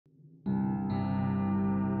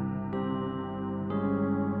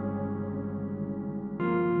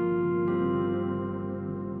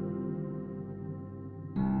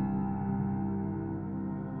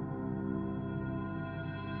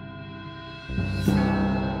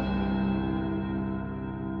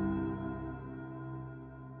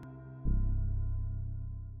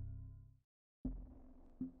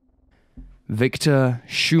Victor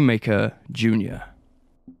Shoemaker Jr.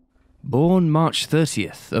 Born March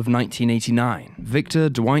 30th of 1989, Victor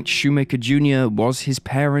Dwight Shoemaker Jr. was his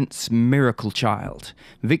parents' miracle child.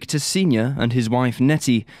 Victor Sr. and his wife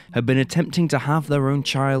Nettie had been attempting to have their own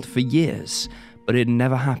child for years, but it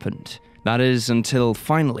never happened. That is, until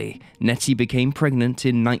finally, Nettie became pregnant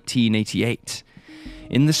in 1988.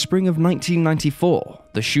 In the spring of 1994,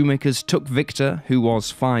 the Shoemakers took Victor, who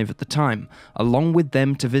was 5 at the time, along with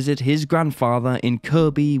them to visit his grandfather in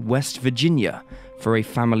Kirby, West Virginia, for a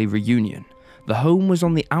family reunion. The home was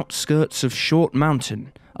on the outskirts of Short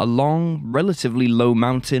Mountain, a long, relatively low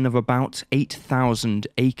mountain of about 8,000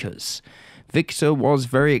 acres. Victor was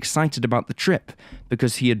very excited about the trip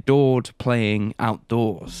because he adored playing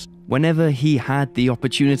outdoors. Whenever he had the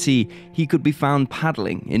opportunity, he could be found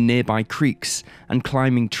paddling in nearby creeks and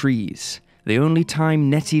climbing trees. The only time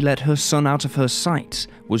Nettie let her son out of her sight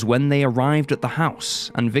was when they arrived at the house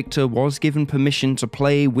and Victor was given permission to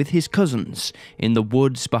play with his cousins in the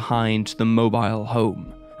woods behind the mobile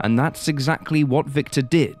home. And that's exactly what Victor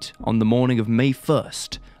did on the morning of May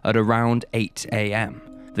 1st at around 8 a.m.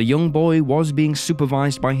 The young boy was being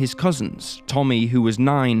supervised by his cousins, Tommy, who was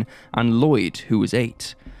 9, and Lloyd, who was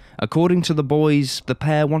 8. According to the boys, the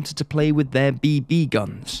pair wanted to play with their BB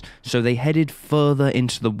guns, so they headed further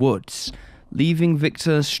into the woods, leaving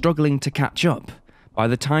Victor struggling to catch up. By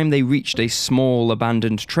the time they reached a small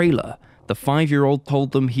abandoned trailer, the 5-year-old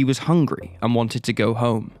told them he was hungry and wanted to go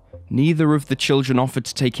home. Neither of the children offered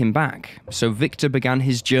to take him back, so Victor began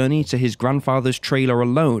his journey to his grandfather's trailer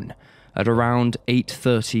alone at around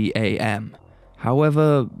 8:30 a.m.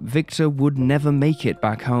 However, Victor would never make it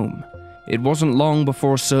back home. It wasn't long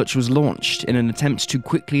before a search was launched in an attempt to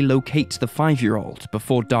quickly locate the 5-year-old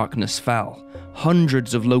before darkness fell.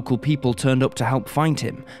 Hundreds of local people turned up to help find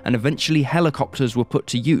him, and eventually helicopters were put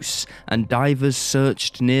to use, and divers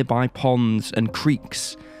searched nearby ponds and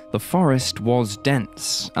creeks. The forest was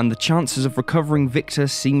dense, and the chances of recovering Victor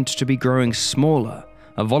seemed to be growing smaller.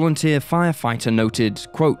 A volunteer firefighter noted,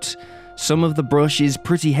 quote, "Some of the brush is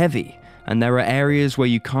pretty heavy, and there are areas where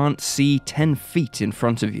you can't see 10 feet in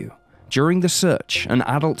front of you." During the search, an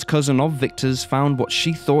adult cousin of Victor's found what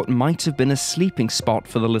she thought might have been a sleeping spot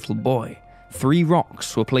for the little boy. 3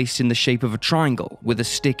 rocks were placed in the shape of a triangle with a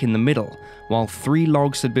stick in the middle, while 3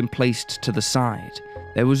 logs had been placed to the side.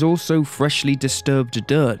 There was also freshly disturbed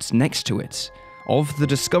dirt next to it. Of the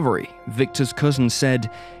discovery, Victor's cousin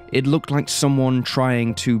said, "It looked like someone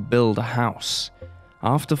trying to build a house."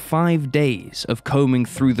 After 5 days of combing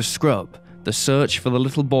through the scrub, the search for the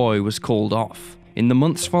little boy was called off. In the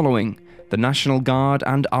months following, the National Guard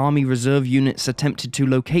and Army Reserve units attempted to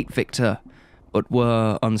locate Victor, but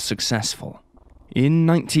were unsuccessful. In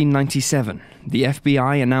 1997, the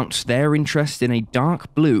FBI announced their interest in a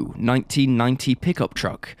dark blue 1990 pickup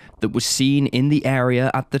truck that was seen in the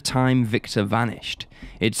area at the time Victor vanished.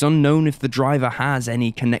 It's unknown if the driver has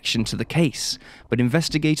any connection to the case, but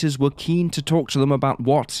investigators were keen to talk to them about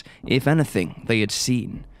what, if anything, they had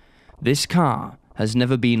seen. This car has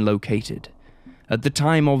never been located. At the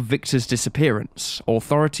time of Victor's disappearance,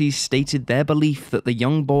 authorities stated their belief that the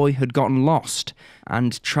young boy had gotten lost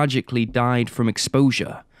and tragically died from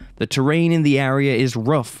exposure. The terrain in the area is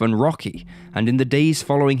rough and rocky, and in the days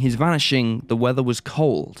following his vanishing, the weather was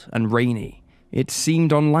cold and rainy. It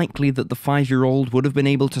seemed unlikely that the 5-year-old would have been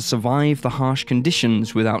able to survive the harsh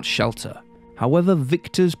conditions without shelter. However,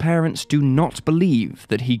 Victor's parents do not believe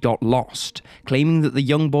that he got lost, claiming that the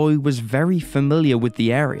young boy was very familiar with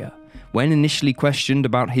the area. When initially questioned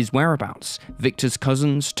about his whereabouts, Victor's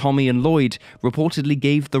cousins, Tommy and Lloyd, reportedly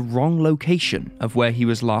gave the wrong location of where he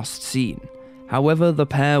was last seen. However, the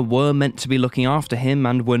pair were meant to be looking after him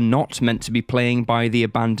and were not meant to be playing by the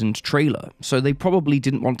abandoned trailer, so they probably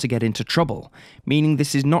didn't want to get into trouble, meaning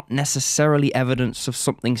this is not necessarily evidence of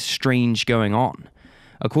something strange going on.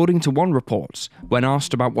 According to one report, when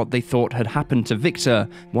asked about what they thought had happened to Victor,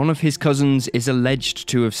 one of his cousins is alleged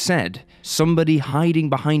to have said, "Somebody hiding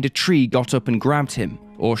behind a tree got up and grabbed him,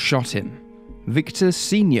 or shot him." Victor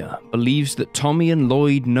Sr. believes that Tommy and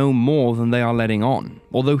Lloyd know more than they are letting on,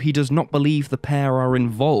 although he does not believe the pair are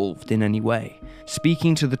involved in any way.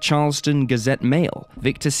 Speaking to the Charleston Gazette-Mail,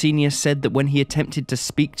 Victor Sr. said that when he attempted to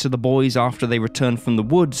speak to the boys after they returned from the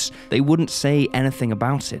woods, they wouldn't say anything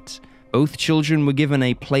about it. Both children were given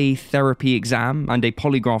a play therapy exam and a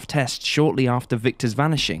polygraph test shortly after Victor's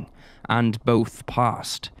vanishing, and both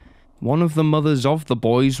passed. One of the mothers of the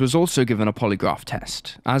boys was also given a polygraph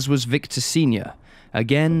test, as was Victor Sr.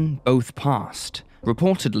 Again, both passed.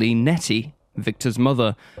 Reportedly, Nettie, Victor's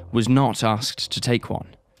mother was not asked to take one.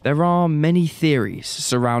 There are many theories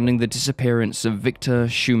surrounding the disappearance of Victor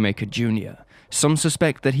Shoemaker Jr. Some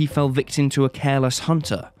suspect that he fell victim to a careless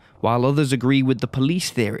hunter, while others agree with the police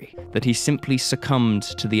theory that he simply succumbed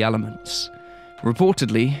to the elements.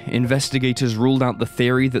 Reportedly, investigators ruled out the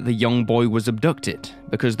theory that the young boy was abducted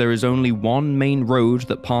because there is only one main road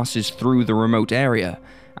that passes through the remote area,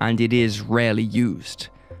 and it is rarely used.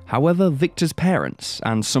 However, Victor's parents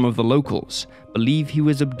and some of the locals believe he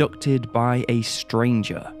was abducted by a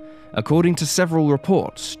stranger. According to several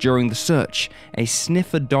reports, during the search, a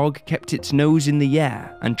sniffer dog kept its nose in the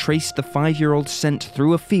air and traced the 5-year-old's scent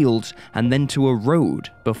through a field and then to a road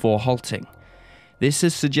before halting. This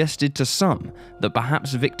has suggested to some that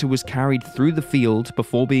perhaps Victor was carried through the field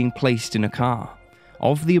before being placed in a car.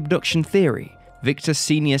 Of the abduction theory, Victor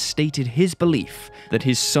Sr. stated his belief that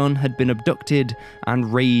his son had been abducted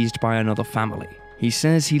and raised by another family. He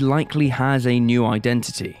says he likely has a new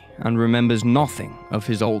identity and remembers nothing of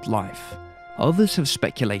his old life. Others have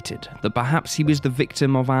speculated that perhaps he was the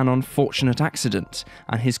victim of an unfortunate accident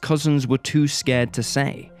and his cousins were too scared to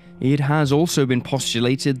say. It has also been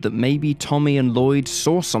postulated that maybe Tommy and Lloyd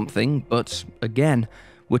saw something, but again,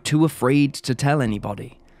 were too afraid to tell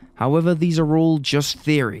anybody. However, these are all just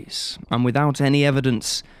theories, and without any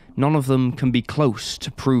evidence, none of them can be close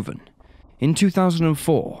to proven. In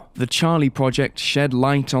 2004, the Charlie Project shed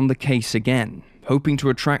light on the case again, hoping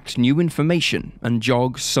to attract new information and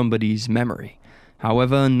jog somebody's memory.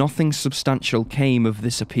 However, nothing substantial came of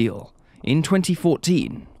this appeal. In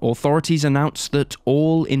 2014, authorities announced that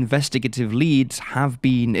all investigative leads have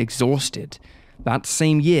been exhausted. That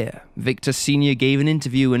same year, Victor Sr. gave an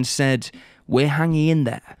interview and said, "We're hanging in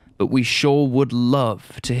there, but we sure would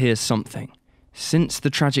love to hear something." Since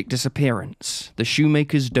the tragic disappearance, the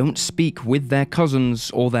Shoemakers don't speak with their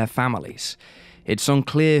cousins or their families. It's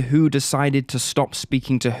unclear who decided to stop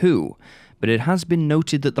speaking to who, but it has been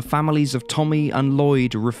noted that the families of Tommy and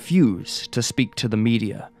Lloyd refuse to speak to the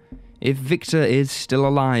media. If Victor is still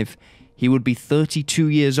alive, he would be 32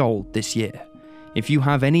 years old this year. If you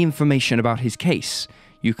have any information about his case,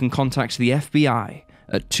 you can contact the FBI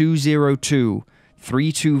at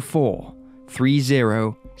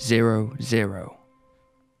 202-324-3000.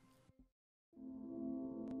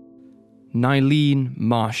 Nylene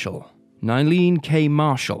Marshall. Nylene K.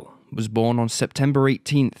 Marshall was born on September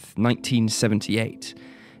 18, 1978.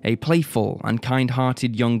 A playful and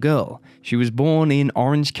kind-hearted young girl, she was born in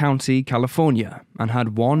Orange County, California, and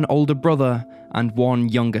had one older brother and one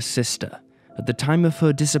younger sister. At the time of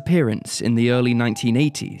her disappearance in the early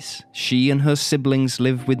 1980s, she and her siblings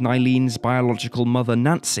lived with Nylene's biological mother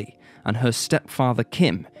Nancy and her stepfather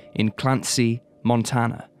Kim in Clancy,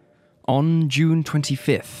 Montana. On June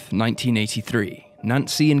 25, 1983,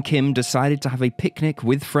 Nancy and Kim decided to have a picnic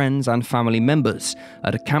with friends and family members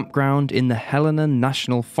at a campground in the Helena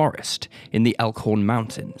National Forest in the Elkhorn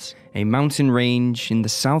Mountains, a mountain range in the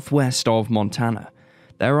southwest of Montana.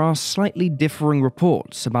 There are slightly differing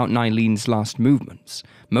reports about Nylene's last movements.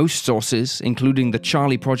 Most sources, including the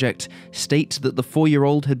Charlie Project, state that the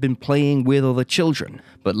 4-year-old had been playing with other children,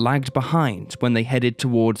 but lagged behind when they headed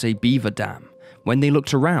towards a beaver dam. When they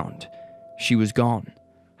looked around, she was gone.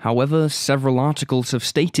 However, several articles have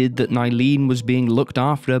stated that Nylene was being looked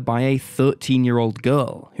after by a 13-year-old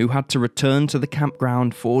girl who had to return to the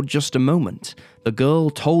campground for just a moment. The girl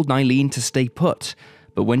told Nylene to stay put,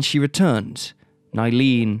 but when she returned,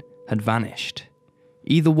 Nylene had vanished.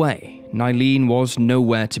 Either way, Nylene was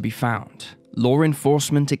nowhere to be found. Law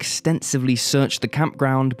enforcement extensively searched the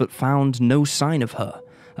campground but found no sign of her.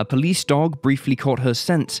 A police dog briefly caught her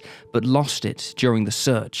scent, but lost it during the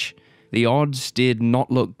search. The odds did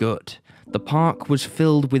not look good. The park was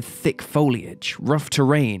filled with thick foliage, rough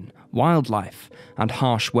terrain, wildlife, and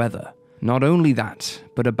harsh weather. Not only that,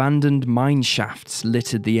 but abandoned mine shafts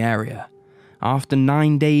littered the area. After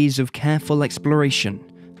 9 days of careful exploration,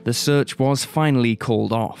 the search was finally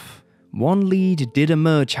called off. One lead did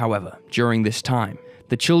emerge, however, during this time.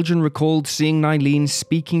 The children recalled seeing Nylene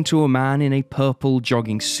speaking to a man in a purple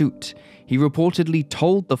jogging suit. He reportedly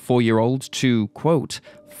told the 4-year-old to, quote,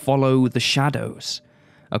 "follow the shadows."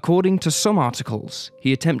 According to some articles,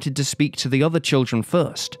 he attempted to speak to the other children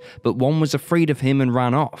first, but one was afraid of him and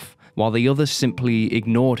ran off, while the others simply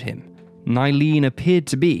ignored him. Nylene appeared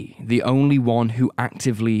to be the only one who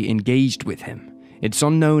actively engaged with him. It's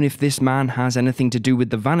unknown if this man has anything to do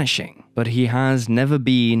with the vanishing, but he has never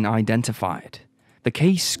been identified. The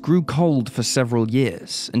case grew cold for several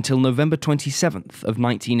years, until November 27th of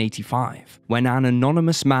 1985, when an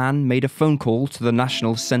anonymous man made a phone call to the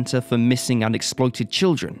National Center for Missing and Exploited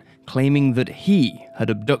Children, claiming that he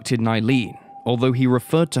had abducted Nylene although he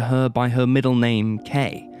referred to her by her middle name,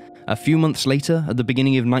 Kay. A few months later, at the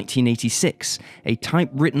beginning of 1986, a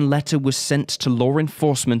typewritten letter was sent to law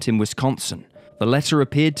enforcement in Wisconsin. The letter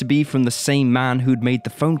appeared to be from the same man who'd made the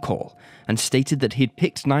phone call, and stated that he'd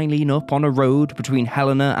picked Nylene up on a road between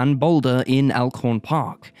Helena and Boulder in Elkhorn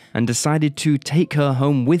Park, and decided to take her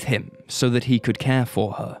home with him so that he could care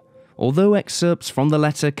for her. Although excerpts from the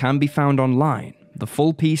letter can be found online, the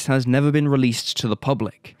full piece has never been released to the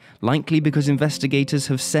public, likely because investigators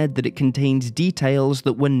have said that it contains details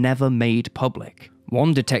that were never made public.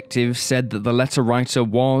 One detective said that the letter writer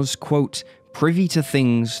was, quote, privy to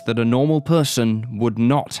things that a normal person would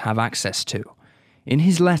not have access to. In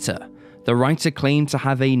his letter, the writer claimed to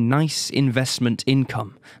have a nice investment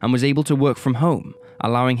income and was able to work from home,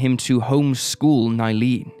 allowing him to homeschool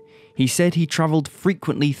Nylene. He said he traveled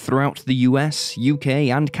frequently throughout the US, UK,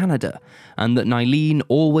 and Canada, and that Nylene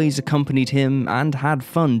always accompanied him and had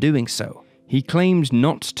fun doing so. He claimed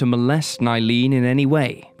not to molest Nylene in any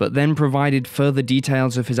way, but then provided further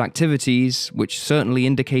details of his activities, which certainly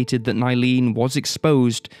indicated that Nylene was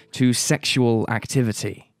exposed to sexual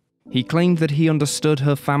activity. He claimed that he understood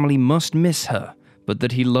her family must miss her, but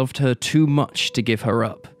that he loved her too much to give her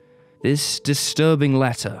up. This disturbing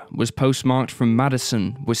letter was postmarked from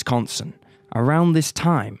Madison, Wisconsin. Around this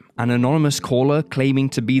time, an anonymous caller claiming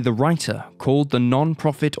to be the writer called the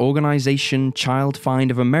non-profit organization Child Find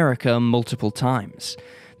of America multiple times.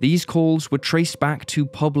 These calls were traced back to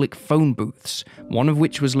public phone booths, one of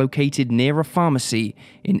which was located near a pharmacy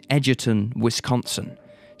in Edgerton, Wisconsin.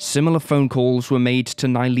 Similar phone calls were made to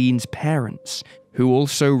Nylene's parents, who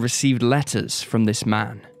also received letters from this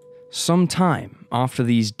man. Some time after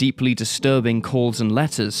these deeply disturbing calls and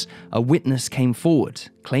letters, a witness came forward,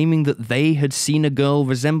 claiming that they had seen a girl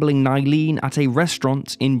resembling Nylene at a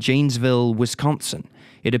restaurant in Janesville, Wisconsin.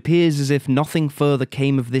 It appears as if nothing further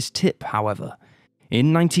came of this tip, however.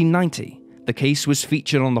 In 1990, the case was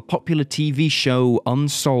featured on the popular TV show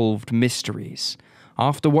Unsolved Mysteries.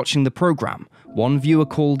 After watching the program, one viewer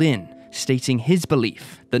called in, stating his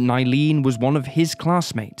belief that Nylene was one of his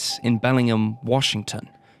classmates in Bellingham, Washington.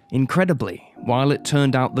 Incredibly, while it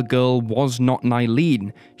turned out the girl was not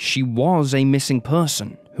Nylene, she was a missing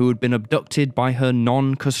person who had been abducted by her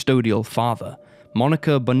non-custodial father.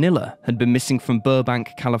 Monica Bonilla had been missing from Burbank,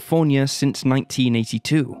 California since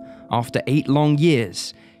 1982. After 8 long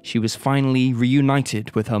years, she was finally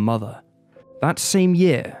reunited with her mother. That same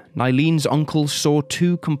year, Nylene's uncle saw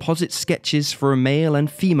 2 composite sketches for a male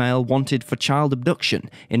and female wanted for child abduction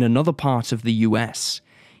in another part of the US.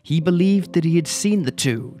 He believed that he had seen the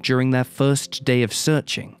 2 during their first day of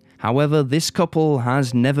searching. However, this couple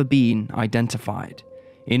has never been identified.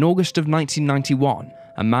 In August of 1991,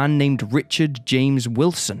 a man named Richard James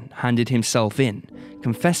Wilson handed himself in,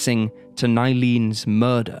 confessing to Nylene's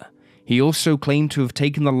murder. He also claimed to have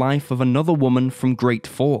taken the life of another woman from Great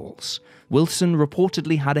Falls. Wilson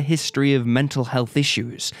reportedly had a history of mental health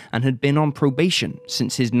issues and had been on probation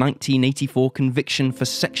since his 1984 conviction for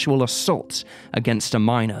sexual assault against a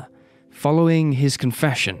minor. Following his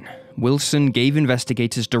confession, Wilson gave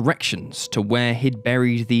investigators directions to where he'd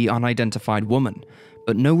buried the unidentified woman,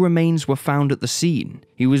 but no remains were found at the scene.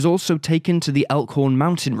 He was also taken to the Elkhorn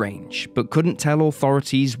mountain range, but couldn't tell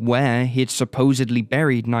authorities where he'd supposedly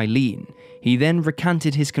buried Nylene. He then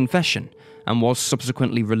recanted his confession and was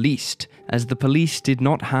subsequently released, as the police did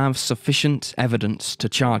not have sufficient evidence to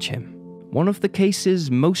charge him. One of the case's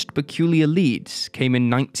most peculiar leads came in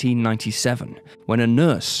 1997, when a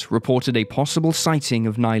nurse reported a possible sighting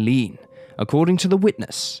of Nylene. According to the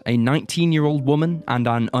witness, a 19-year-old woman and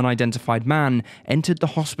an unidentified man entered the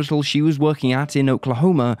hospital she was working at in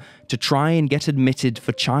Oklahoma to try and get admitted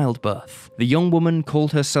for childbirth. The young woman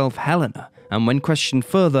called herself Helena, and when questioned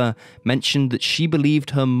further, mentioned that she believed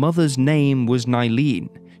her mother's name was Nylene.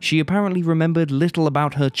 She apparently remembered little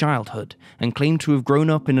about her childhood, and claimed to have grown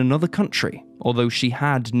up in another country, although she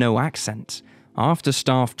had no accent. After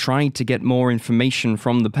staff tried to get more information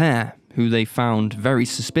from the pair, who they found very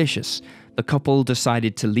suspicious, the couple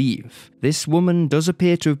decided to leave. This woman does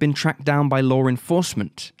appear to have been tracked down by law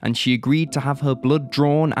enforcement, and she agreed to have her blood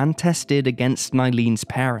drawn and tested against Nylene's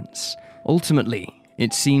parents. Ultimately,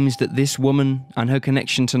 it seems that this woman and her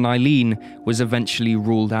connection to Nylene was eventually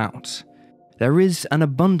ruled out. There is an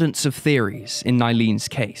abundance of theories in Nylene's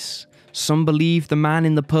case. Some believe the man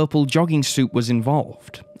in the purple jogging suit was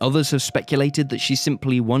involved. Others have speculated that she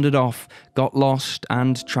simply wandered off, got lost,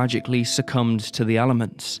 and tragically succumbed to the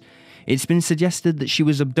elements. It's been suggested that she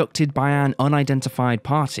was abducted by an unidentified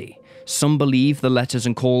party. Some believe the letters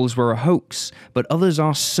and calls were a hoax, but others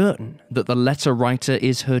are certain that the letter writer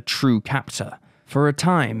is her true captor. For a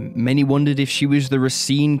time, many wondered if she was the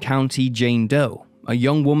Racine County Jane Doe, a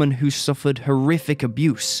young woman who suffered horrific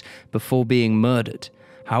abuse before being murdered.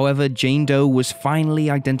 However, Jane Doe was finally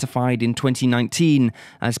identified in 2019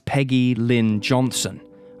 as Peggy Lynn Johnson.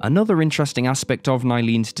 Another interesting aspect of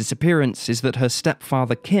Nyleen's disappearance is that her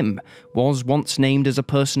stepfather Kim was once named as a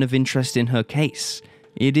person of interest in her case.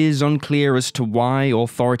 It is unclear as to why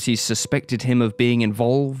authorities suspected him of being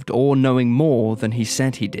involved or knowing more than he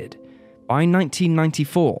said he did. By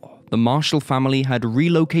 1994, the Marshall family had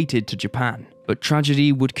relocated to Japan, but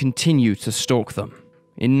tragedy would continue to stalk them.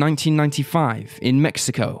 In 1995, in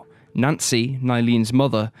Mexico, Nancy, Nyleen's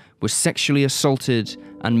mother, was sexually assaulted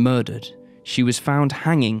and murdered. She was found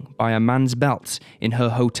hanging by a man's belt in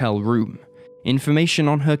her hotel room. Information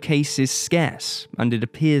on her case is scarce, and it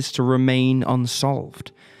appears to remain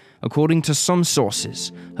unsolved. According to some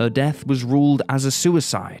sources, her death was ruled as a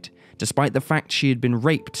suicide, despite the fact she had been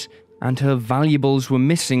raped and her valuables were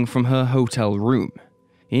missing from her hotel room.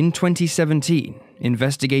 In 2017,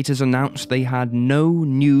 investigators announced they had no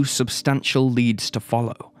new substantial leads to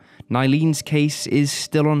follow. Nyleen's case is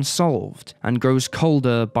still unsolved and grows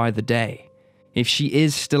colder by the day. If she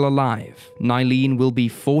is still alive, Nyleen will be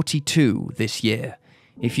 42 this year.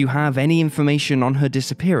 If you have any information on her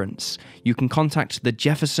disappearance, you can contact the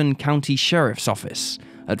Jefferson County Sheriff's Office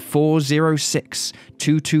at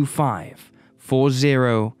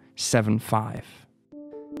 406-225-4075.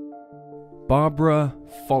 Barbara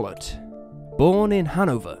Follett. Born in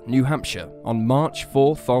Hanover, New Hampshire, on March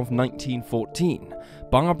 4th of 1914,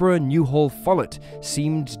 Barbara Newhall Follett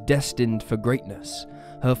seemed destined for greatness.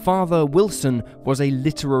 Her father, Wilson, was a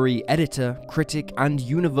literary editor, critic, and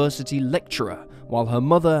university lecturer, while her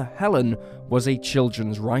mother, Helen, was a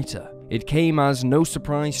children's writer. It came as no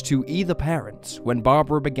surprise to either parent when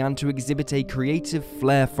Barbara began to exhibit a creative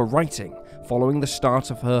flair for writing following the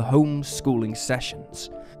start of her homeschooling sessions.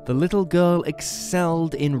 The little girl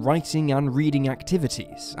excelled in writing and reading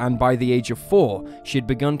activities, and by the age of 4, she had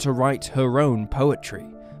begun to write her own poetry.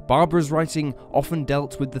 Barbara's writing often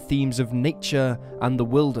dealt with the themes of nature and the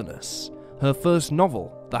wilderness. Her first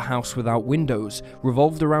novel, The House Without Windows,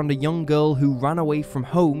 revolved around a young girl who ran away from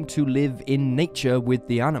home to live in nature with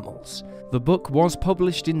the animals. The book was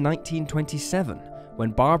published in 1927,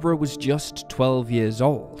 when Barbara was just 12 years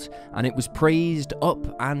old, and it was praised up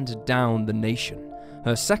and down the nation.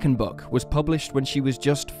 Her second book was published when she was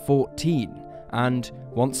just 14, and,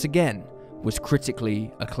 once again, was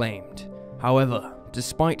critically acclaimed. However,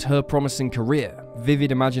 despite her promising career,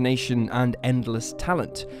 vivid imagination, and endless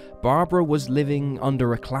talent, Barbara was living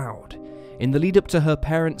under a cloud. In the lead-up to her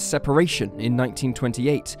parents' separation in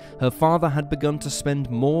 1928, her father had begun to spend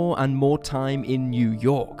more and more time in New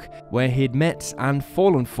York, where he'd met and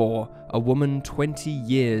fallen for a woman 20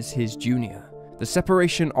 years his junior. The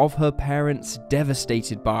separation of her parents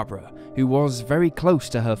devastated Barbara, who was very close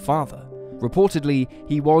to her father. Reportedly,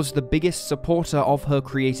 he was the biggest supporter of her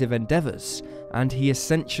creative endeavors, and he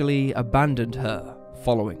essentially abandoned her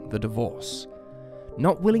following the divorce.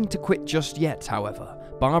 Not willing to quit just yet, however,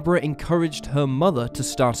 Barbara encouraged her mother to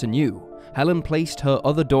start anew. Helen placed her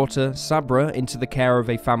other daughter, Sabra, into the care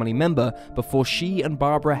of a family member before she and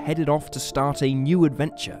Barbara headed off to start a new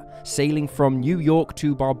adventure, sailing from New York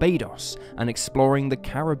to Barbados and exploring the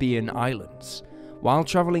Caribbean islands. While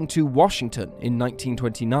traveling to Washington in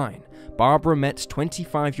 1929, Barbara met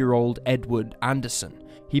 25-year-old Edward Anderson.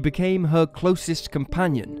 He became her closest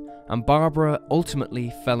companion, and Barbara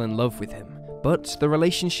ultimately fell in love with him. But the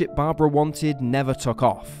relationship Barbara wanted never took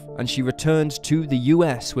off, and she returned to the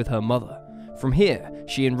US with her mother. From here,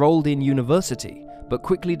 she enrolled in university, but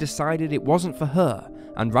quickly decided it wasn't for her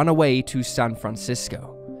and ran away to San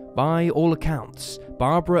Francisco. By all accounts,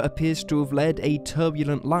 Barbara appears to have led a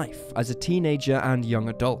turbulent life as a teenager and young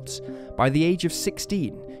adult. By the age of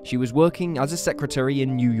 16, she was working as a secretary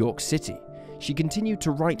in New York City. She continued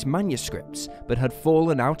to write manuscripts, but had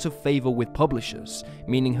fallen out of favor with publishers,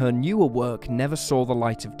 meaning her newer work never saw the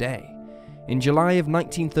light of day. In July of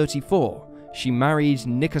 1934, she married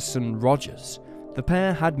Nickerson Rogers. The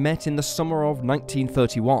pair had met in the summer of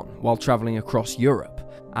 1931 while traveling across Europe.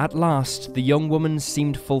 At last, the young woman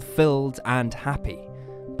seemed fulfilled and happy.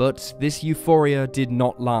 But this euphoria did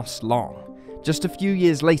not last long. Just a few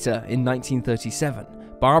years later, in 1937,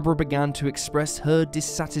 Barbara began to express her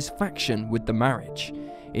dissatisfaction with the marriage.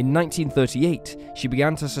 In 1938, she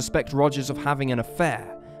began to suspect Rogers of having an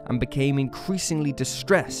affair and became increasingly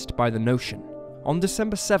distressed by the notion. On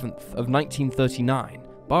December 7th of 1939,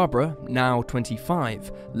 Barbara, now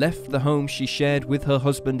 25, left the home she shared with her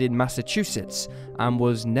husband in Massachusetts and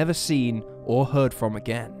was never seen or heard from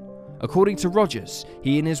again. According to Rogers,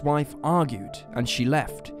 he and his wife argued and she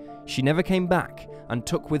left. She never came back and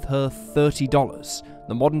took with her $30,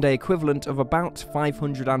 the modern-day equivalent of about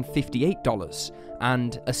 $558,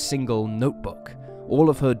 and a single notebook. All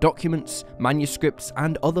of her documents, manuscripts,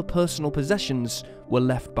 and other personal possessions were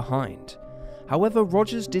left behind. However,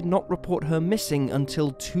 Rogers did not report her missing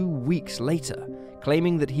until 2 weeks later,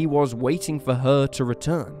 claiming that he was waiting for her to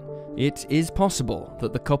return. It is possible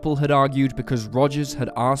that the couple had argued because Rogers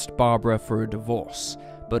had asked Barbara for a divorce,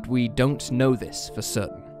 but we don't know this for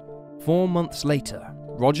certain. 4 months later,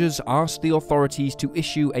 Rogers asked the authorities to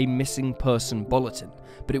issue a missing person bulletin,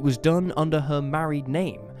 but it was done under her married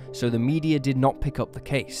name, so the media did not pick up the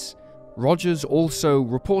case. Rogers also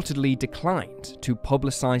reportedly declined to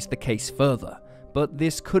publicize the case further, but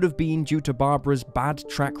this could have been due to Barbara's bad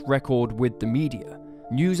track record with the media.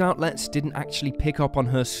 News outlets didn't actually pick up on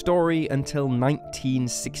her story until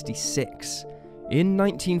 1966. In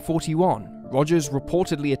 1941, Rogers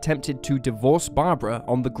reportedly attempted to divorce Barbara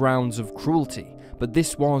on the grounds of cruelty, but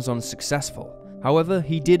this was unsuccessful. However,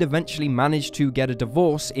 he did eventually manage to get a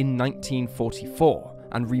divorce in 1944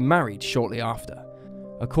 and remarried shortly after.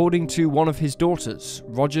 According to one of his daughters,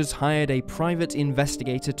 Rogers hired a private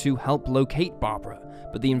investigator to help locate Barbara,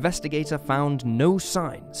 but the investigator found no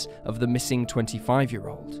signs of the missing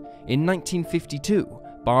 25-year-old. In 1952,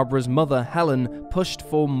 Barbara's mother, Helen, pushed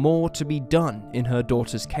for more to be done in her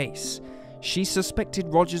daughter's case. She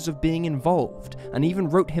suspected Rogers of being involved and even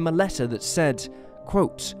wrote him a letter that said,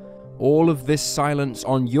 quote, "All of this silence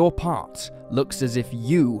on your part looks as if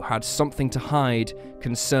you had something to hide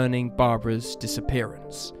concerning Barbara's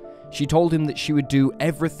disappearance." She told him that she would do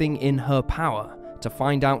everything in her power to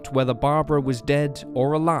find out whether Barbara was dead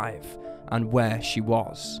or alive and where she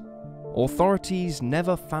was. Authorities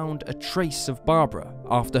never found a trace of Barbara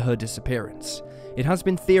after her disappearance. It has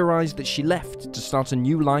been theorized that she left to start a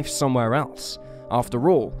new life somewhere else. After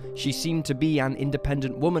all, she seemed to be an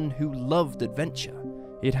independent woman who loved adventure.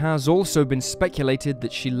 It has also been speculated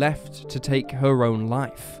that she left to take her own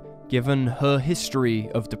life, given her history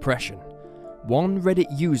of depression. One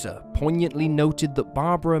Reddit user poignantly noted that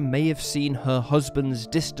Barbara may have seen her husband's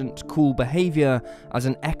distant, cool behavior as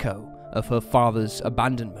an echo of her father's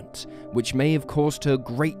abandonment, which may have caused her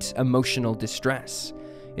great emotional distress.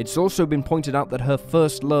 It's also been pointed out that her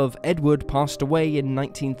first love, Edward, passed away in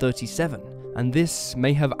 1937, and this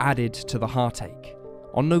may have added to the heartache.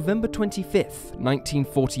 On November 25,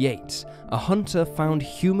 1948, a hunter found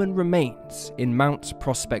human remains in Mount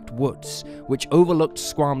Prospect Woods, which overlooked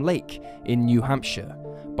Squam Lake in New Hampshire.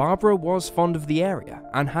 Barbara was fond of the area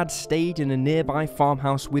and had stayed in a nearby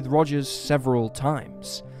farmhouse with Rogers several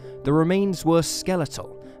times. The remains were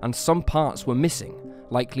skeletal, and some parts were missing,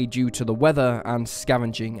 likely due to the weather and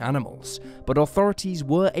scavenging animals, but authorities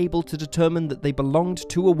were able to determine that they belonged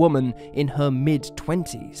to a woman in her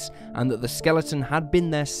mid-20s, and that the skeleton had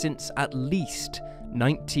been there since at least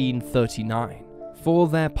 1939. For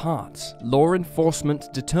their part, law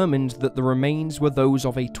enforcement determined that the remains were those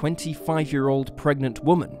of a 25-year-old pregnant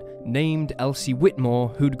woman named Elsie Whitmore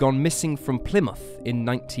who'd gone missing from Plymouth in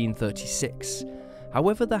 1936.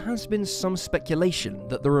 However, there has been some speculation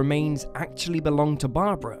that the remains actually belonged to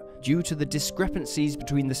Barbara due to the discrepancies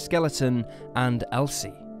between the skeleton and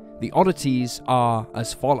Elsie. The oddities are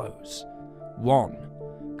as follows. 1.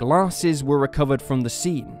 Glasses were recovered from the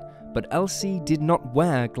scene, but Elsie did not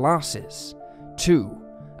wear glasses. 2.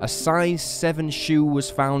 A size 7 shoe was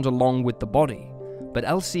found along with the body, but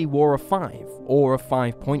Elsie wore a 5 or a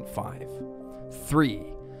 5.5. 3.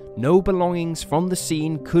 No belongings from the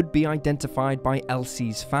scene could be identified by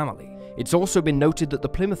Elsie's family. It's also been noted that the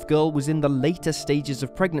Plymouth girl was in the later stages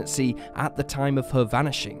of pregnancy at the time of her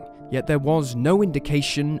vanishing, yet there was no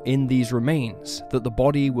indication in these remains that the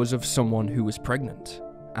body was of someone who was pregnant.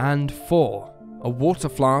 And 4. A water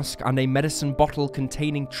flask and a medicine bottle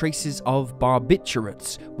containing traces of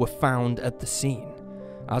barbiturates were found at the scene.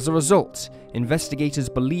 As a result, investigators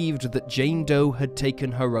believed that Jane Doe had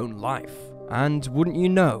taken her own life. And wouldn't you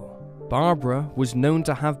know, Barbara was known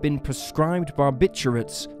to have been prescribed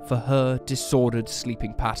barbiturates for her disordered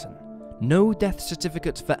sleeping pattern. No death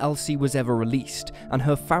certificate for Elsie was ever released, and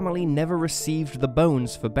her family never received the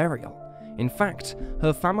bones for burial. In fact,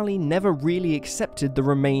 her family never really accepted the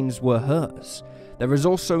remains were hers. There is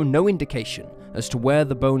also no indication as to where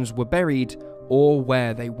the bones were buried or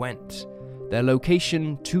where they went. Their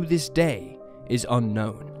location to this day is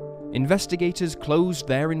unknown. Investigators closed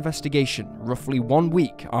their investigation roughly 1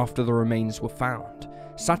 week after the remains were found,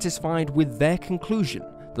 satisfied with their conclusion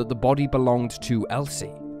that the body belonged to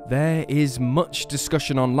Elsie. There is much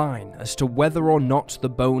discussion online as to whether or not the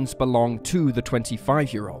bones belong to the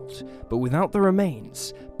 25-year-old, but without the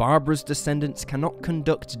remains, Barbara's descendants cannot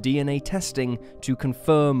conduct DNA testing to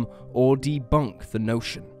confirm or debunk the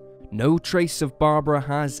notion. No trace of Barbara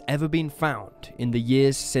has ever been found in the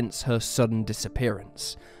years since her sudden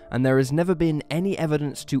disappearance, and there has never been any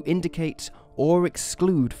evidence to indicate or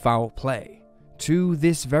exclude foul play. To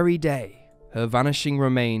this very day, her vanishing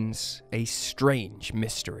remains a strange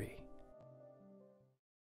mystery.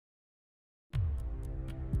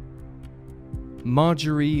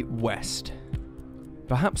 Marjorie West.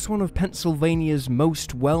 Perhaps one of Pennsylvania's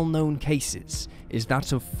most well-known cases is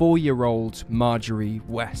that of 4-year-old Marjorie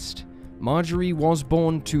West. Marjorie was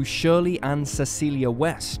born to Shirley and Cecilia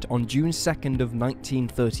West on June 2nd of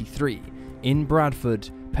 1933 in Bradford,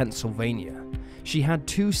 Pennsylvania. She had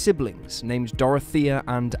 2 siblings named Dorothea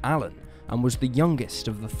and Alan, and was the youngest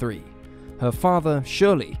of the 3. Her father,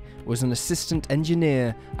 Shirley, was an assistant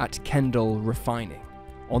engineer at Kendall Refining.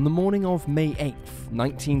 On the morning of May 8th,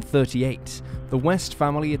 1938, the West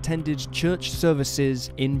family attended church services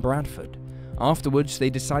in Bradford. Afterwards, they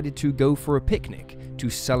decided to go for a picnic to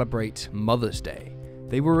celebrate Mother's Day.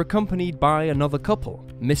 They were accompanied by another couple,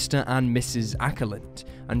 Mr. and Mrs. Ackerland,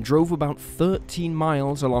 and drove about 13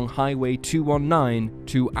 miles along Highway 219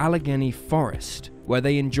 to Allegheny Forest, where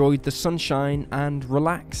they enjoyed the sunshine and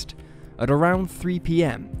relaxed. At around 3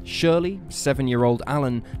 p.m, Shirley, 7-year-old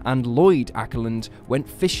Alan, and Lloyd Ackerland went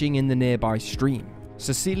fishing in the nearby stream.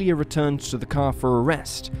 Cecilia returned to the car for a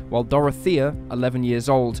rest, while Dorothea, 11 years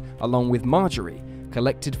old, along with Marjorie,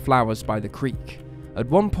 collected flowers by the creek. At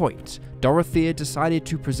one point, Dorothea decided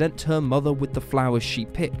to present her mother with the flowers she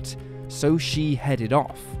picked, so she headed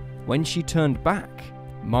off. When she turned back,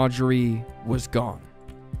 Marjorie was gone.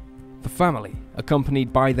 The family,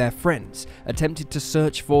 accompanied by their friends, attempted to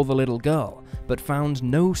search for the little girl, but found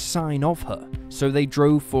no sign of her, so they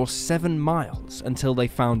drove for 7 miles until they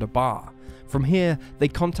found a bar. From here, they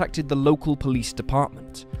contacted the local police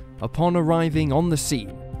department. Upon arriving on the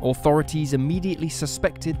scene, authorities immediately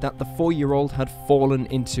suspected that the 4-year-old had fallen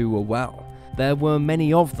into a well. There were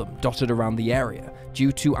many of them dotted around the area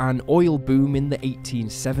due to an oil boom in the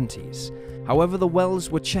 1870s. However, the wells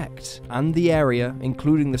were checked, and the area,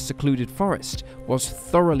 including the secluded forest, was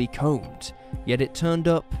thoroughly combed, yet it turned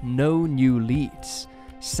up no new leads.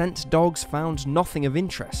 Scent dogs found nothing of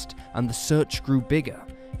interest, and the search grew bigger,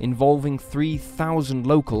 involving 3,000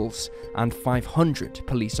 locals and 500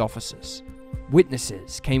 police officers.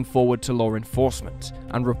 Witnesses came forward to law enforcement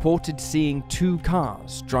and reported seeing 2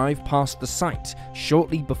 cars drive past the site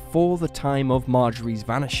shortly before the time of Marjorie's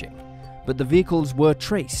vanishing, but the vehicles were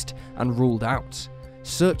traced and ruled out.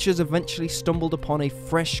 Searchers eventually stumbled upon a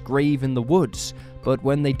fresh grave in the woods, but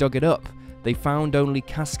when they dug it up, they found only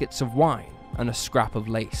caskets of wine and a scrap of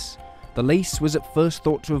lace. The lace was at first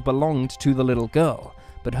thought to have belonged to the little girl,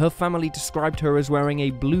 but her family described her as wearing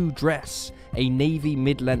a blue dress, a navy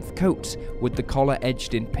mid-length coat with the collar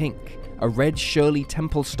edged in pink, a red Shirley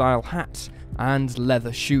Temple-style hat, and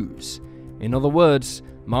leather shoes. In other words,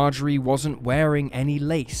 Marjorie wasn't wearing any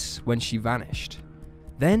lace when she vanished.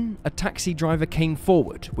 Then, a taxi driver came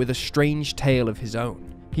forward with a strange tale of his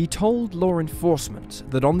own. He told law enforcement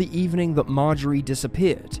that on the evening that Marjorie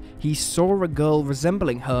disappeared, he saw a girl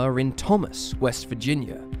resembling her in Thomas, West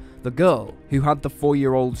Virginia. The girl, who had the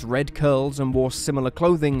 4-year-old's red curls and wore similar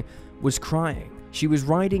clothing, was crying. She was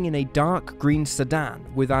riding in a dark green sedan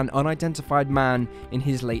with an unidentified man in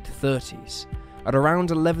his late 30s. At around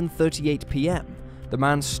 11:38 p.m, the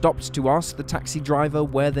man stopped to ask the taxi driver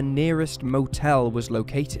where the nearest motel was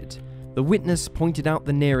located. The witness pointed out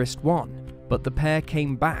the nearest one, but the pair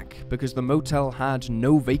came back because the motel had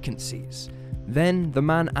no vacancies. Then the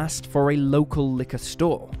man asked for a local liquor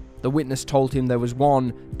store. The witness told him there was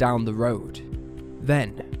one down the road.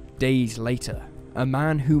 Then, days later, a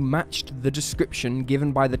man who matched the description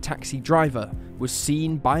given by the taxi driver was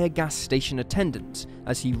seen by a gas station attendant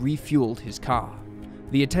as he refueled his car.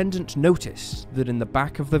 The attendant noticed that in the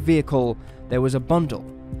back of the vehicle there was a bundle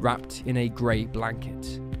wrapped in a grey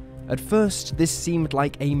blanket. At first, this seemed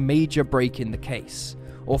like a major break in the case.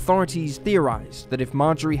 Authorities theorized that if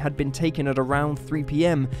Marjorie had been taken at around 3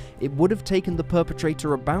 p.m, it would have taken the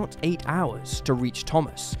perpetrator about 8 hours to reach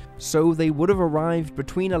Thomas, so they would have arrived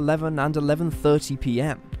between 11 and 11:30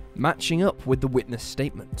 p.m, matching up with the witness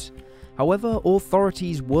statement. However,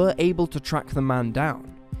 authorities were able to track the man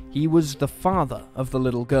down. He was the father of the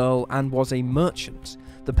little girl and was a merchant.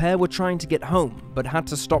 The pair were trying to get home, but had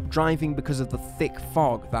to stop driving because of the thick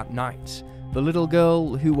fog that night. The little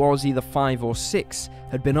girl, who was either 5 or 6,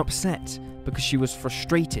 had been upset because she was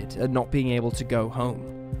frustrated at not being able to go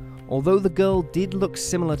home. Although the girl did look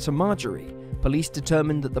similar to Marjorie, police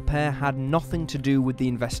determined that the pair had nothing to do with the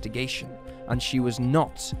investigation, and she was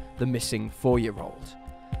not the missing 4-year-old.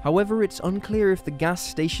 However, it's unclear if the gas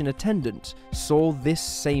station attendant saw this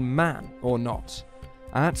same man or not.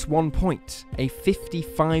 At one point, a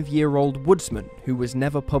 55-year-old woodsman who was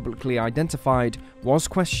never publicly identified was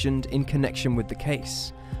questioned in connection with the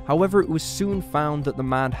case. However, it was soon found that the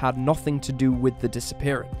man had nothing to do with the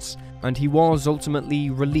disappearance, and he was ultimately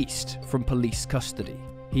released from police custody.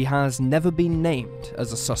 He has never been named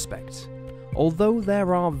as a suspect. Although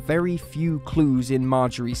there are very few clues in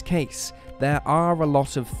Marjorie's case, there are a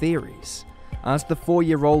lot of theories. As the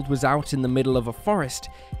 4-year-old was out in the middle of a forest,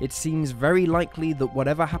 it seems very likely that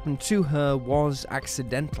whatever happened to her was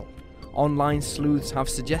accidental. Online sleuths have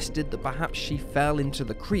suggested that perhaps she fell into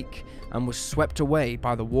the creek and was swept away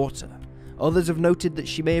by the water. Others have noted that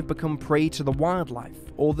she may have become prey to the wildlife,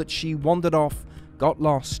 or that she wandered off, got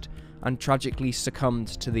lost, and tragically succumbed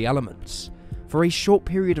to the elements. For a short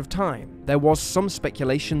period of time, there was some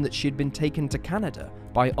speculation that she had been taken to Canada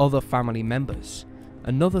by other family members.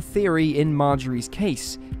 Another theory in Marjorie's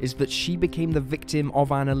case is that she became the victim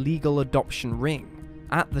of an illegal adoption ring.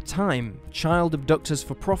 At the time, child abductors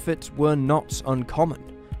for profit were not uncommon.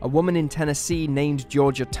 A woman in Tennessee named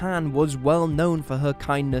Georgia Tan was well known for her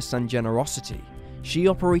kindness and generosity. She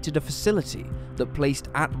operated a facility that placed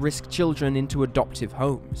at-risk children into adoptive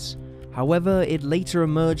homes. However, it later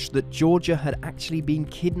emerged that Georgia had actually been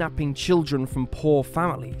kidnapping children from poor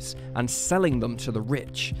families and selling them to the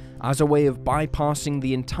rich, as a way of bypassing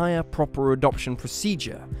the entire proper adoption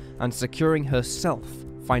procedure and securing herself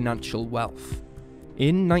financial wealth.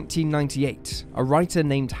 In 1998, a writer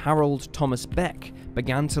named Harold Thomas Beck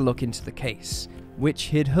began to look into the case, which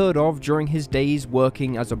he'd heard of during his days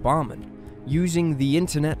working as a barman. Using the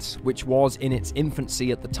internet, which was in its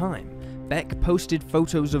infancy at the time, Beck posted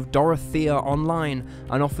photos of Dorothea online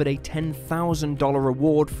and offered a $10,000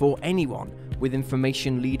 reward for anyone with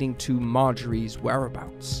information leading to Marjorie's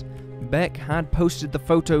whereabouts. Beck had posted the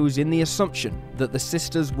photos in the assumption that the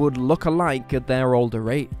sisters would look alike at their older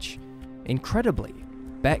age. Incredibly,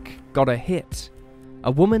 Beck got a hit.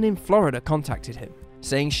 A woman in Florida contacted him,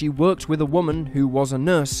 saying she worked with a woman who was a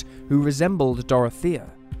nurse who resembled Dorothea.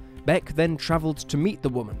 Beck then travelled to meet the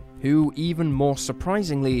woman, who, even more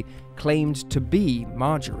surprisingly, claimed to be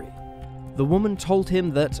Marjorie. The woman told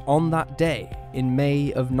him that on that day, in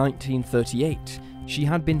May of 1938, she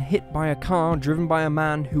had been hit by a car driven by a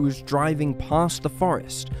man who was driving past the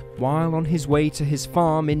forest while on his way to his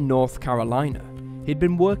farm in North Carolina. He'd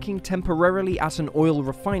been working temporarily at an oil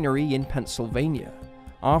refinery in Pennsylvania.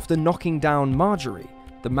 After knocking down Marjorie,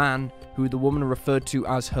 the man, who the woman referred to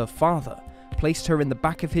as her father, placed her in the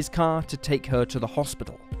back of his car to take her to the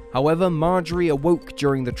hospital. However, Marjorie awoke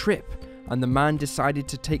during the trip, and the man decided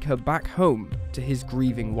to take her back home to his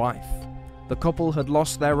grieving wife. The couple had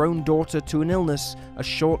lost their own daughter to an illness a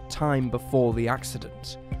short time before the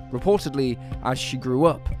accident. Reportedly, as she grew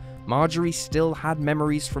up, Marjorie still had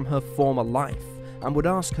memories from her former life and would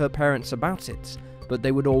ask her parents about it, but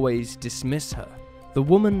they would always dismiss her. The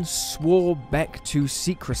woman swore Beck to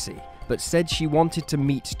secrecy, but said she wanted to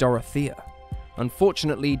meet Dorothea.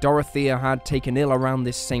 Unfortunately, Dorothea had taken ill around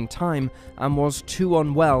this same time and was too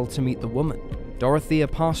unwell to meet the woman. Dorothea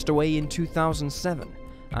passed away in 2007,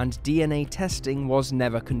 and DNA testing was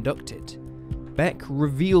never conducted. Beck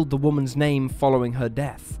revealed the woman's name following her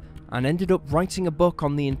death, and ended up writing a book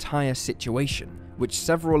on the entire situation, which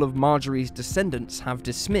several of Marjorie's descendants have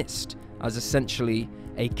dismissed as essentially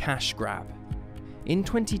a cash grab. In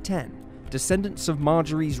 2010, descendants of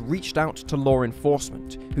Marjorie's reached out to law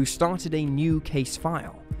enforcement, who started a new case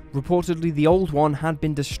file. Reportedly, the old one had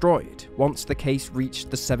been destroyed once the case reached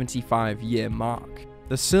the 75-year mark.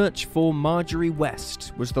 The search for Marjorie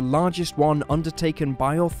West was the largest one undertaken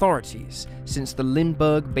by authorities since the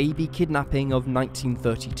Lindbergh baby kidnapping of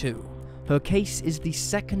 1932. Her case is the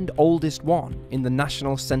second oldest one in the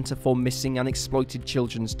National Center for Missing and Exploited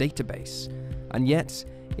Children's database, and yet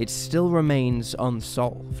it still remains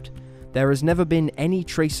unsolved. There has never been any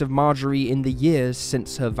trace of Marjorie in the years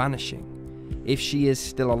since her vanishing. If she is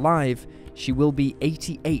still alive, she will be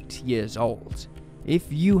 88 years old.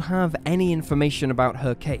 If you have any information about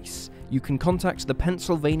her case, you can contact the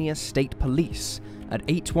Pennsylvania State Police at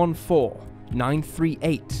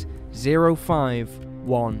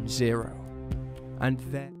 814-938-0510. And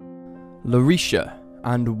then Larisha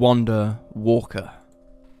and Wanda Walker.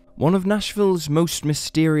 One of Nashville's most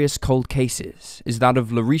mysterious cold cases is that of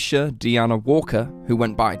Larisha Deanna Walker, who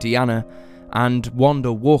went by Deanna, and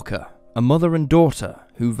Wanda Walker, a mother and daughter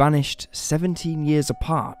who vanished 17 years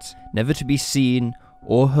apart, never to be seen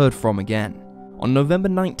or heard from again. On November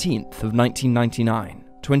 19th of 1999,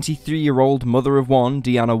 23-year-old mother of one,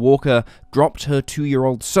 Deanna Walker, dropped her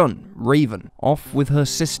 2-year-old son, Raven, off with her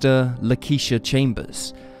sister, Lakeisha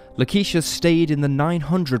Chambers. Lakeisha stayed in the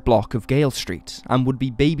 900 block of Gale Street and would be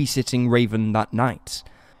babysitting Raven that night.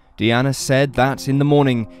 Deanna said that in the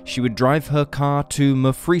morning she would drive her car to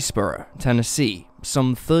Murfreesboro, Tennessee,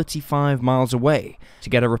 some 35 miles away, to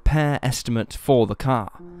get a repair estimate for the car.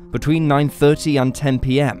 Between 9:30 and 10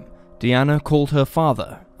 p.m, Deanna called her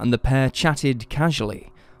father and the pair chatted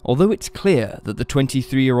casually. Although it's clear that the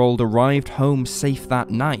 23-year-old arrived home safe that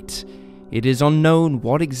night, it is unknown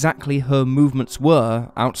what exactly her movements were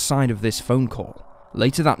outside of this phone call.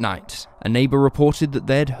 Later that night, a neighbor reported that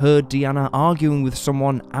they'd heard Deanna arguing with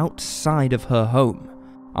someone outside of her home.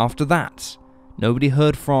 After that, nobody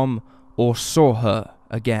heard from or saw her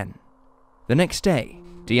again. The next day,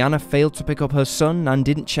 Deanna failed to pick up her son and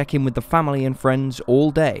didn't check in with the family and friends all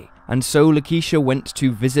day, and so Lakeisha went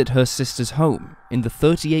to visit her sister's home in the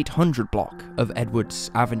 3800 block of Edwards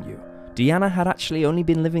Avenue. Deanna had actually only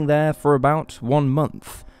been living there for about 1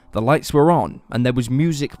 month. The lights were on and there was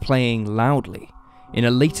music playing loudly. In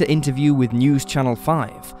a later interview with News Channel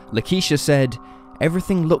 5, Lakeisha said,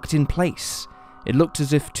 "Everything looked in place. It looked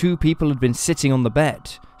as if 2 people had been sitting on the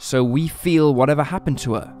bed, so we feel whatever happened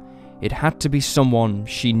to her, it had to be someone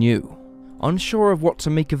she knew." Unsure of what to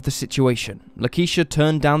make of the situation, Lakeisha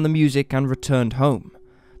turned down the music and returned home.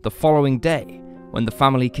 The following day, when the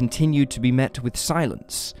family continued to be met with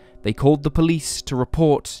silence, they called the police to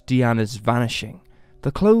report Deanna's vanishing.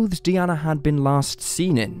 The clothes Deanna had been last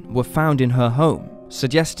seen in were found in her home,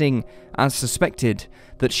 suggesting, as suspected,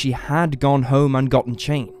 that she had gone home and gotten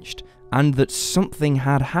changed, and that something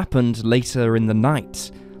had happened later in the night,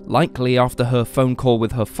 likely after her phone call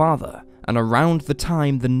with her father, and around the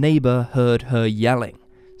time the neighbor heard her yelling.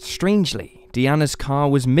 Strangely, Deanna's car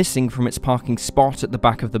was missing from its parking spot at the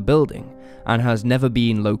back of the building, and has never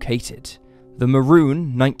been located. The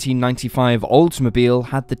maroon 1995 Oldsmobile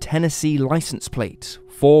had the Tennessee license plate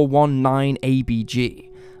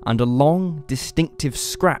 419ABG and a long, distinctive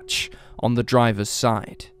scratch on the driver's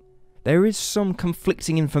side. There is some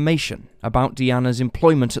conflicting information about Deanna's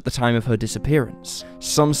employment at the time of her disappearance.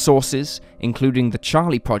 Some sources, including the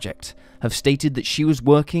Charlie Project, have stated that she was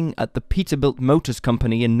working at the Peterbilt Motors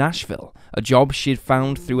Company in Nashville, a job she had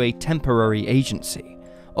found through a temporary agency.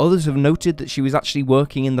 Others have noted that she was actually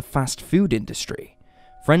working in the fast food industry.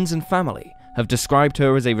 Friends and family have described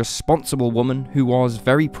her as a responsible woman who was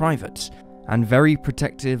very private and very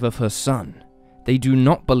protective of her son. They do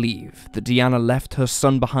not believe that Deanna left her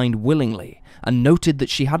son behind willingly, and noted that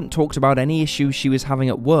she hadn't talked about any issues she was having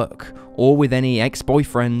at work or with any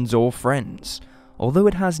ex-boyfriends or friends. Although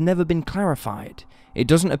it has never been clarified, it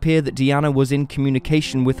doesn't appear that Deanna was in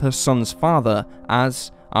communication with her son's father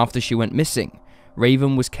as, after she went missing,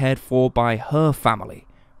 Raven was cared for by her family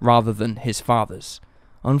rather than his father's.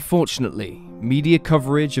 Unfortunately, media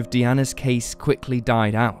coverage of Deanna's case quickly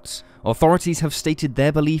died out. Authorities have stated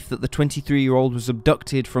their belief that the 23-year-old was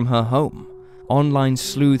abducted from her home. Online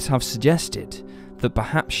sleuths have suggested that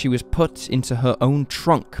perhaps she was put into her own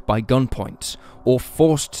trunk by gunpoint or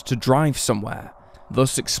forced to drive somewhere,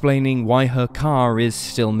 thus explaining why her car is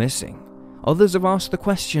still missing. Others have asked the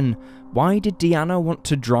question, why did Deanna want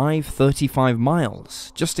to drive 35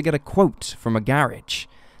 miles just to get a quote from a garage?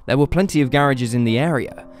 There were plenty of garages in the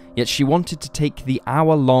area, yet she wanted to take the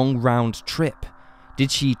hour-long round trip.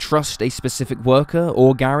 Did she trust a specific worker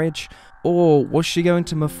or garage, or was she going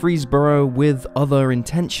to Murfreesboro with other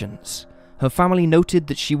intentions? Her family noted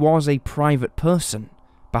that she was a private person.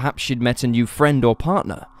 Perhaps she'd met a new friend or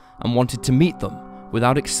partner and wanted to meet them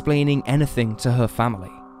without explaining anything to her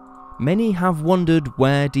family. Many have wondered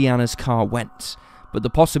where Deanna's car went, but the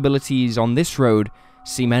possibilities on this road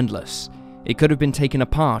seem endless. It could have been taken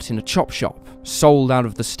apart in a chop shop, sold out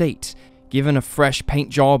of the state, given a fresh paint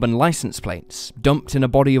job and license plates, dumped in a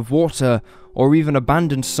body of water, or even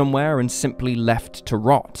abandoned somewhere and simply left to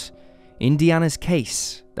rot. In Deanna's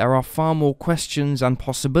case, there are far more questions and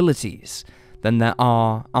possibilities than there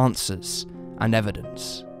are answers and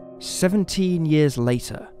evidence. 17 years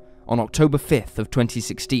later, on October 5th of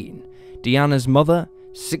 2016, Deanna's mother,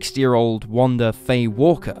 60-year-old Wanda Faye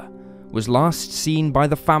Walker, was last seen by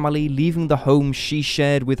the family leaving the home she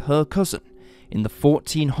shared with her cousin in the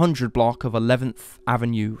 1400 block of 11th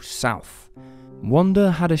Avenue South.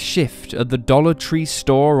 Wanda had a shift at the Dollar Tree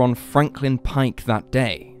store on Franklin Pike that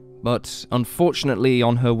day, but unfortunately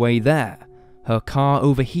on her way there, her car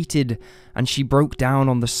overheated and she broke down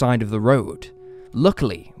on the side of the road.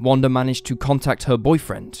 Luckily, Wanda managed to contact her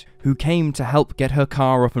boyfriend, who came to help get her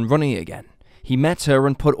car up and running again. He met her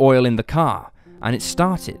and put oil in the car, and it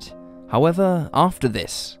started. However, after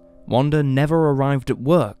this, Wanda never arrived at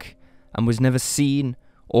work and was never seen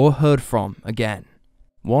or heard from again.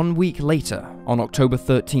 1 week later, on October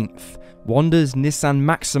 13th, Wanda's Nissan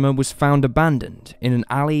Maxima was found abandoned in an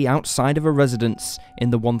alley outside of a residence in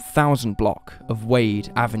the 1000 block of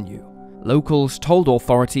Wade Avenue. Locals told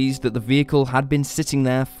authorities that the vehicle had been sitting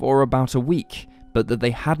there for about a week, but that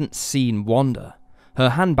they hadn't seen Wanda.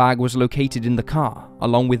 Her handbag was located in the car,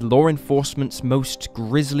 along with law enforcement's most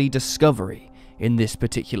grisly discovery in this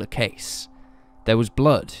particular case. There was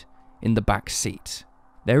blood in the back seat.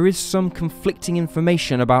 There is some conflicting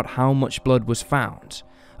information about how much blood was found.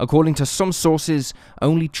 According to some sources,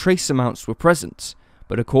 only trace amounts were present,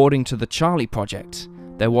 but according to the Charlie Project,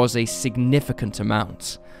 there was a significant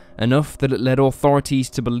amount, enough that it led authorities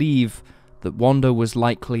to believe that Wanda was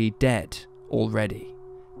likely dead already.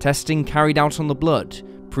 Testing carried out on the blood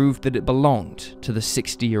proved that it belonged to the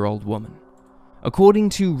 60-year-old woman. According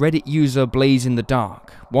to Reddit user Blaze in the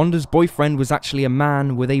Dark, Wanda's boyfriend was actually a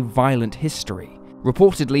man with a violent history.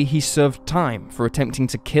 Reportedly, he served time for attempting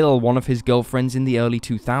to kill one of his girlfriends in the early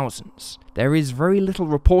 2000s. There is very little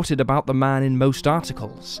reported about the man in most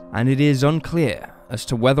articles, and it is unclear as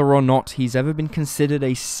to whether or not he's ever been considered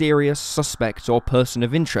a serious suspect or person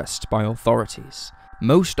of interest by authorities.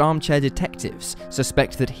 Most armchair detectives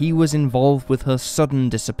suspect that he was involved with her sudden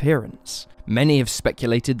disappearance. Many have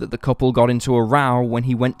speculated that the couple got into a row when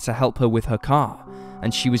he went to help her with her car,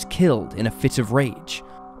 and she was killed in a fit of rage,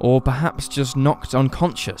 or perhaps just knocked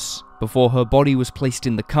unconscious before her body was placed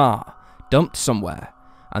in the car, dumped somewhere,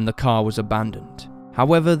 and the car was abandoned.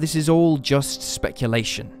 However, this is all just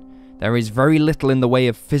speculation. There is very little in the way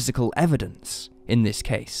of physical evidence in this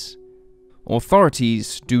case.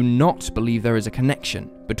 Authorities do not believe there is a connection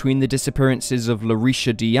between the disappearances of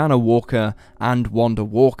Larisha Deanna Walker and Wanda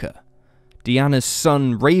Walker. Deanna's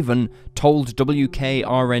son, Raven, told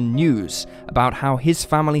WKRN News about how his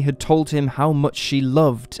family had told him how much she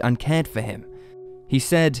loved and cared for him. He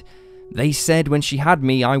said, "They said when she had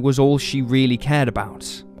me, I was all she really cared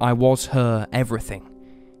about. I was her everything."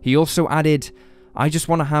 He also added, "I just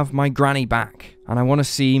want to have my granny back, and I want to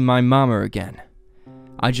see my mama again.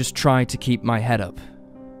 I just try to keep my head up."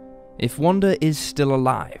 If Wanda is still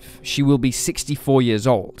alive, she will be 64 years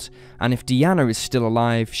old, and if Deanna is still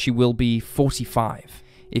alive, she will be 45.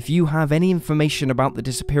 If you have any information about the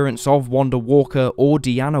disappearance of Wanda Walker or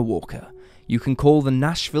Deanna Walker, you can call the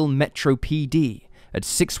Nashville Metro PD at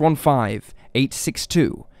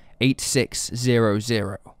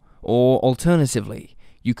 615-862-8600, or alternatively,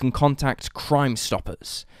 you can contact Crime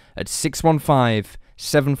Stoppers at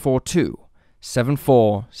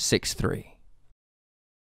 615-742-7463.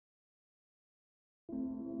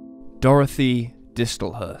 Dorothy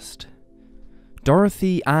Distelhurst.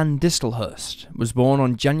 Dorothy Ann Distelhurst was born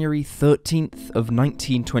on January 13th of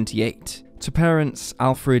 1928 to parents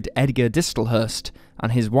Alfred Edgar Distelhurst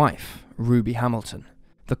and his wife, Ruby Hamilton.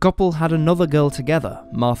 The couple had another girl together,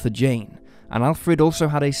 Martha Jane, and Alfred also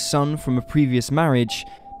had a son from a previous marriage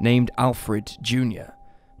named Alfred Jr.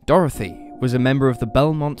 Dorothy was a member of the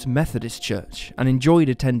Belmont Methodist Church and enjoyed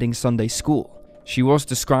attending Sunday school. She was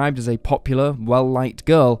described as a popular, well-liked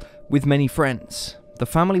girl with many friends. The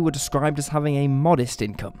family were described as having a modest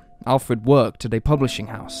income. Alfred worked at a publishing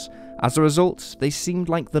house. As a result, they seemed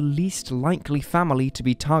like the least likely family to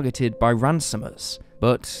be targeted by ransomers.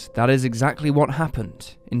 But that is exactly what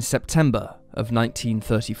happened in September of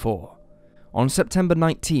 1934. On September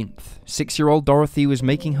 19th, 6-year-old Dorothy was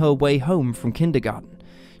making her way home from kindergarten.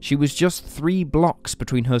 She was just 3 blocks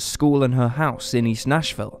between her school and her house in East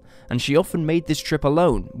Nashville, and she often made this trip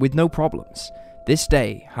alone with no problems. This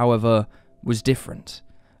day, however, was different.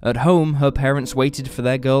 At home, her parents waited for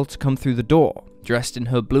their girl to come through the door, dressed in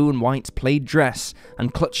her blue and white plaid dress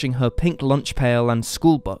and clutching her pink lunch pail and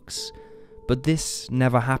school books. But this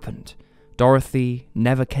never happened. Dorothy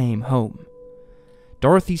never came home.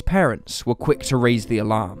 Dorothy's parents were quick to raise the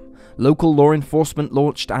alarm. Local law enforcement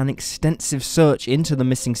launched an extensive search into the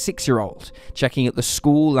missing 6-year-old, checking at the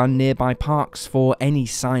school and nearby parks for any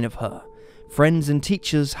sign of her. Friends and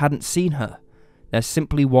teachers hadn't seen her. There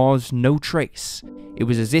simply was no trace. It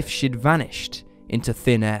was as if she'd vanished into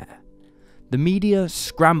thin air. The media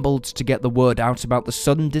scrambled to get the word out about the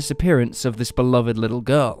sudden disappearance of this beloved little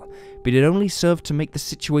girl, but it only served to make the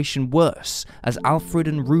situation worse, as Alfred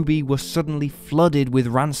and Ruby were suddenly flooded with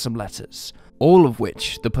ransom letters, all of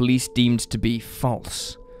which the police deemed to be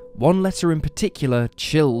false. One letter in particular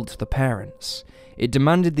chilled the parents. It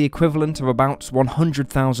demanded the equivalent of about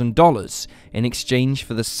 $100,000 in exchange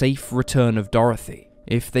for the safe return of Dorothy.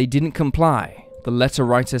 If they didn't comply, the letter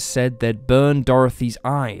writer said they'd burn Dorothy's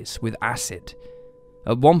eyes with acid.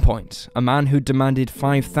 At one point, a man who demanded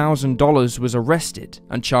 $5,000 was arrested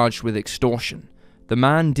and charged with extortion. The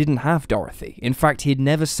man didn't have Dorothy. In fact, he'd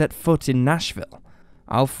never set foot in Nashville.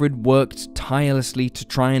 Alfred worked tirelessly to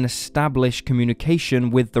try and establish communication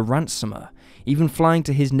with the ransomer, even flying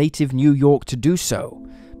to his native New York to do so,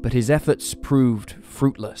 but his efforts proved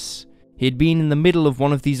fruitless. He had been in the middle of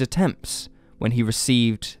one of these attempts when he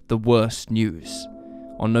received the worst news.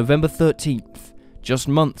 On November 13th, just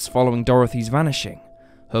months following Dorothy's vanishing,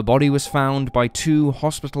 her body was found by two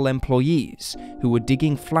hospital employees who were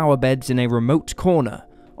digging flower beds in a remote corner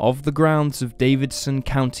of the grounds of Davidson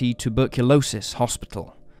County Tuberculosis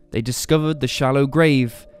Hospital. They discovered the shallow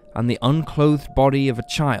grave and the unclothed body of a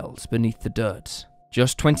child beneath the dirt.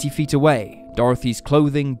 Just 20 feet away, Dorothy's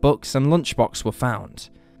clothing, books, and lunchbox were found.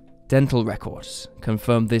 Dental records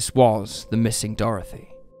confirmed this was the missing Dorothy.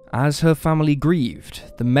 As her family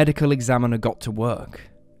grieved, the medical examiner got to work.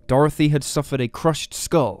 Dorothy had suffered a crushed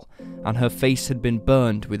skull, and her face had been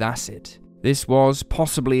burned with acid. This was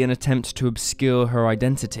possibly an attempt to obscure her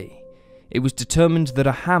identity. It was determined that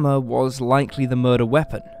a hammer was likely the murder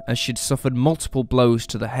weapon, as she'd suffered multiple blows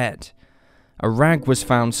to the head. A rag was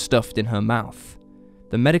found stuffed in her mouth.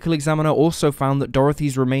 The medical examiner also found that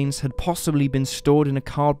Dorothy's remains had possibly been stored in a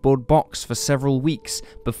cardboard box for several weeks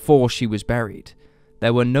before she was buried.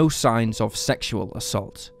 There were no signs of sexual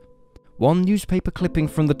assault. One newspaper clipping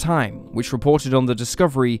from the time, which reported on the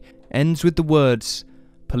discovery, ends with the words,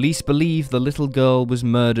 "Police believe the little girl was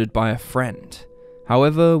murdered by a friend."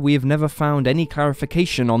 However, we have never found any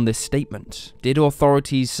clarification on this statement. Did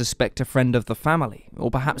authorities suspect a friend of the family,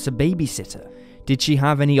 or perhaps a babysitter? Did she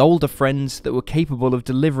have any older friends that were capable of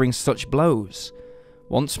delivering such blows?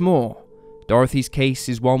 Once more, Dorothy's case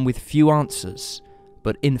is one with few answers,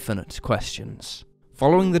 but infinite questions.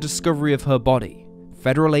 Following the discovery of her body,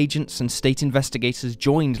 federal agents and state investigators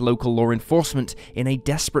joined local law enforcement in a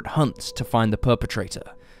desperate hunt to find the perpetrator.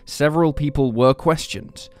 Several people were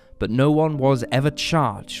questioned, but no one was ever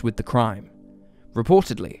charged with the crime.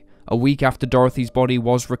 Reportedly, a week after Dorothy's body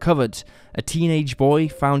was recovered, a teenage boy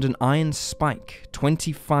found an iron spike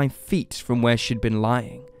 25 feet from where she'd been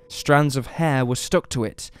lying. Strands of hair were stuck to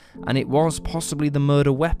it, and it was possibly the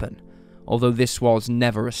murder weapon, although this was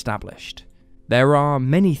never established. There are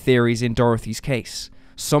many theories in Dorothy's case.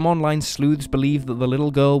 Some online sleuths believe that the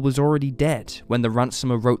little girl was already dead when the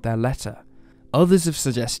ransomer wrote their letter. Others have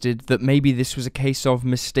suggested that maybe this was a case of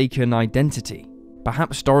mistaken identity.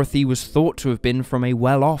 Perhaps Dorothy was thought to have been from a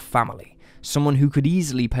well-off family, someone who could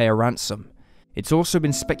easily pay a ransom. It's also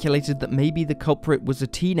been speculated that maybe the culprit was a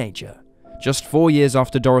teenager. Just 4 years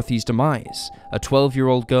after Dorothy's demise, a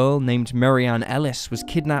 12-year-old girl named Marianne Ellis was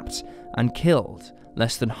kidnapped and killed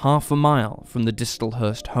less than half a mile from the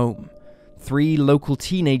Distelhurst home. 3 local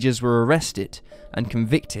teenagers were arrested and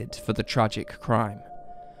convicted for the tragic crime.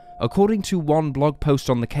 According to one blog post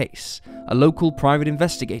on the case, a local private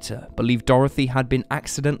investigator believed Dorothy had been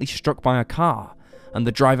accidentally struck by a car, and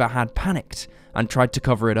the driver had panicked and tried to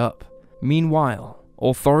cover it up. Meanwhile,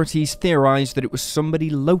 authorities theorized that it was somebody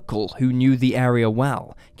local who knew the area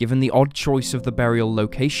well, given the odd choice of the burial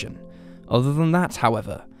location. Other than that,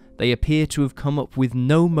 however, they appear to have come up with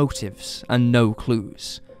no motives and no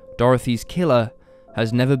clues. Dorothy's killer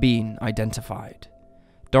has never been identified.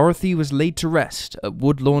 Dorothy was laid to rest at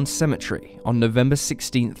Woodlawn Cemetery on November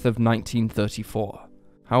 16th of 1934.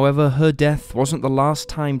 However, her death wasn't the last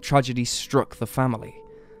time tragedy struck the family.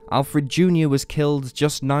 Alfred Jr. was killed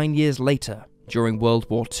just 9 years later during World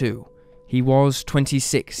War II. He was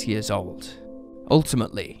 26 years old.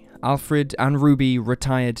 Ultimately, Alfred and Ruby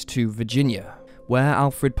retired to Virginia, where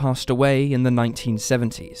Alfred passed away in the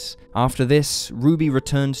 1970s. After this, Ruby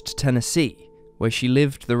returned to Tennessee, where she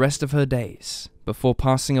lived the rest of her days, before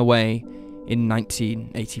passing away in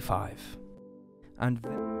 1985. And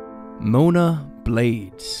Mona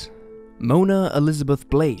Blades. Mona Elizabeth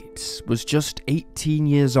Blades was just 18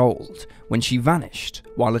 years old when she vanished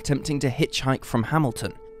while attempting to hitchhike from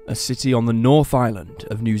Hamilton, a city on the North Island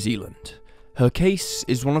of New Zealand. Her case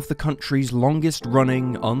is one of the country's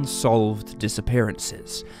longest-running unsolved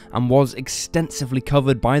disappearances, and was extensively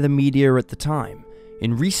covered by the media at the time.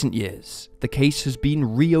 In recent years, the case has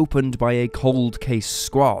been reopened by a cold case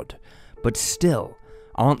squad, but still,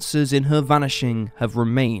 answers in her vanishing have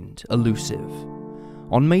remained elusive.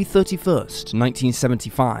 On May 31st,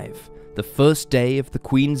 1975, the first day of the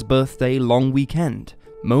Queen's birthday long weekend,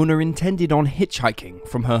 Mona intended on hitchhiking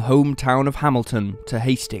from her hometown of Hamilton to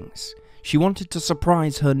Hastings. She wanted to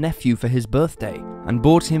surprise her nephew for his birthday and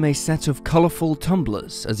bought him a set of colourful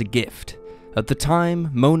tumblers as a gift. At the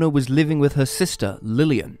time, Mona was living with her sister,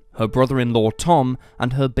 Lillian, her brother-in-law Tom,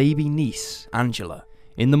 and her baby niece, Angela.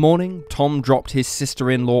 In the morning, Tom dropped his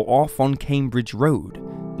sister-in-law off on Cambridge Road.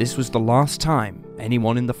 This was the last time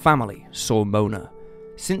anyone in the family saw Mona.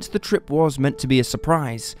 Since the trip was meant to be a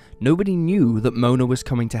surprise, nobody knew that Mona was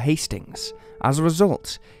coming to Hastings. As a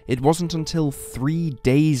result, it wasn't until 3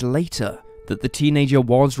 days later that the teenager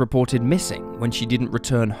was reported missing when she didn't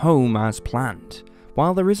return home as planned.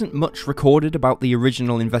 While there isn't much recorded about the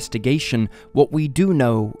original investigation, what we do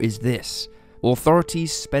know is this.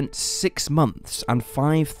 Authorities spent 6 months and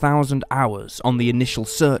 5,000 hours on the initial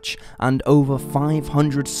search, and over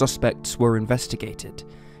 500 suspects were investigated.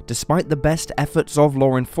 Despite the best efforts of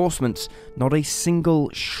law enforcement, not a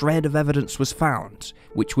single shred of evidence was found,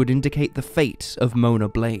 which would indicate the fate of Mona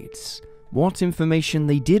Blades. What information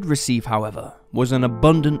they did receive, however, was an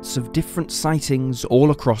abundance of different sightings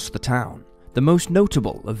all across the town. The most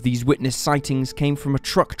notable of these witness sightings came from a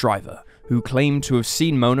truck driver who claimed to have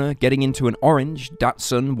seen Mona getting into an orange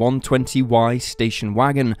Datsun 120Y station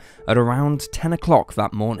wagon at around 10 o'clock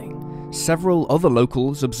that morning. Several other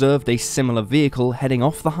locals observed a similar vehicle heading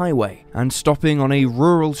off the highway and stopping on a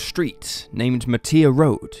rural street named Mattia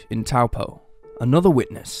Road in Taupo. Another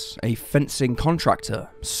witness, a fencing contractor,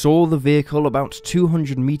 saw the vehicle about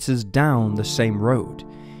 200 meters down the same road.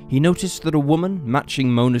 He noticed that a woman matching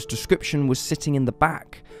Mona's description was sitting in the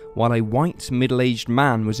back, while a white middle-aged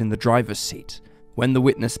man was in the driver's seat. When the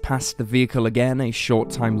witness passed the vehicle again a short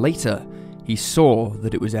time later, he saw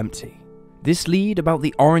that it was empty. This lead about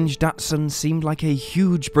the orange Datsun seemed like a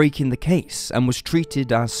huge break in the case and was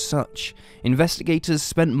treated as such. Investigators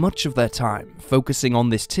spent much of their time focusing on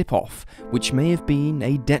this tip-off, which may have been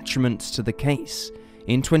a detriment to the case.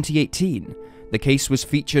 In 2018, the case was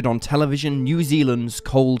featured on Television New Zealand's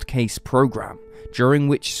Cold Case programme, during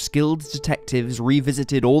which skilled detectives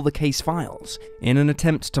revisited all the case files in an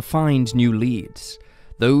attempt to find new leads.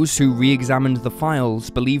 Those who re-examined the files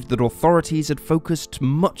believed that authorities had focused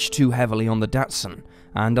much too heavily on the Datsun,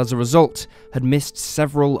 and as a result, had missed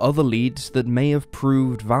several other leads that may have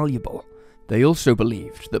proved valuable. They also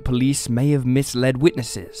believed that police may have misled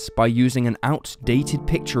witnesses by using an outdated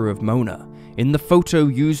picture of Mona. In the photo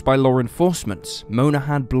used by law enforcement, Mona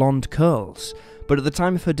had blonde curls, but at the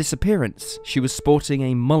time of her disappearance, she was sporting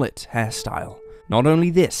a mullet hairstyle. Not only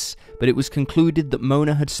this, but it was concluded that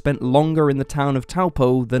Mona had spent longer in the town of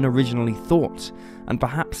Taupo than originally thought, and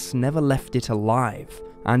perhaps never left it alive.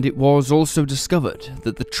 And it was also discovered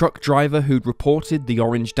that the truck driver who'd reported the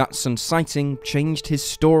orange Datsun sighting changed his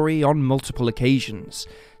story on multiple occasions,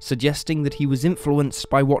 suggesting that he was influenced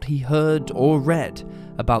by what he heard or read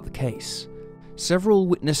about the case. Several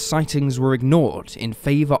witness sightings were ignored in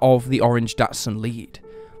favour of the orange Datsun lead.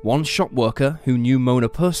 One shop worker who knew Mona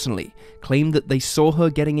personally claimed that they saw her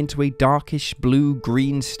getting into a darkish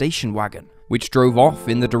blue-green station wagon, which drove off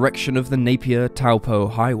in the direction of the Napier-Taupo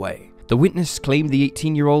highway. The witness claimed the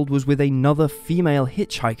 18-year-old was with another female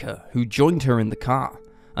hitchhiker who joined her in the car.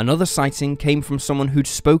 Another sighting came from someone who'd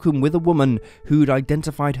spoken with a woman who'd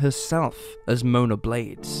identified herself as Mona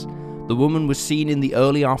Blades. The woman was seen in the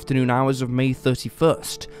early afternoon hours of May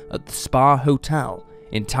 31st at the Spa Hotel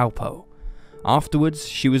in Taupo. Afterwards,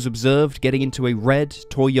 she was observed getting into a red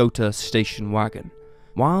Toyota station wagon.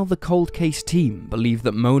 While the cold case team believed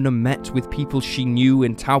that Mona met with people she knew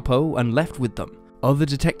in Taupo and left with them, other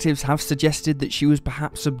detectives have suggested that she was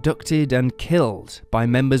perhaps abducted and killed by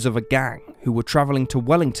members of a gang who were travelling to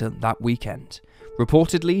Wellington that weekend.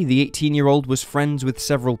 Reportedly, the 18-year-old was friends with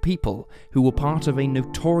several people who were part of a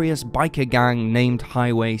notorious biker gang named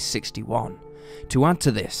Highway 61. To add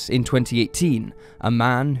to this, in 2018, a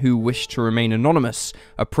man who wished to remain anonymous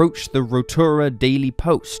approached the Rotorua Daily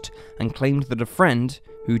Post and claimed that a friend,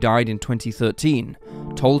 who died in 2013,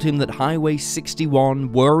 told him that Highway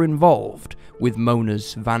 61 were involved with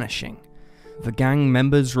Mona's vanishing. The gang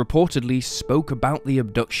members reportedly spoke about the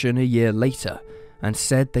abduction a year later and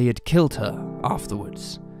said they had killed her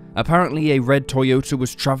afterwards. Apparently, a red Toyota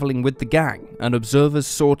was travelling with the gang, and observers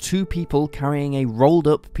saw two people carrying a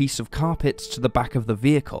rolled-up piece of carpet to the back of the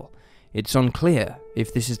vehicle. It's unclear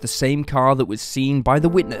if this is the same car that was seen by the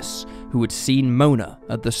witness who had seen Mona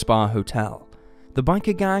at the Spa Hotel. The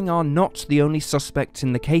biker gang are not the only suspects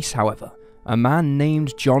in the case, however. A man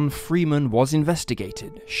named John Freeman was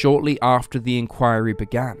investigated shortly after the inquiry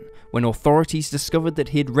began, when authorities discovered that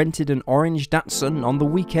he had rented an orange Datsun on the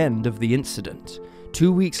weekend of the incident.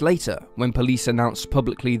 2 weeks later, when police announced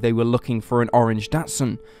publicly they were looking for an orange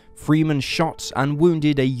Datsun, Freeman shot and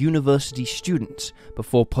wounded a university student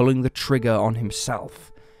before pulling the trigger on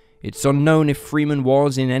himself. It's unknown if Freeman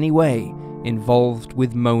was in any way involved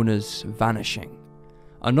with Mona's vanishing.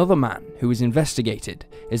 Another man who is investigated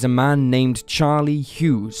is a man named Charlie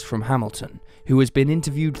Hughes from Hamilton, who has been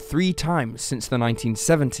interviewed 3 times since the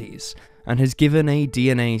 1970s and has given a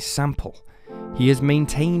DNA sample. He has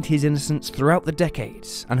maintained his innocence throughout the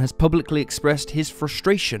decades and has publicly expressed his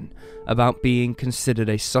frustration about being considered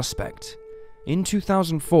a suspect. In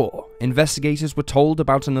 2004, investigators were told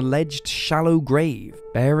about an alleged shallow grave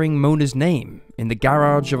bearing Mona's name in the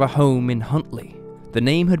garage of a home in Huntley. The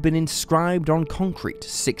name had been inscribed on concrete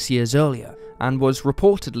 6 years earlier and was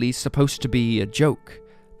reportedly supposed to be a joke.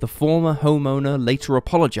 The former homeowner later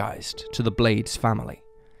apologized to the Blades family.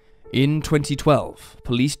 In 2012,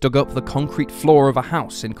 police dug up the concrete floor of a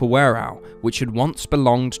house in Kawerau, which had once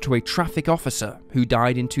belonged to a traffic officer who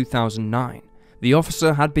died in 2009. The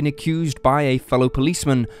officer had been accused by a fellow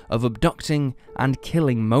policeman of abducting and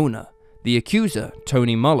killing Mona. The accuser,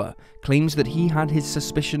 Tony Muller, claims that he had his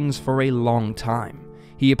suspicions for a long time.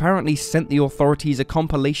 He apparently sent the authorities a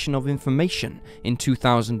compilation of information in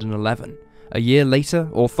 2011. A year later,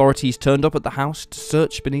 authorities turned up at the house to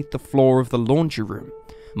search beneath the floor of the laundry room.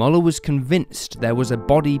 Muller was convinced there was a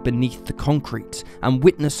body beneath the concrete and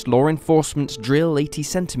witnessed law enforcement drill 80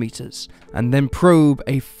 centimeters and then probe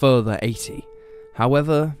a further 80.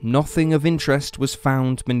 However, nothing of interest was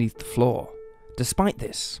found beneath the floor. Despite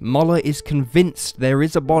this, Muller is convinced there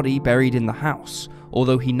is a body buried in the house,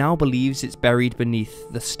 although he now believes it's buried beneath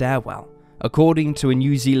the stairwell. According to a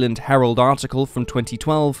New Zealand Herald article from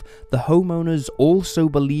 2012, the homeowners also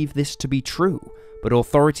believe this to be true, but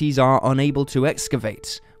authorities are unable to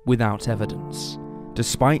excavate without evidence.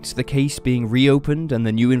 Despite the case being reopened and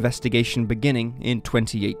the new investigation beginning in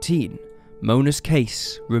 2018, Mona's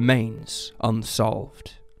case remains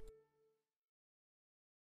unsolved.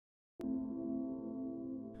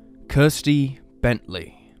 Kirsty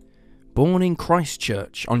Bentley. Born in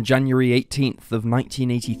Christchurch on January 18th of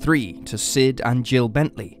 1983 to Sid and Jill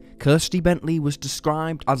Bentley, Kirsty Bentley was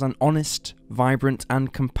described as an honest, vibrant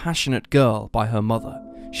and compassionate girl by her mother.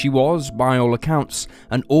 She was, by all accounts,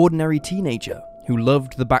 an ordinary teenager who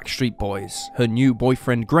loved the Backstreet Boys, her new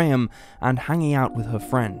boyfriend Graham, and hanging out with her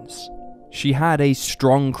friends. She had a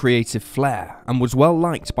strong creative flair and was well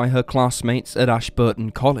liked by her classmates at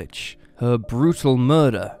Ashburton College. Her brutal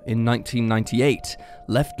murder in 1998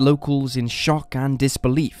 left locals in shock and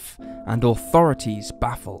disbelief, and authorities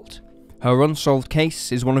baffled. Her unsolved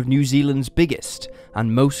case is one of New Zealand's biggest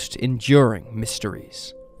and most enduring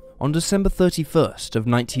mysteries. On December 31st of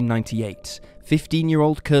 1998,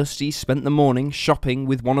 15-year-old Kirsty spent the morning shopping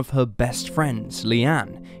with one of her best friends,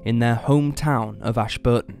 Leanne, in their hometown of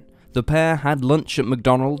Ashburton. The pair had lunch at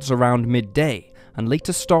McDonald's around midday and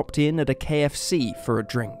later stopped in at a KFC for a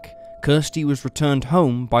drink. Kirsty was returned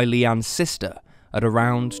home by Leanne's sister at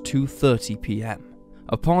around 2:30 p.m.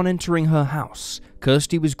 Upon entering her house,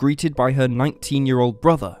 Kirsty was greeted by her 19-year-old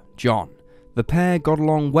brother, John. The pair got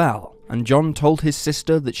along well, and John told his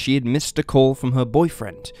sister that she had missed a call from her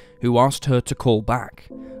boyfriend, who asked her to call back.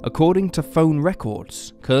 According to phone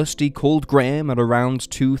records, Kirsty called Graham at around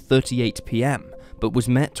 2:38 p.m, but was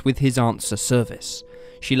met with his answer service.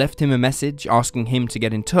 She left him a message asking him to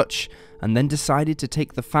get in touch, and then decided to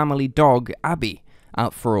take the family dog, Abby,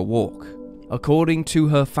 out for a walk. According to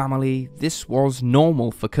her family, this was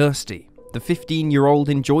normal for Kirsty. The 15-year-old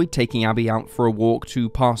enjoyed taking Abby out for a walk to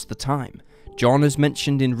pass the time. John has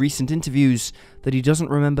mentioned in recent interviews that he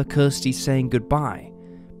doesn't remember Kirsty saying goodbye,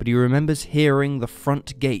 but he remembers hearing the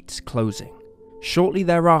front gate closing. Shortly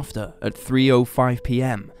thereafter, at 3:05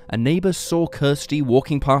 p.m, a neighbour saw Kirsty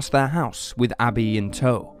walking past their house with Abby in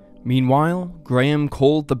tow. Meanwhile, Graham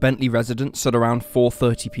called the Bentley residence at around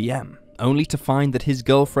 4:30 p.m, only to find that his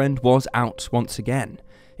girlfriend was out once again.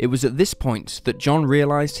 It was at this point that John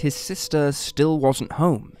realised his sister still wasn't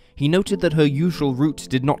home. He noted that her usual route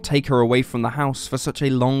did not take her away from the house for such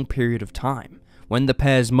a long period of time. When the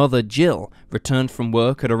pair's mother, Jill, returned from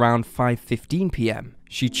work at around 5:15 p.m,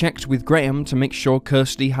 she checked with Graham to make sure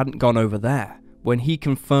Kirsty hadn't gone over there. When he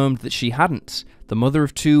confirmed that she hadn't, the mother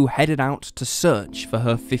of two headed out to search for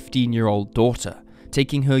her 15-year-old daughter,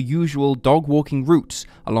 taking her usual dog-walking route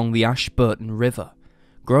along the Ashburton River.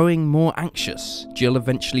 Growing more anxious, Jill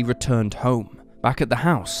eventually returned home. Back at the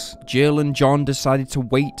house, Jill and John decided to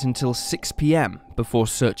wait until 6 p.m. before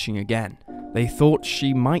searching again. They thought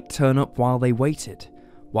she might turn up while they waited.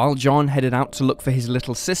 While John headed out to look for his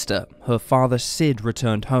little sister, her father Sid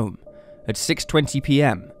returned home. At 6:20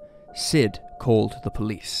 p.m, Sid called the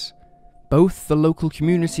police. Both the local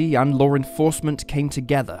community and law enforcement came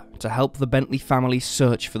together to help the Bentley family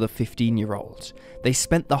search for the 15-year-old. They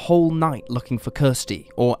spent the whole night looking for Kirsty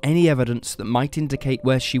or any evidence that might indicate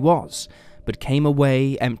where she was, but came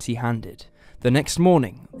away empty-handed. The next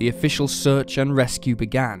morning, the official search and rescue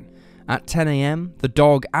began. At 10 a.m, the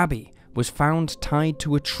dog Abby was found tied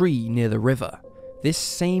to a tree near the river. This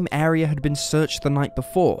same area had been searched the night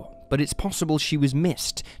before, but it's possible she was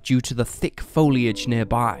missed due to the thick foliage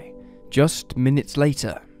nearby. Just minutes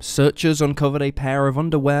later, searchers uncovered a pair of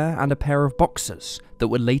underwear and a pair of boxers that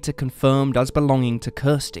were later confirmed as belonging to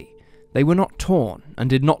Kirsty. They were not torn and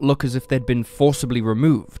did not look as if they'd been forcibly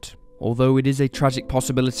removed, although it is a tragic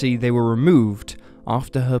possibility they were removed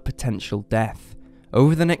after her potential death.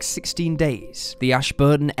 Over the next 16 days, the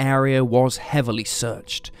Ashburton area was heavily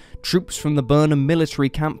searched. Troops from the Burnham military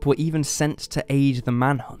camp were even sent to aid the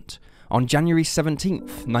manhunt. On January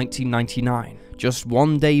 17th, 1999, just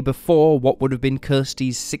one day before what would have been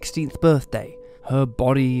Kirsty's 16th birthday, her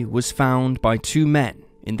body was found by two men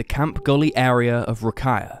in the Camp Gully area of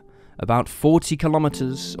Rukiah, about 40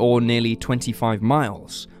 kilometers or nearly 25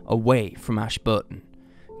 miles away from Ashburton.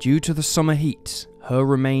 Due to the summer heat, her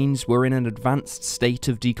remains were in an advanced state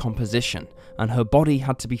of decomposition, and her body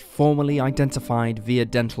had to be formally identified via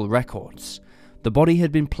dental records. The body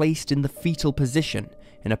had been placed in the fetal position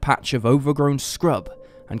in a patch of overgrown scrub,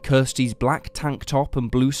 and Kirsty's black tank top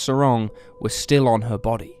and blue sarong were still on her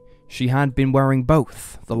body. She had been wearing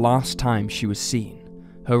both the last time she was seen.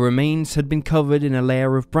 Her remains had been covered in a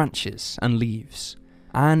layer of branches and leaves.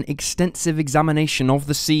 An extensive examination of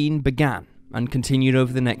the scene began and continued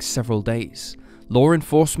over the next several days. Law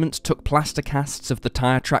enforcement took plaster casts of the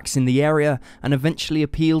tire tracks in the area and eventually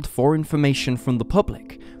appealed for information from the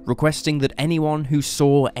public, requesting that anyone who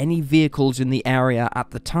saw any vehicles in the area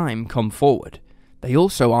at the time come forward. They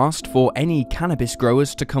also asked for any cannabis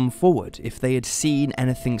growers to come forward if they had seen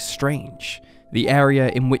anything strange. The area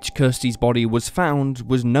in which Kirsty's body was found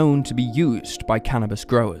was known to be used by cannabis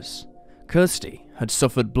growers. Kirsty had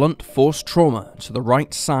suffered blunt force trauma to the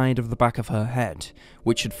right side of the back of her head,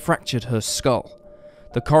 which had fractured her skull.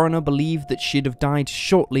 The coroner believed that she'd have died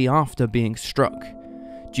shortly after being struck.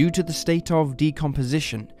 Due to the state of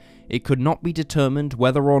decomposition, it could not be determined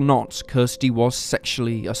whether or not Kirsty was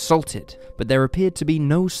sexually assaulted, but there appeared to be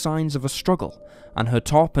no signs of a struggle, and her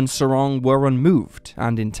top and sarong were unmoved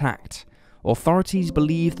and intact. Authorities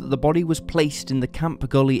believe that the body was placed in the Camp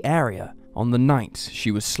Gully area on the night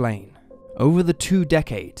she was slain. Over the 2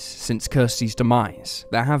 decades since Kirsty's demise,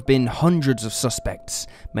 there have been hundreds of suspects,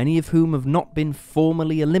 many of whom have not been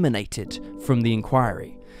formally eliminated from the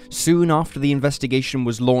inquiry. Soon after the investigation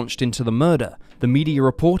was launched into the murder, the media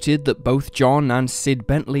reported that both John and Sid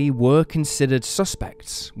Bentley were considered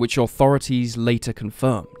suspects, which authorities later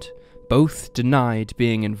confirmed. Both denied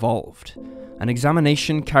being involved. An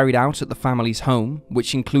examination carried out at the family's home,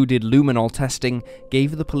 which included luminol testing,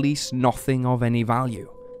 gave the police nothing of any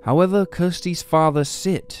value. However, Kirsty's father,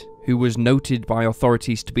 Sid, who was noted by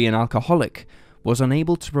authorities to be an alcoholic, was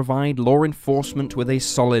unable to provide law enforcement with a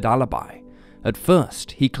solid alibi. At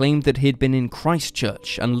first, he claimed that he'd been in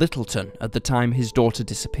Christchurch and Littleton at the time his daughter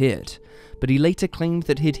disappeared, but he later claimed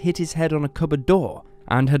that he'd hit his head on a cupboard door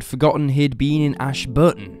and had forgotten he'd been in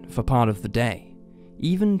Ashburton for part of the day.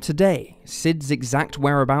 Even today, Sid's exact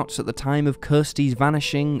whereabouts at the time of Kirsty's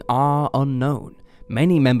vanishing are unknown.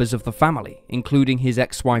 Many members of the family, including his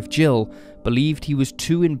ex-wife Jill, believed he was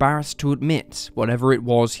too embarrassed to admit whatever it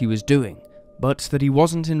was he was doing, but that he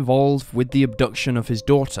wasn't involved with the abduction of his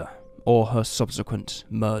daughter or her subsequent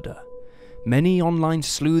murder. Many online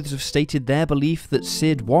sleuths have stated their belief that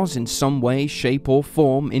Sid was in some way, shape or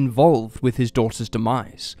form involved with his daughter's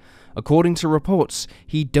demise. According to reports,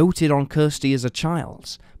 he doted on Kirsty as a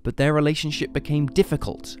child, but their relationship became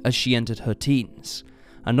difficult as she entered her teens.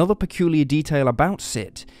 Another peculiar detail about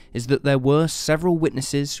Sid is that there were several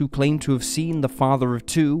witnesses who claimed to have seen the father of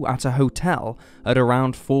two at a hotel at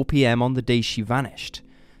around 4 p.m. on the day she vanished.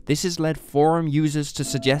 This has led forum users to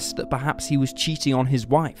suggest that perhaps he was cheating on his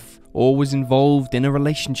wife, or was involved in a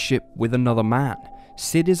relationship with another man.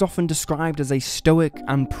 Sid is often described as a stoic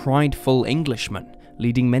and prideful Englishman,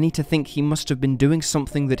 leading many to think he must have been doing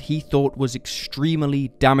something that he thought was extremely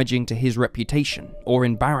damaging to his reputation, or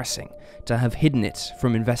embarrassing, to have hidden it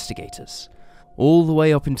from investigators. All the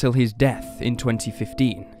way up until his death in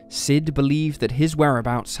 2015, Sid believed that his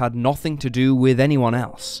whereabouts had nothing to do with anyone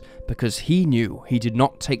else, because he knew he did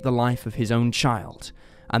not take the life of his own child,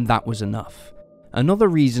 and that was enough. Another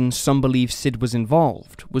reason some believe Sid was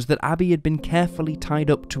involved was that Abby had been carefully tied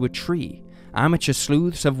up to a tree. Amateur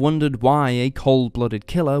sleuths have wondered why a cold-blooded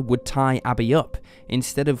killer would tie Abby up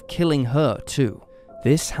instead of killing her too.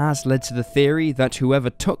 This has led to the theory that whoever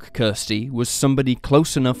took Kirsty was somebody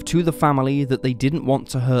close enough to the family that they didn't want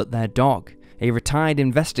to hurt their dog. A retired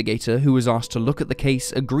investigator who was asked to look at the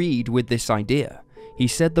case agreed with this idea. He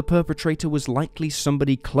said the perpetrator was likely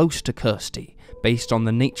somebody close to Kirsty, based on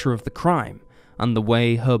the nature of the crime and the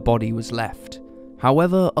way her body was left.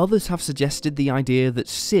 However, others have suggested the idea that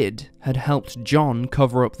Sid had helped John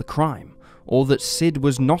cover up the crime, or that Sid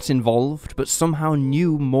was not involved but somehow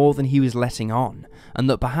knew more than he was letting on, and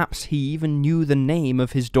that perhaps he even knew the name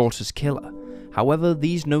of his daughter's killer. However,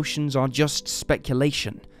 these notions are just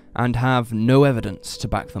speculation and have no evidence to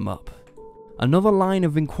back them up. Another line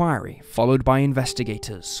of inquiry followed by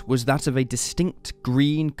investigators was that of a distinct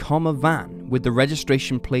green Commer van with the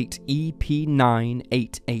registration plate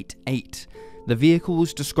EP9888. The vehicle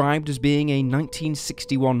was described as being a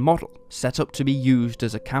 1961 model, set up to be used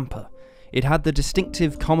as a camper. It had the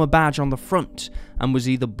distinctive Commer badge on the front and was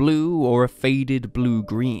either blue or a faded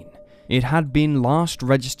blue-green. It had been last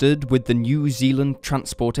registered with the New Zealand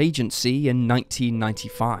Transport Agency in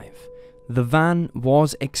 1995. The van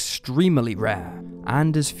was extremely rare,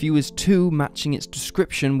 and as few as 2 matching its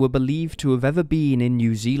description were believed to have ever been in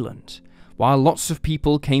New Zealand. While lots of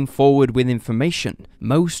people came forward with information,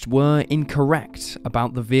 most were incorrect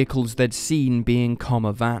about the vehicles they'd seen being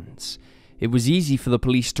Commer vans. It was easy for the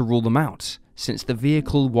police to rule them out, since the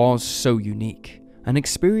vehicle was so unique. An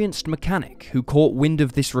experienced mechanic who caught wind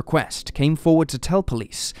of this request came forward to tell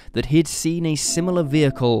police that he'd seen a similar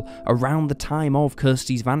vehicle around the time of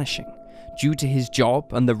Kirsty's vanishing. Due to his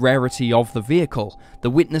job and the rarity of the vehicle, the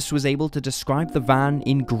witness was able to describe the van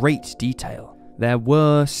in great detail. There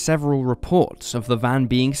were several reports of the van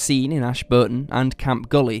being seen in Ashburton and Camp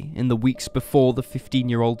Gully in the weeks before the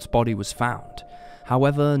 15-year-old's body was found.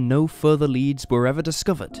 However, no further leads were ever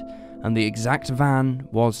discovered, and the exact van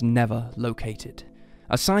was never located.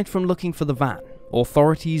 Aside from looking for the van,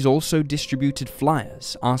 authorities also distributed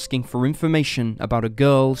flyers asking for information about a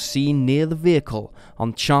girl seen near the vehicle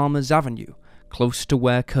on Chalmers Avenue, close to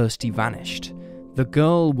where Kirsty vanished. The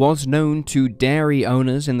girl was known to dairy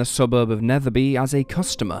owners in the suburb of Netherby as a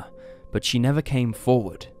customer, but she never came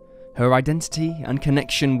forward. Her identity and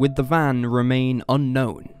connection with the van remain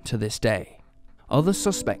unknown to this day. Other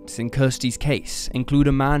suspects in Kirsty's case include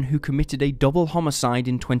a man who committed a double homicide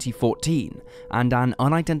in 2014 and an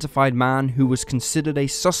unidentified man who was considered a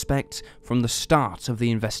suspect from the start of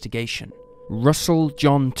the investigation. Russell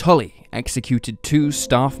John Tully executed 2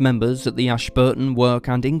 staff members at the Ashburton Work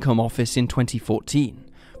and Income Office in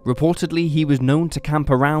 2014. Reportedly, he was known to camp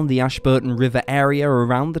around the Ashburton River area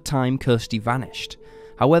around the time Kirsty vanished.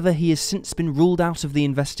 However, he has since been ruled out of the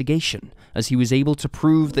investigation, as he was able to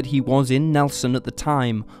prove that he was in Nelson at the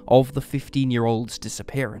time of the 15-year-old's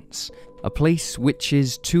disappearance, a place which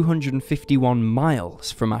is 251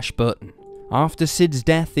 miles from Ashburton. After Sid's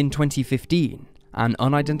death in 2015, an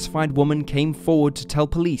unidentified woman came forward to tell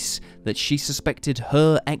police that she suspected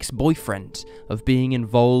her ex-boyfriend of being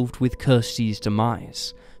involved with Kirsty's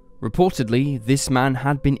demise. Reportedly, this man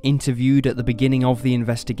had been interviewed at the beginning of the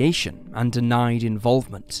investigation and denied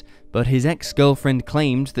involvement, but his ex-girlfriend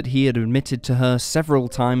claimed that he had admitted to her several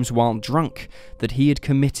times while drunk that he had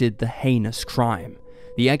committed the heinous crime.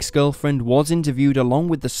 The ex-girlfriend was interviewed along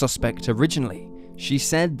with the suspect originally. She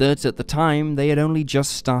said that at the time they had only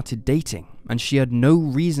just started dating, and she had no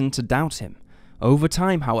reason to doubt him. Over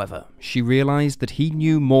time, however, she realized that he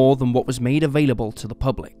knew more than what was made available to the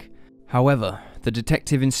public. However, the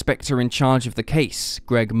detective inspector in charge of the case,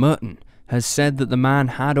 Greg Merton, has said that the man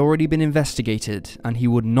had already been investigated and he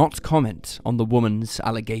would not comment on the woman's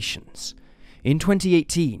allegations. In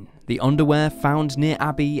 2018, the underwear found near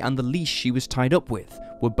Abby and the leash she was tied up with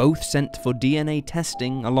were both sent for DNA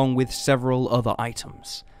testing along with several other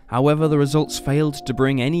items. However, the results failed to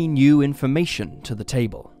bring any new information to the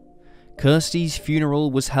table. Kirsty's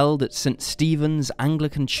funeral was held at St. Stephen's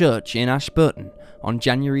Anglican Church in Ashburton on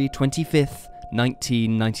January 25th,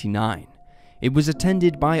 1999. It was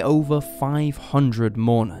attended by over 500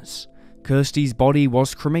 mourners. Kirsty's body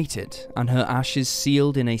was cremated and her ashes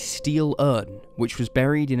sealed in a steel urn, which was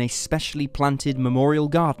buried in a specially planted memorial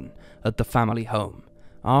garden at the family home.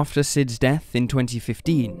 After Sid's death in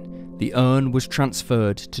 2015, the urn was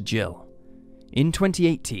transferred to Jill. In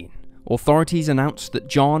 2018, authorities announced that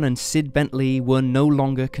John and Sid Bentley were no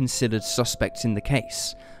longer considered suspects in the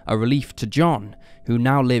case, a relief to John, who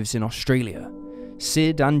now lives in Australia.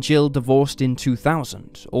 Sid and Jill divorced in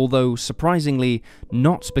 2000, although surprisingly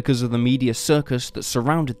not because of the media circus that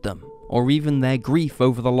surrounded them, or even their grief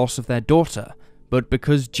over the loss of their daughter, but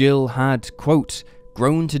because Jill had, quote,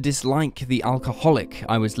 grown to dislike the alcoholic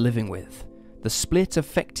I was living with. The split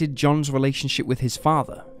affected John's relationship with his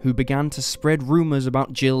father, who began to spread rumors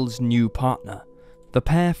about Jill's new partner. The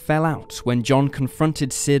pair fell out when John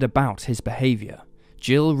confronted Sid about his behavior.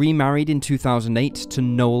 Jill remarried in 2008 to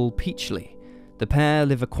Noel Peachley. The pair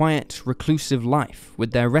live a quiet, reclusive life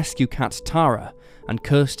with their rescue cat Tara and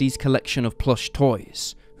Kirsty's collection of plush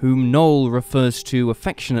toys, whom Noel refers to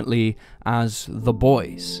affectionately as the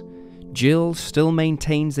boys. Jill still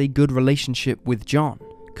maintains a good relationship with John.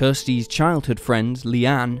 Kirsty's childhood friend,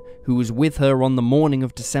 Leanne, who was with her on the morning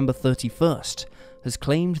of December 31st, has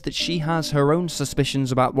claimed that she has her own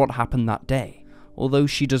suspicions about what happened that day, although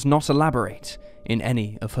she does not elaborate in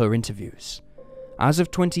any of her interviews. As of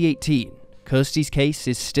 2018, Kirsty's case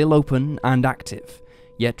is still open and active,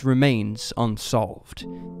 yet remains unsolved.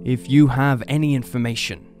 If you have any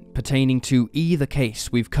information pertaining to either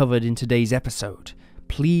case we've covered in today's episode,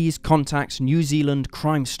 please contact New Zealand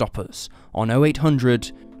Crime Stoppers on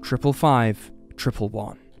 0800 555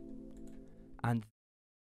 111. And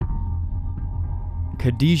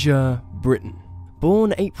Khadijah Britton.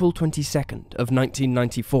 Born April 22nd of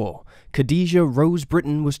 1994, Khadijah Rose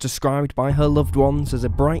Britton was described by her loved ones as a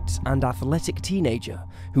bright and athletic teenager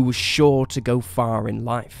who was sure to go far in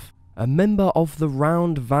life. A member of the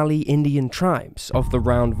Round Valley Indian tribes of the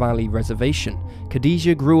Round Valley Reservation,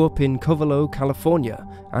 Khadijah grew up in Covelo, California,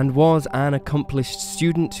 and was an accomplished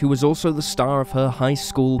student who was also the star of her high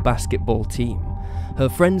school basketball team. Her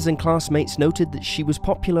friends and classmates noted that she was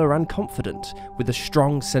popular and confident, with a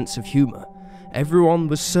strong sense of humor. Everyone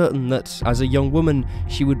was certain that, as a young woman,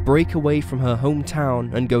 she would break away from her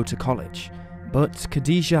hometown and go to college. But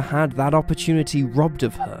Khadijah had that opportunity robbed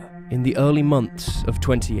of her in the early months of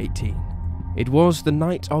 2018. It was the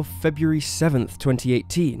night of February 7th,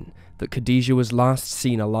 2018, that Khadijah was last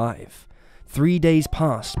seen alive. 3 days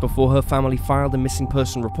passed before her family filed a missing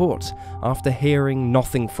person report after hearing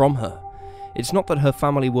nothing from her. It's not that her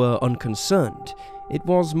family were unconcerned. It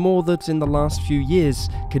was more that in the last few years,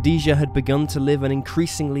 Khadijah had begun to live an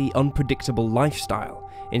increasingly unpredictable lifestyle.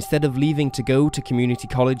 Instead of leaving to go to community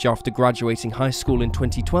college after graduating high school in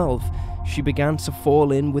 2012, she began to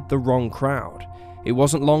fall in with the wrong crowd. It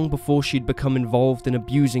wasn't long before she'd become involved in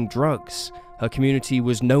abusing drugs. Her community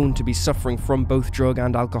was known to be suffering from both drug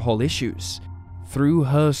and alcohol issues. Through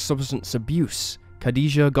her substance abuse,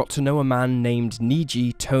 Khadijah got to know a man named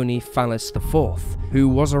Niji Tony Fallis IV, who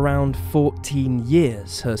was around 14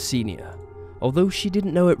 years her senior. Although she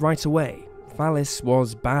didn't know it right away, Fallis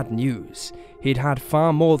was bad news. He'd had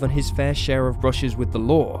far more than his fair share of brushes with the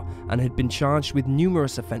law, and had been charged with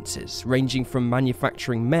numerous offences, ranging from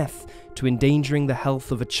manufacturing meth to endangering the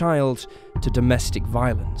health of a child to domestic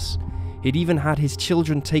violence. He'd even had his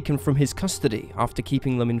children taken from his custody after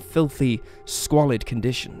keeping them in filthy, squalid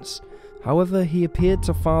conditions. However, he appeared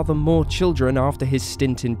to father more children after his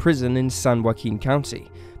stint in prison in San Joaquin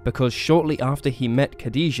County, because shortly after he met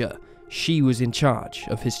Khadijah, she was in charge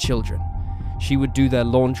of his children. She would do their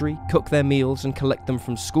laundry, cook their meals, and collect them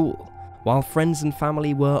from school. While friends and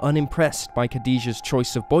family were unimpressed by Khadijah's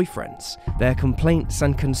choice of boyfriends, their complaints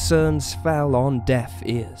and concerns fell on deaf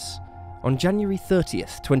ears. On January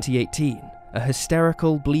 30th, 2018, a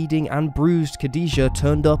hysterical, bleeding and bruised Khadijah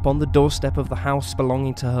turned up on the doorstep of the house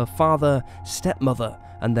belonging to her father, stepmother,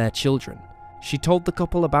 and their children. She told the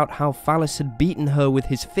couple about how Fallis had beaten her with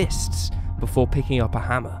his fists before picking up a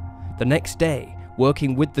hammer. The next day,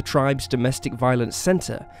 working with the tribe's domestic violence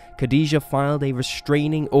center, Khadijah filed a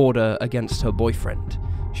restraining order against her boyfriend.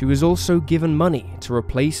 She was also given money to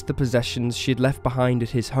replace the possessions she'd left behind at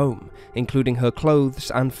his home, including her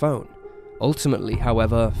clothes and phone. Ultimately,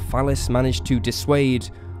 however, Fallis managed to dissuade,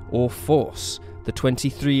 or force, the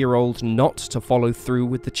 23-year-old not to follow through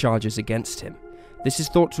with the charges against him. This is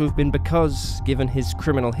thought to have been because, given his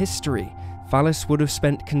criminal history, Fallis would have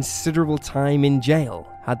spent considerable time in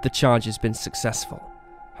jail had the charges been successful.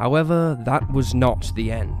 However, that was not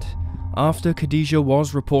the end. After Khadijah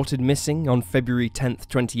was reported missing on February 10th,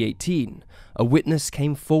 2018, a witness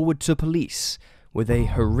came forward to police with a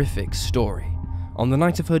horrific story. On the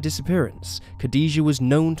night of her disappearance, Khadijah was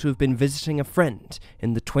known to have been visiting a friend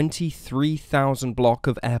in the 23,000 block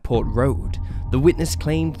of Airport Road. The witness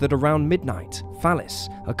claimed that around midnight, Fallis,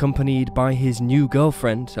 accompanied by his new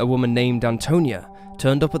girlfriend, a woman named Antonia,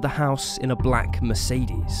 turned up at the house in a black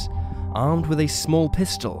Mercedes. Armed with a small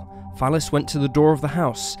pistol, Fallis went to the door of the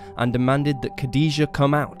house and demanded that Khadijah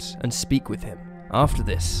come out and speak with him. After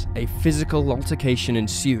this, a physical altercation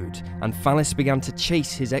ensued, and Fallis began to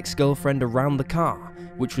chase his ex-girlfriend around the car,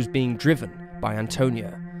 which was being driven by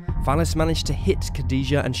Antonia. Fallis managed to hit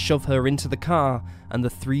Khadijah and shove her into the car, and the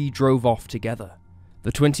three drove off together.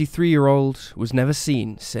 The 23-year-old was never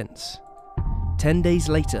seen since. 10 days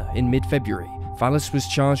later, in mid-February, Fallis was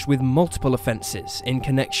charged with multiple offences in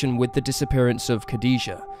connection with the disappearance of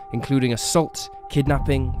Khadijah, including assault,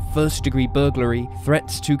 kidnapping, first-degree burglary,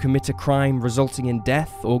 threats to commit a crime resulting in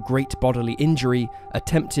death or great bodily injury,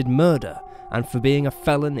 attempted murder, and for being a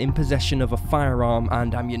felon in possession of a firearm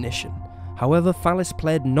and ammunition. However, Fallis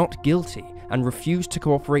pled not guilty and refused to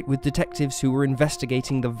cooperate with detectives who were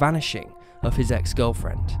investigating the vanishing of his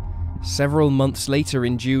ex-girlfriend. Several months later,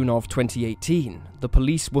 in June of 2018, the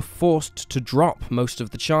police were forced to drop most of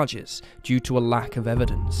the charges due to a lack of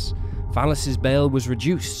evidence. Fallis's bail was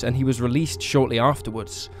reduced and he was released shortly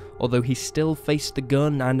afterwards, although he still faced the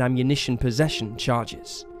gun and ammunition possession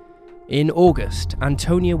charges. In August,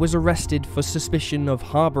 Antonia was arrested for suspicion of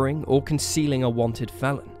harboring or concealing a wanted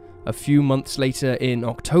felon. A few months later, in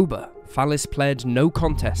October, Fallis pled no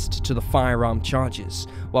contest to the firearm charges,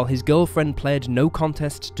 while his girlfriend pled no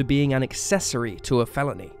contest to being an accessory to a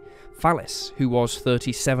felony. Fallis, who was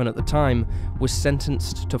 37 at the time, was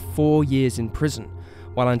sentenced to 4 years in prison,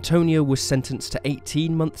 while Antonia was sentenced to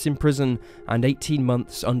 18 months in prison and 18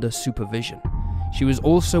 months under supervision. She was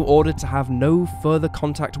also ordered to have no further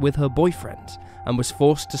contact with her boyfriend and was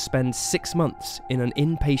forced to spend 6 months in an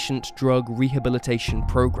inpatient drug rehabilitation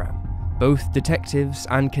program. Both detectives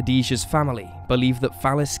and Khadijah's family believe that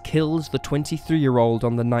Fallis killed the 23-year-old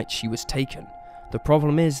on the night she was taken. The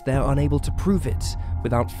problem is they're unable to prove it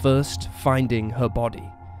without first finding her body.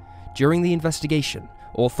 During the investigation,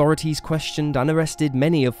 authorities questioned and arrested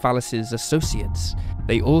many of Fallis's associates.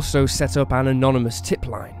 They also set up an anonymous tip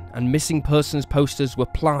line, and missing persons posters were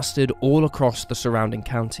plastered all across the surrounding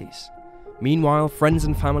counties. Meanwhile, friends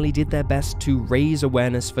and family did their best to raise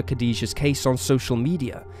awareness for Khadijah's case on social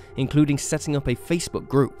media, including setting up a Facebook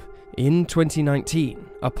group. In 2019,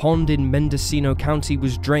 a pond in Mendocino County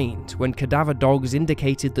was drained when cadaver dogs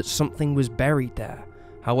indicated that something was buried there.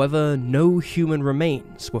 However, no human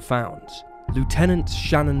remains were found. Lieutenant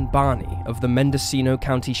Shannon Barney of the Mendocino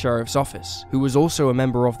County Sheriff's Office, who was also a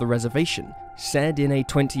member of the reservation, said in a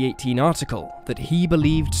 2018 article that he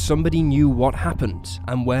believed somebody knew what happened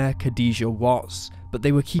and where Khadijah was, but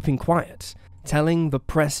they were keeping quiet, telling the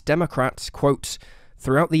Press Democrat, quote,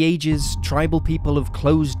 "Throughout the ages, tribal people have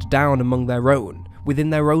closed down among their own, within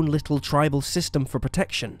their own little tribal system for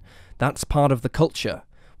protection. That's part of the culture.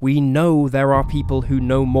 We know there are people who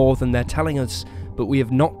know more than they're telling us, but we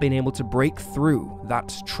have not been able to break through that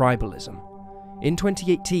tribalism." In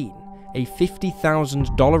 2018, a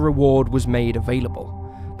 $50,000 reward was made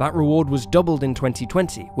available. That reward was doubled in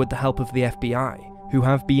 2020 with the help of the FBI, who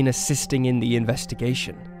have been assisting in the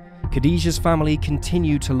investigation. Khadijah's family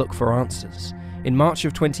continued to look for answers. In March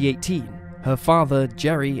of 2018, her father,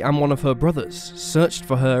 Jerry, and one of her brothers searched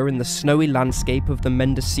for her in the snowy landscape of the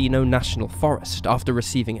Mendocino National Forest after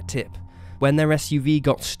receiving a tip. When their SUV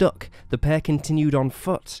got stuck, the pair continued on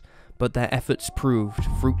foot, but their efforts proved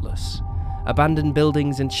fruitless. Abandoned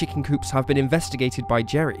buildings and chicken coops have been investigated by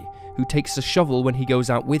Jerry, who takes a shovel when he goes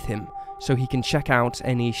out with him, so he can check out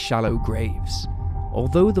any shallow graves.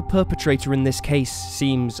 Although the perpetrator in this case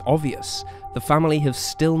seems obvious, the family have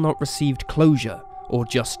still not received closure or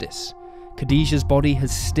justice. Khadijah's body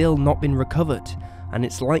has still not been recovered, and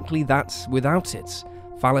it's likely that, without it,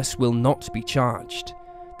 Fallis will not be charged.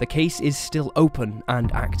 The case is still open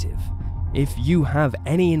and active. If you have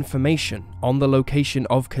any information on the location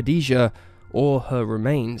of Khadijah or her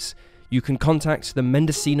remains, you can contact the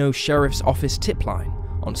Mendocino Sheriff's Office tip line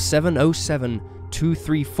on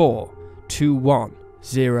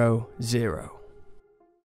 707-234-2100.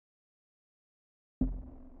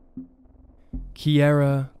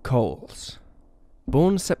 Kiera Coles.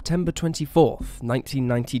 Born September 24th,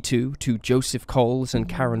 1992 to Joseph Coles and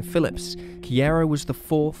Karen Phillips, Kiera was the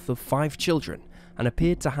fourth of 5 children and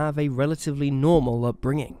appeared to have a relatively normal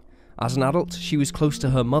upbringing. As an adult, she was close to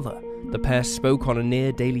her mother. The pair spoke on a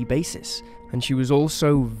near-daily basis, and she was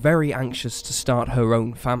also very anxious to start her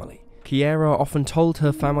own family. Kiera often told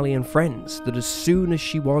her family and friends that as soon as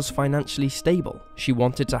she was financially stable, she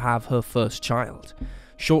wanted to have her first child.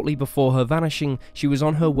 Shortly before her vanishing, she was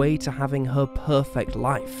on her way to having her perfect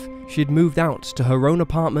life. She had moved out to her own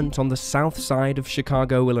apartment on the south side of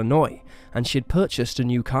Chicago, Illinois, and she had purchased a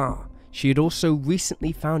new car. She had also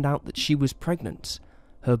recently found out that she was pregnant.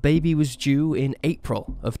 Her baby was due in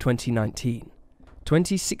April of 2019.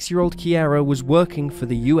 26-year-old Kiera was working for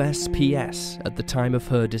the USPS at the time of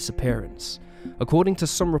her disappearance. According to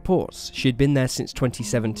some reports, she had been there since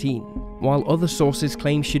 2017, while other sources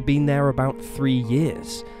claim she'd been there about 3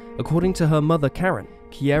 years. According to her mother, Karen,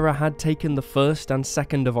 Kiera had taken the 1st and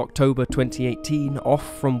 2nd of October 2018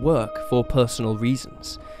 off from work for personal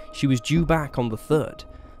reasons. She was due back on the 3rd.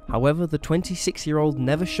 However, the 26-year-old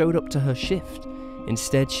never showed up to her shift.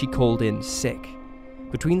 Instead, she called in sick.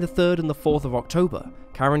 Between the 3rd and the 4th of October,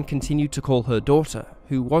 Karen continued to call her daughter,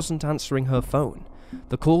 who wasn't answering her phone.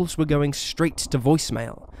 The calls were going straight to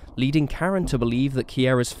voicemail, leading Karen to believe that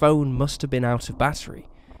Kiera's phone must have been out of battery.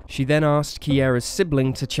 She then asked Kiera's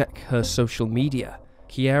sibling to check her social media.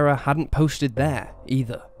 Kiera hadn't posted there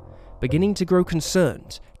either. Beginning to grow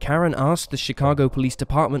concerned, Karen asked the Chicago Police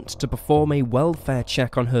Department to perform a welfare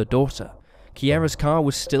check on her daughter. Kiera's car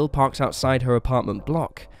was still parked outside her apartment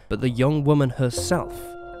block, but the young woman herself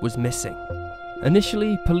was missing.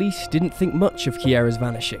 Initially, police didn't think much of Kiera's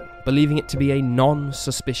vanishing, believing it to be a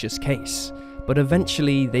non-suspicious case, but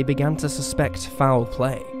eventually they began to suspect foul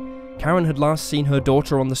play. Karen had last seen her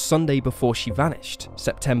daughter on the Sunday before she vanished,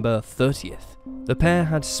 September 30th. The pair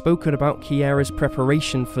had spoken about Kiera's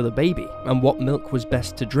preparation for the baby and what milk was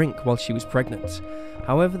best to drink while she was pregnant.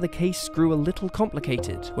 However, the case grew a little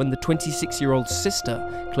complicated when the 26-year-old's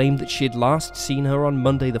sister claimed that she had last seen her on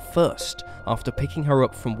Monday the 1st after picking her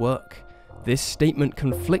up from work. This statement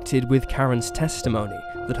conflicted with Karen's testimony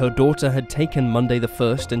that her daughter had taken Monday the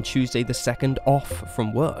 1st and Tuesday the 2nd off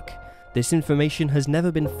from work. This information has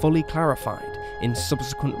never been fully clarified in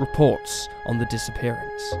subsequent reports on the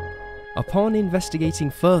disappearance. Upon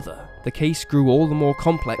investigating further, the case grew all the more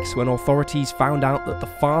complex when authorities found out that the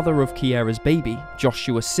father of Kiera's baby,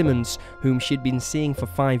 Joshua Simmons, whom she'd been seeing for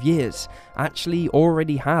 5 years, actually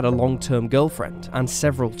already had a long-term girlfriend and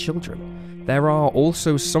several children. There are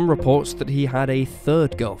also some reports that he had a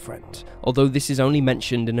third girlfriend, although this is only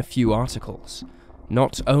mentioned in a few articles.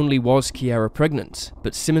 Not only was Kiera pregnant,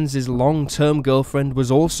 but Simmons' long-term girlfriend was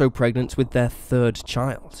also pregnant with their third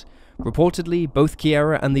child. Reportedly, both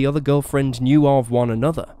Kiera and the other girlfriend knew of one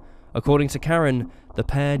another. According to Karen, the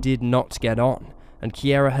pair did not get on, and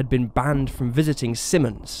Kiera had been banned from visiting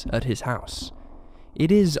Simmons at his house.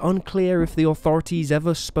 It is unclear if the authorities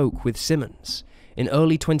ever spoke with Simmons. In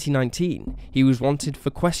early 2019, he was wanted for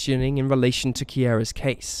questioning in relation to Kiera's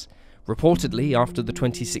case. Reportedly, after the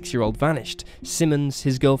 26-year-old vanished, Simmons,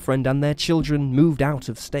 his girlfriend, and their children moved out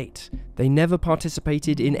of state. They never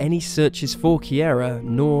participated in any searches for Kiera,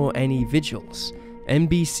 nor any vigils.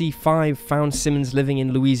 NBC5 found Simmons living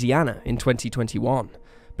in Louisiana in 2021,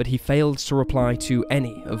 but he failed to reply to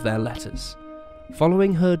any of their letters.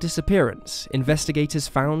 Following her disappearance, investigators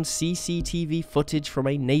found CCTV footage from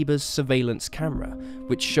a neighbor's surveillance camera,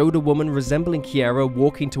 which showed a woman resembling Kiera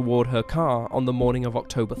walking toward her car on the morning of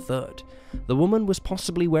October 3rd. The woman was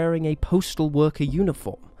possibly wearing a postal worker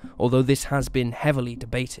uniform, although this has been heavily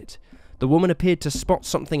debated. The woman appeared to spot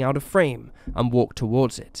something out of frame and walk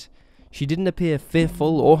towards it. She didn't appear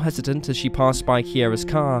fearful or hesitant as she passed by Kiera's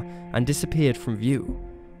car and disappeared from view.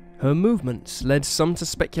 Her movements led some to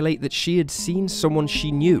speculate that she had seen someone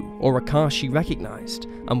she knew or a car she recognized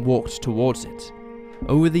and walked towards it.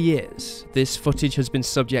 Over the years, this footage has been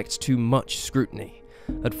subject to much scrutiny.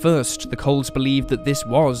 At first, the Coles believed that this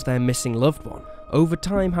was their missing loved one. Over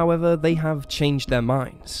time, however, they have changed their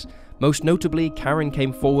minds. Most notably, Karen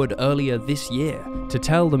came forward earlier this year to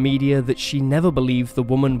tell the media that she never believed the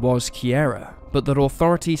woman was Kiera, but that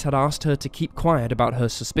authorities had asked her to keep quiet about her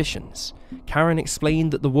suspicions. Karen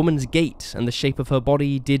explained that the woman's gait and the shape of her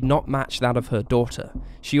body did not match that of her daughter.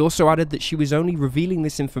 She also added that she was only revealing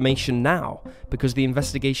this information now because the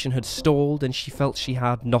investigation had stalled and she felt she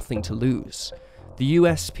had nothing to lose. The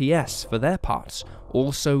USPS, for their part,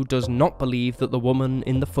 also does not believe that the woman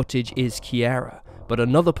in the footage is Kiera, but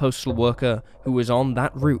another postal worker who was on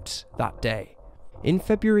that route that day. In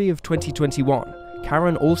February of 2021,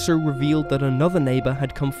 Karen also revealed that another neighbor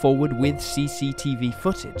had come forward with CCTV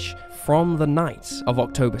footage from the night of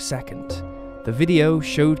October 2nd. The video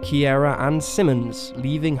showed Kiera and Simmons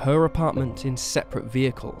leaving her apartment in separate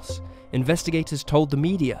vehicles. Investigators told the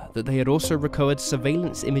media that they had also recovered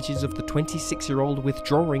surveillance images of the 26-year-old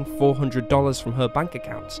withdrawing $400 from her bank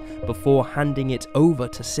account before handing it over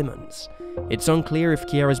to Simmons. It's unclear if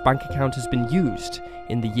Kiera's bank account has been used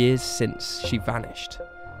in the years since she vanished.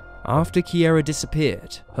 After Kiera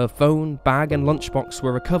disappeared, her phone, bag and lunchbox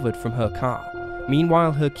were recovered from her car.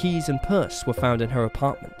 Meanwhile, her keys and purse were found in her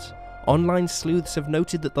apartment. Online sleuths have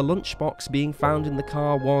noted that the lunchbox being found in the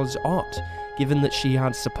car was odd, given that she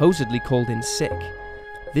had supposedly called in sick.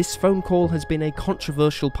 This phone call has been a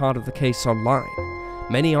controversial part of the case online.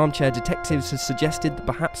 Many armchair detectives have suggested that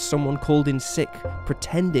perhaps someone called in sick,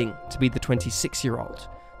 pretending to be the 26-year-old.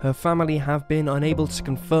 Her family have been unable to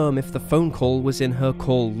confirm if the phone call was in her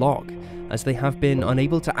call log, as they have been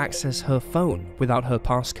unable to access her phone without her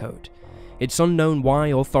passcode. It's unknown why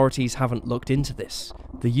authorities haven't looked into this.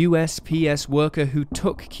 The USPS worker who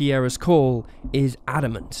took Kiera's call is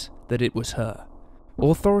adamant that it was her.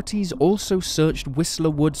 Authorities also searched Whistler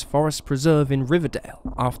Woods Forest Preserve in Riverdale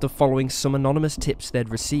after following some anonymous tips they'd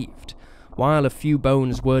received. While a few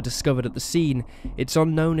bones were discovered at the scene, it's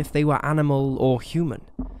unknown if they were animal or human.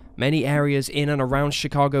 Many areas in and around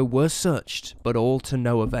Chicago were searched, but all to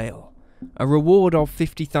no avail. A reward of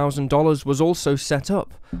 $50,000 was also set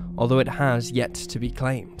up, although it has yet to be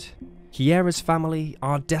claimed. Kiera's family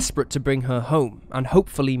are desperate to bring her home and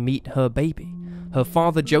hopefully meet her baby. Her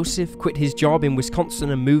father, Joseph, quit his job in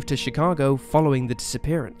Wisconsin and moved to Chicago following the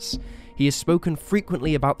disappearance. He has spoken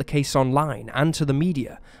frequently about the case online and to the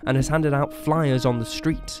media, and has handed out flyers on the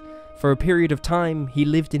street. For a period of time, he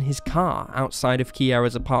lived in his car outside of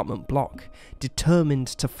Kiera's apartment block, determined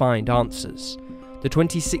to find answers. The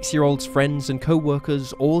 26-year-old's friends and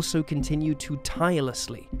co-workers also continue to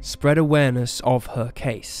tirelessly spread awareness of her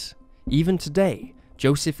case. Even today,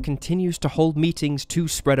 Joseph continues to hold meetings to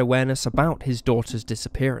spread awareness about his daughter's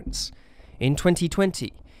disappearance. In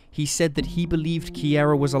 2020, he said that he believed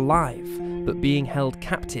Kiera was alive, but being held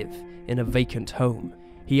captive in a vacant home.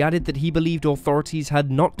 He added that he believed authorities had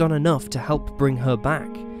not done enough to help bring her back.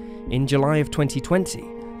 In July of 2020,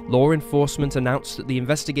 law enforcement announced that the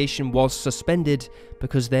investigation was suspended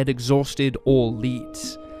because they'd exhausted all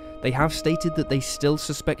leads. They have stated that they still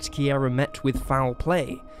suspect Kiera met with foul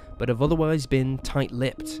play, but have otherwise been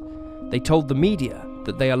tight-lipped. They told the media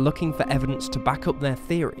that they are looking for evidence to back up their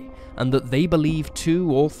theory, and that they believe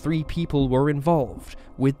 2 or 3 people were involved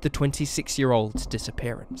with the 26-year-old's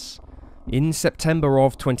disappearance. In September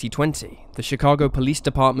of 2020, the Chicago Police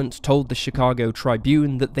Department told the Chicago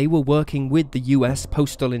Tribune that they were working with the US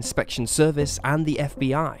Postal Inspection Service and the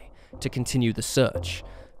FBI to continue the search.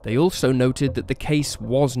 They also noted that the case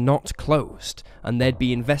was not closed, and they'd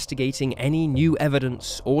be investigating any new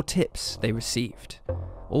evidence or tips they received.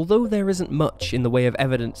 Although there isn't much in the way of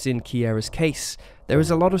evidence in Kiera's case, there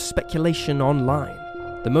is a lot of speculation online.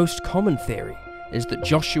 The most common theory is that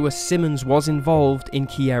Joshua Simmons was involved in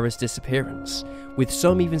Kiera's disappearance, with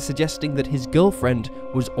some even suggesting that his girlfriend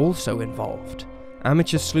was also involved.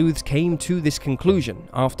 Amateur sleuths came to this conclusion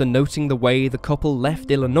after noting the way the couple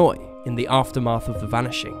left Illinois in the aftermath of the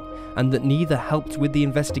vanishing, and that neither helped with the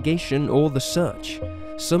investigation or the search.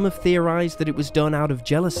 Some have theorized that it was done out of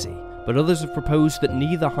jealousy, but others have proposed that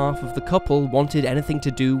neither half of the couple wanted anything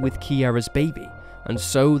to do with Kiera's baby, and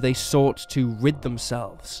so they sought to rid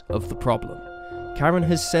themselves of the problem. Karen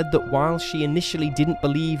has said that while she initially didn't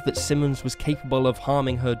believe that Simmons was capable of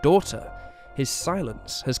harming her daughter, his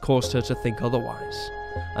silence has caused her to think otherwise.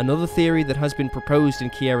 Another theory that has been proposed in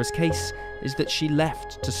Kiera's case is that she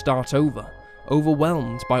left to start over,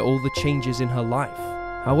 overwhelmed by all the changes in her life.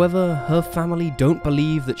 However, her family don't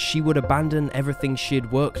believe that she would abandon everything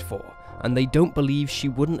she'd worked for, and they don't believe she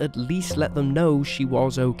wouldn't at least let them know she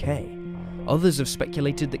was okay. Others have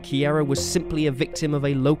speculated that Kiera was simply a victim of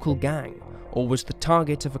a local gang, or was the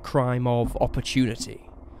target of a crime of opportunity.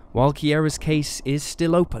 While Kiera's case is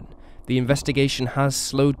still open, the investigation has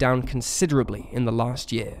slowed down considerably in the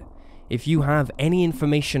last year. If you have any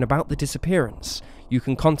information about the disappearance, you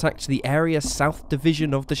can contact the Area South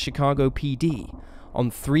Division of the Chicago PD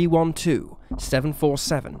on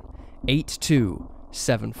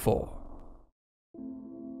 312-747-8274.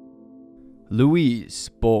 Louise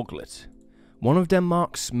Borglet. One of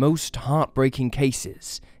Denmark's most heartbreaking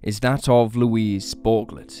cases is that of Louise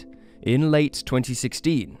Borglet. In late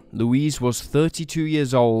 2016, Louise was 32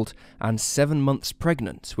 years old and 7 months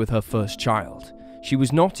pregnant with her first child. She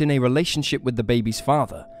was not in a relationship with the baby's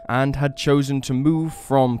father and had chosen to move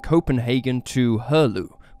from Copenhagen to Herlev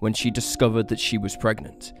when she discovered that she was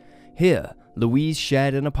pregnant. Here, Louise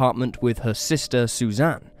shared an apartment with her sister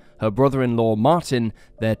Suzanne, her brother-in-law Martin,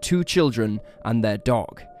 their 2 children, and their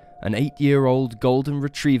dog, an 8-year-old golden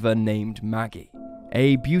retriever named Maggie.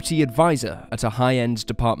 A beauty advisor at a high-end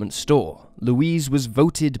department store, Louise was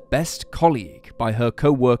voted best colleague by her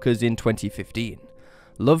co-workers in 2015.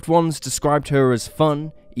 Loved ones described her as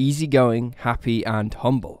fun, easygoing, happy, and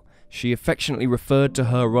humble. She affectionately referred to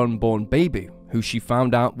her unborn baby, who she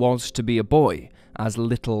found out was to be a boy, as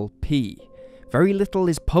Little P. Very little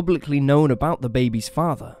is publicly known about the baby's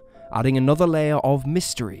father, adding another layer of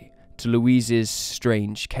mystery to Louise's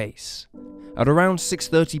strange case. At around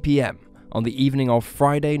 6:30 p.m, on the evening of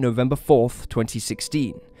Friday, November 4th,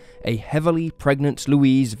 2016, a heavily pregnant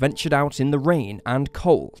Louise ventured out in the rain and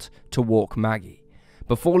cold to walk Maggie.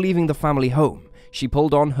 Before leaving the family home, she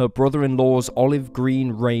pulled on her brother-in-law's olive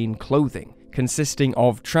green rain clothing, consisting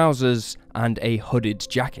of trousers and a hooded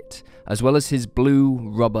jacket, as well as his blue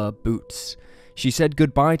rubber boots. She said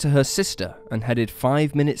goodbye to her sister and headed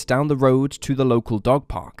 5 minutes down the road to the local dog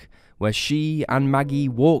park, where she and Maggie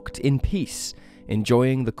walked in peace,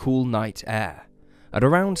 enjoying the cool night air. At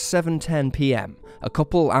around 7:10 p.m, a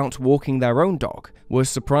couple out walking their own dog were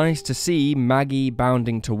surprised to see Maggie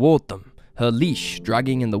bounding toward them, her leash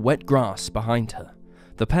dragging in the wet grass behind her.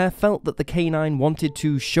 The pair felt that the canine wanted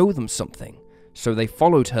to show them something, so they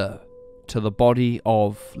followed her to the body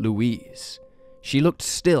of Louise. She looked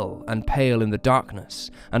still and pale in the darkness,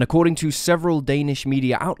 and according to several Danish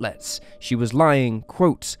media outlets, she was lying,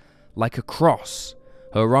 quote, like a cross,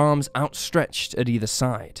 her arms outstretched at either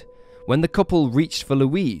side. When the couple reached for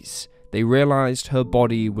Louise, they realized her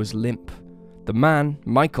body was limp. The man,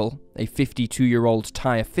 Michael, a 52-year-old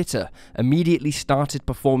tire fitter, immediately started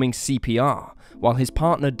performing CPR, while his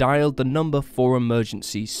partner dialed the number for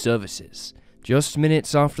emergency services. Just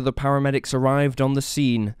minutes after the paramedics arrived on the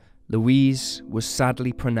scene, Louise was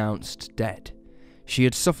sadly pronounced dead. She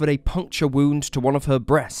had suffered a puncture wound to one of her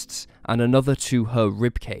breasts and another to her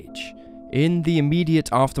ribcage. In the immediate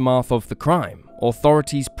aftermath of the crime,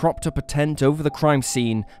 authorities propped up a tent over the crime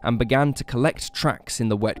scene and began to collect tracks in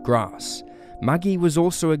the wet grass. Maggie was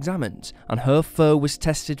also examined, and her fur was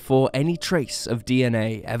tested for any trace of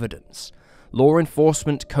DNA evidence. Law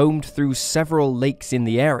enforcement combed through several lakes in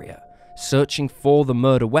the area, searching for the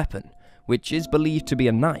murder weapon, which is believed to be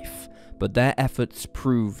a knife, but their efforts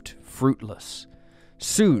proved fruitless.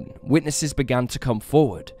 Soon, witnesses began to come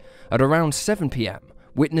forward. At around 7 p.m.,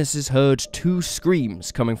 witnesses heard 2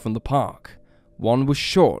 screams coming from the park. One was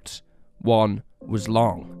short, one was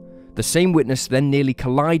long. The same witness then nearly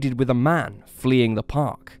collided with a man fleeing the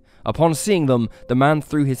park. Upon seeing them, the man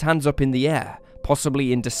threw his hands up in the air,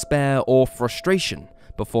 possibly in despair or frustration,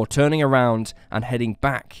 before turning around and heading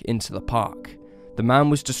back into the park. The man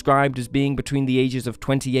was described as being between the ages of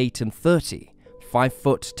 28 and 30, 5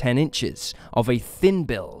 foot 10 inches, of a thin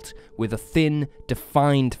build, with a thin,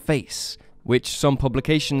 defined face, which some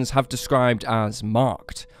publications have described as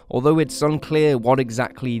marked, although it's unclear what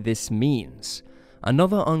exactly this means.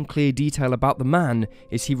 Another unclear detail about the man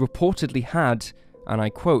is he reportedly had, and I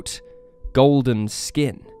quote, golden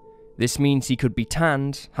skin. This means he could be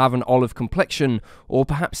tanned, have an olive complexion, or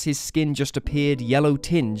perhaps his skin just appeared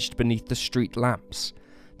yellow-tinged beneath the street lamps.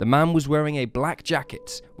 The man was wearing a black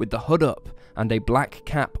jacket with the hood up and a black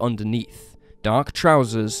cap underneath, dark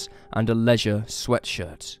trousers, and a leisure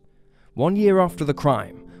sweatshirt. 1 year after the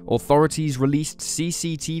crime, authorities released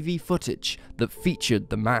CCTV footage that featured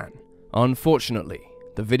the man. Unfortunately,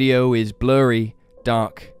 the video is blurry,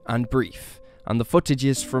 dark, and brief, and the footage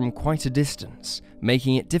is from quite a distance,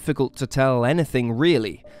 making it difficult to tell anything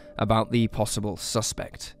really about the possible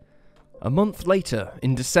suspect. A month later,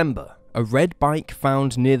 in December, a red bike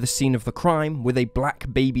found near the scene of the crime with a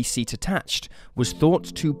black baby seat attached was thought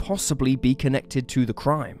to possibly be connected to the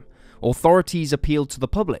crime. Authorities appealed to the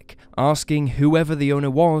public, asking whoever the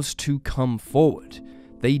owner was to come forward.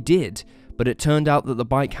 They did, but it turned out that the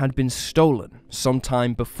bike had been stolen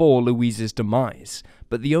sometime before Louise's demise,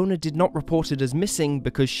 but the owner did not report it as missing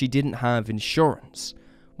because she didn't have insurance.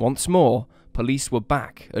 Once more, police were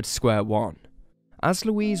back at square one. As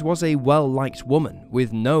Louise was a well-liked woman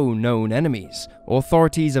with no known enemies,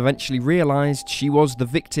 authorities eventually realized she was the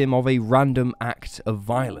victim of a random act of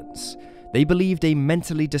violence. They believed a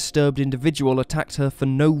mentally disturbed individual attacked her for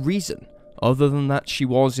no reason, other than that she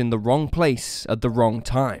was in the wrong place at the wrong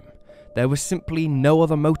time. There were simply no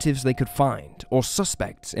other motives they could find, or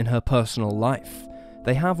suspects in her personal life.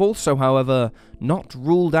 They have also, however, not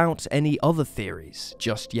ruled out any other theories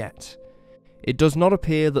just yet. It does not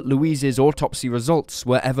appear that Louise's autopsy results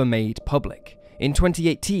were ever made public. In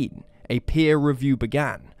 2018, a peer review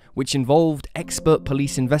began, which involved expert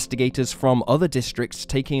police investigators from other districts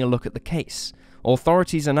taking a look at the case.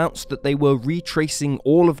 Authorities announced that they were retracing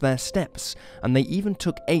all of their steps, and they even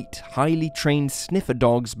took 8 highly trained sniffer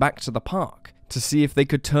dogs back to the park to see if they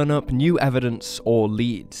could turn up new evidence or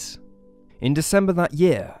leads. In December that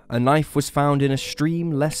year, a knife was found in a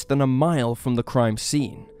stream less than a mile from the crime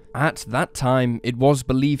scene. At that time, it was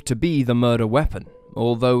believed to be the murder weapon,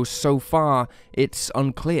 although so far, it's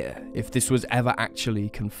unclear if this was ever actually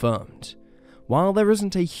confirmed. While there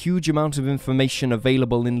isn't a huge amount of information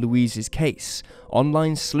available in Louise's case,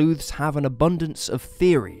 online sleuths have an abundance of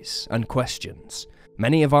theories and questions.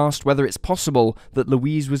 Many have asked whether it's possible that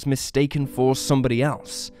Louise was mistaken for somebody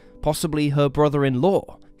else, possibly her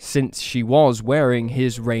brother-in-law, since she was wearing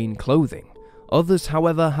his rain clothing. Others,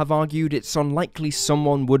 however, have argued it's unlikely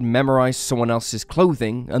someone would memorize someone else's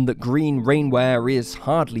clothing and that green rainwear is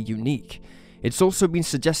hardly unique. It's also been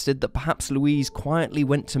suggested that perhaps Louise quietly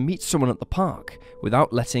went to meet someone at the park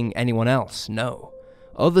without letting anyone else know.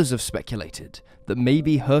 Others have speculated that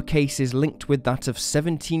maybe her case is linked with that of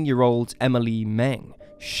 17-year-old Emily Meng.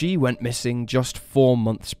 She went missing just 4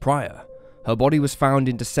 months prior. Her body was found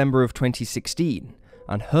in December of 2016,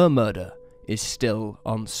 and her murder is still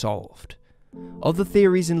unsolved. Other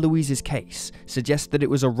theories in Louise's case suggest that it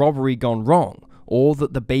was a robbery gone wrong, or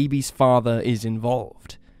that the baby's father is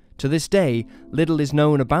involved. To this day, little is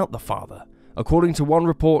known about the father, According to one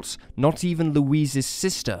report, not even Louise's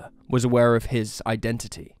sister was aware of his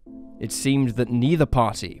identity. It seemed that neither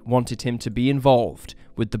party wanted him to be involved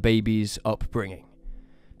with the baby's upbringing.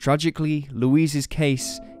 Tragically, Louise's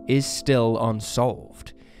case is still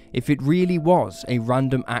unsolved. If it really was a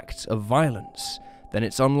random act of violence, then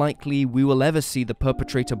it's unlikely we will ever see the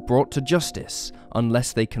perpetrator brought to justice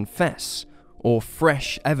unless they confess or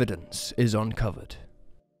fresh evidence is uncovered.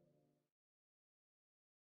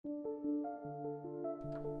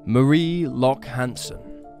 Marie Locke Hansen.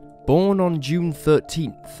 Born on June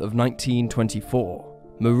 13th of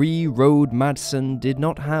 1924, Marie Rode Madsen did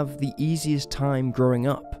not have the easiest time growing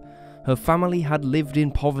up. Her family had lived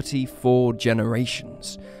in poverty for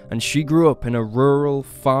generations, and she grew up in a rural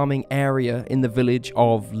farming area in the village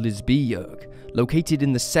of Lisbjerg, located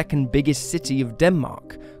in the second biggest city of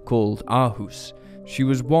Denmark, called Aarhus. She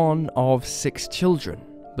was one of 6 children,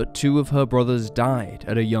 but 2 of her brothers died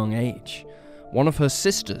at a young age. One of her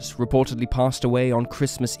sisters reportedly passed away on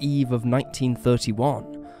Christmas Eve of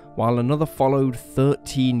 1931, while another followed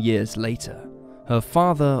 13 years later. Her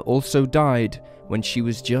father also died when she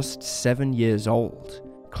was just 7 years old.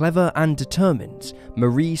 Clever and determined,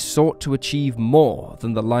 Marie sought to achieve more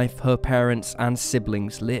than the life her parents and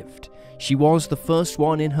siblings lived. She was the first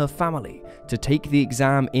one in her family to take the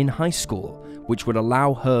exam in high school, which would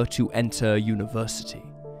allow her to enter university.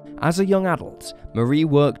 As a young adult, Marie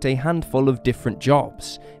worked a handful of different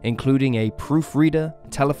jobs, including a proofreader,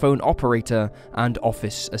 telephone operator, and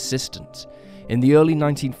office assistant. In the early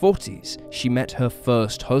 1940s, she met her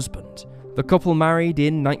first husband. The couple married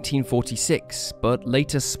in 1946, but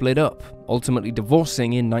later split up, ultimately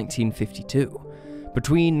divorcing in 1952.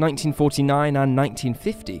 Between 1949 and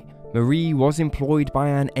 1950, Marie was employed by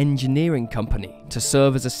an engineering company to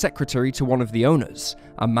serve as a secretary to one of the owners,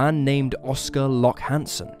 a man named Oscar Locke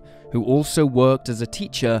Hansen, who also worked as a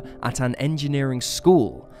teacher at an engineering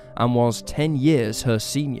school and was 10 years her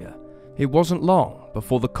senior. It wasn't long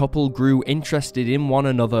before the couple grew interested in one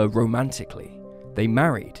another romantically. They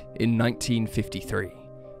married in 1953.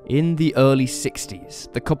 In the early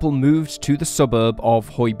 60s, the couple moved to the suburb of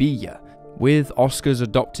Højbjerg with Oscar's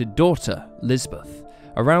adopted daughter, Lisbeth.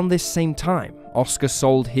 Around this same time, Oscar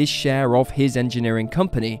sold his share of his engineering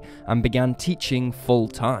company and began teaching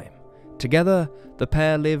full-time. Together, the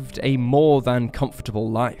pair lived a more than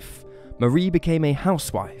comfortable life. Marie became a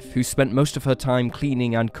housewife who spent most of her time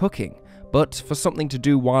cleaning and cooking, but for something to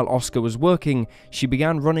do while Oscar was working, she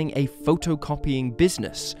began running a photocopying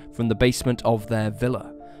business from the basement of their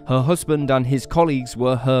villa. Her husband and his colleagues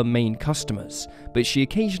were her main customers, but she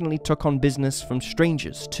occasionally took on business from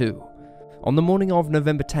strangers too. On the morning of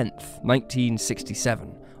November 10th,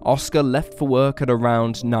 1967, Oscar left for work at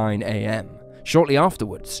around 9 a.m. Shortly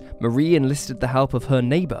afterwards, Marie enlisted the help of her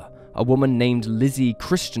neighbor, a woman named Lizzie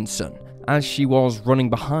Christensen, as she was running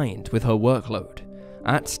behind with her workload.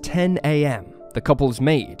 At 10 a.m., the couple's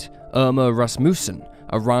maid, Irma Rasmussen,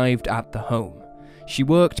 arrived at the home. She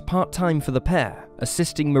worked part-time for the pair,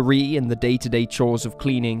 assisting Marie in the day-to-day chores of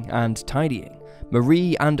cleaning and tidying.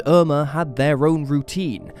 Marie and Irma had their own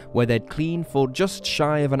routine, where they'd clean for just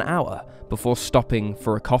shy of an hour before stopping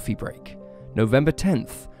for a coffee break. November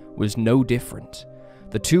 10th was no different.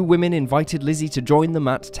 The 2 women invited Lizzie to join them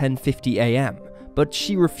at 10:50 a.m., but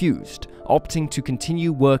she refused, opting to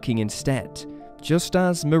continue working instead. Just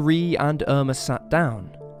as Marie and Irma sat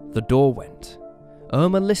down, the door went.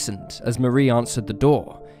 Irma listened as Marie answered the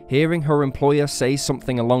door, hearing her employer say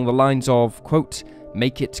something along the lines of, quote,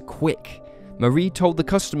 "Make it quick." Marie told the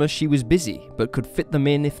customer she was busy, but could fit them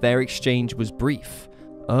in if their exchange was brief.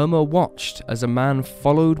 Irma watched as a man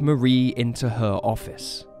followed Marie into her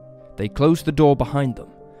office. They closed the door behind them.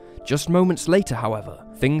 Just moments later, however,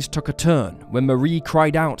 things took a turn when Marie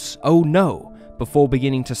cried out, "Oh no," before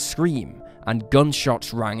beginning to scream, and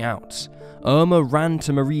gunshots rang out. Irma ran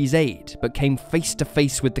to Marie's aid, but came face to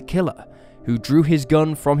face with the killer, who drew his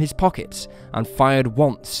gun from his pocket and fired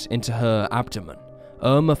once into her abdomen.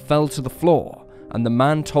 Irma fell to the floor, and the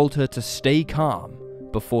man told her to stay calm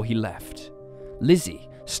before he left. Lizzie,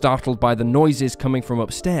 startled by the noises coming from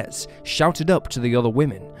upstairs, shouted up to the other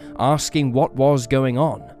women, asking what was going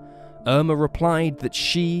on. Irma replied that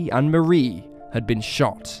she and Marie had been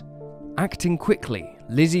shot. Acting quickly,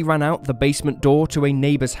 Lizzie ran out the basement door to a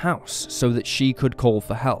neighbor's house so that she could call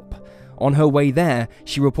for help. On her way there,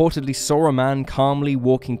 she reportedly saw a man calmly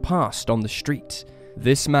walking past on the street.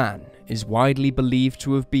 This man is widely believed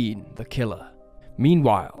to have been the killer.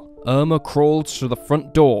 Meanwhile, Irma crawled to the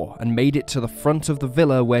front door and made it to the front of the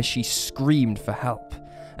villa, where she screamed for help.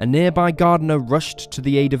 A nearby gardener rushed to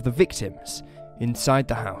the aid of the victims. Inside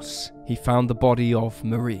the house, he found the body of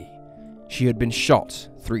Marie. She had been shot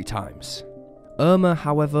 3 times. Irma,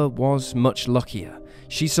 however, was much luckier.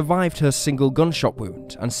 She survived her single gunshot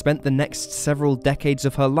wound and spent the next several decades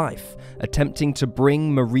of her life attempting to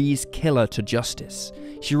bring Marie's killer to justice.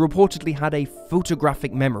 She reportedly had a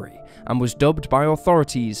photographic memory and was dubbed by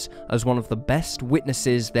authorities as one of the best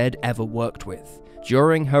witnesses they'd ever worked with.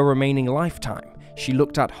 During her remaining lifetime, she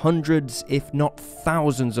looked at hundreds, if not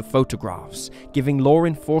thousands, of photographs, giving law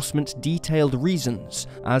enforcement detailed reasons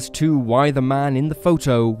as to why the man in the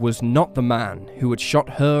photo was not the man who had shot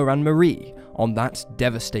her and Marie on that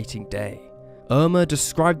devastating day. Irma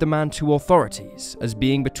described the man to authorities as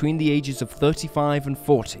being between the ages of 35 and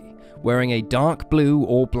 40, wearing a dark blue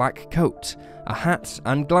or black coat, a hat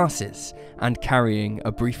and glasses, and carrying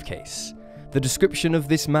a briefcase. The description of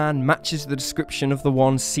this man matches the description of the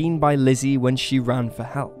one seen by Lizzie when she ran for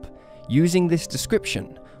help. Using this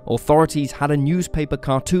description, authorities had a newspaper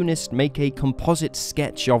cartoonist make a composite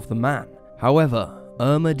sketch of the man. However,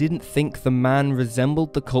 Irma didn't think the man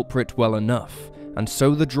resembled the culprit well enough, and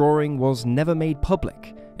so the drawing was never made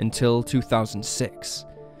public until 2006.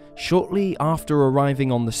 Shortly after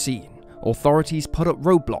arriving on the scene, authorities put up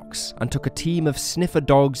roadblocks and took a team of sniffer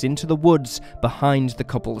dogs into the woods behind the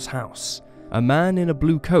couple's house. A man in a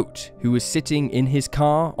blue coat who was sitting in his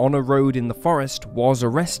car on a road in the forest was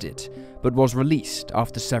arrested, but was released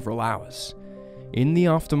after several hours. In the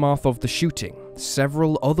aftermath of the shooting,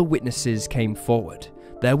 several other witnesses came forward.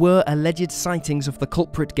 There were alleged sightings of the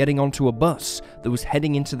culprit getting onto a bus that was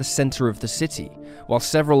heading into the center of the city, while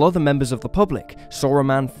several other members of the public saw a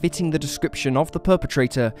man fitting the description of the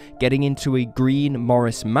perpetrator getting into a green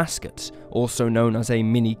Morris Mascot, also known as a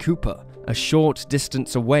Mini Cooper, a short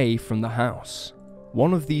distance away from the house.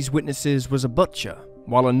 One of these witnesses was a butcher,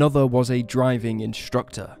 while another was a driving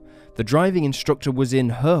instructor. The driving instructor was in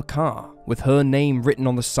her car, with her name written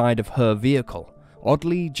on the side of her vehicle.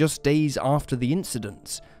 Oddly, just days after the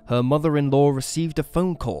incident, her mother-in-law received a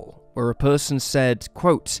phone call where a person said,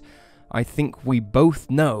 quote, "I think we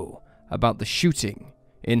both know about the shooting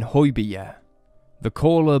in Hoybie." The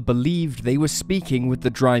caller believed they were speaking with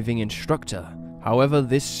the driving instructor. However,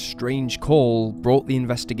 this strange call brought the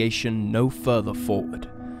investigation no further forward.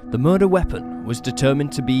 The murder weapon was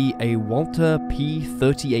determined to be a Walter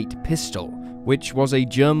P38 pistol, which was a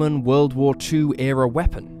German World War II era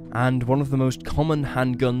weapon and one of the most common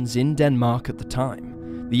handguns in Denmark at the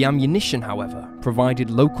time. The ammunition, however, provided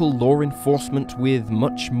local law enforcement with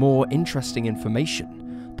much more interesting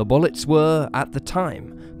information. The bullets were, at the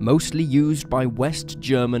time, mostly used by West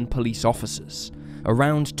German police officers.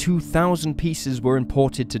 Around 2,000 pieces were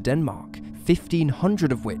imported to Denmark,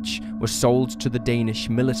 1,500 of which were sold to the Danish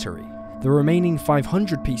military. The remaining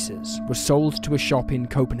 500 pieces were sold to a shop in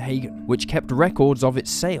Copenhagen, which kept records of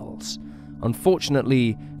its sales.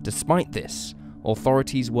 Unfortunately, despite this,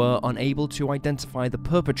 authorities were unable to identify the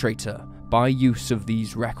perpetrator by use of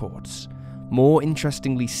these records. More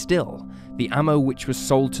interestingly still, the ammo which was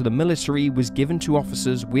sold to the military was given to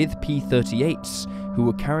officers with P38s who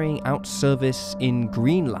were carrying out service in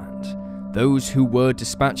Greenland. Those who were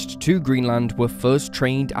dispatched to Greenland were first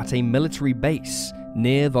trained at a military base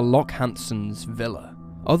near the Loch Hansens villa.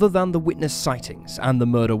 Other than the witness sightings and the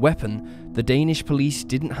murder weapon, the Danish police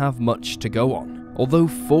didn't have much to go on. Although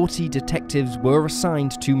 40 detectives were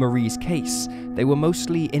assigned to Marie's case, they were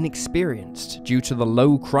mostly inexperienced due to the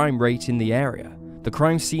low crime rate in the area. The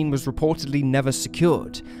crime scene was reportedly never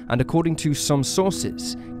secured, and according to some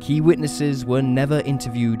sources, key witnesses were never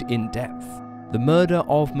interviewed in depth. The murder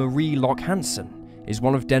of Marie Loch Hansen is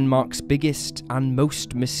one of Denmark's biggest and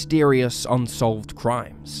most mysterious unsolved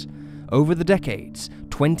crimes. Over the decades,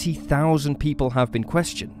 20,000 people have been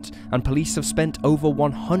questioned, and police have spent over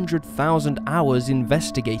 100,000 hours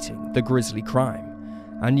investigating the grisly crime.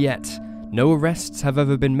 And yet, no arrests have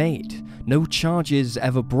ever been made, no charges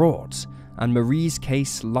ever brought, and Marie's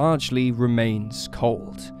case largely remains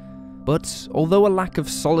cold. But although a lack of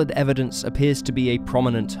solid evidence appears to be a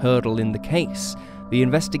prominent hurdle in the case, the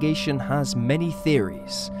investigation has many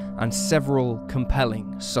theories and several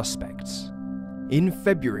compelling suspects. In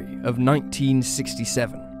February of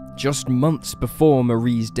 1967, just months before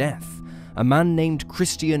Marie's death, a man named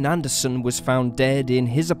Christian Andersen was found dead in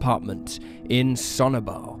his apartment in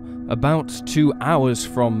Sonnebø, about 2 hours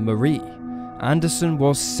from Marie. Andersen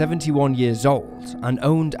was 71 years old and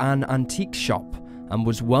owned an antique shop and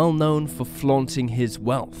was well known for flaunting his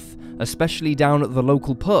wealth, especially down at the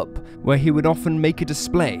local pub, where he would often make a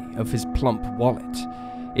display of his plump wallet.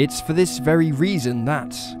 It's for this very reason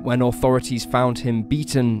that, when authorities found him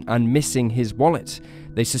beaten and missing his wallet,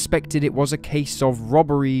 they suspected it was a case of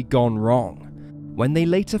robbery gone wrong. When they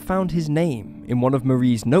later found his name in one of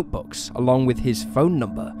Marie's notebooks along with his phone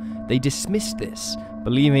number, they dismissed this,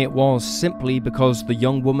 believing it was simply because the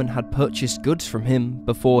young woman had purchased goods from him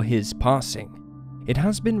before his passing. It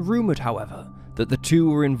has been rumoured, however, that the two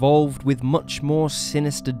were involved with much more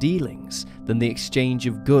sinister dealings than the exchange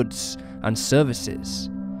of goods and services.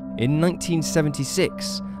 In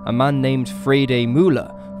 1976, a man named Friede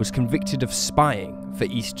Müller was convicted of spying for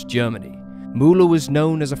East Germany. Müller was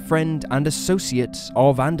known as a friend and associate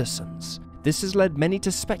of Anderson's. This has led many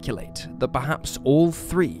to speculate that perhaps all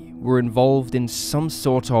three were involved in some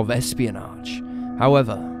sort of espionage.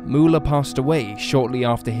 However, Müller passed away shortly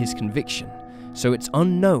after his conviction, so it's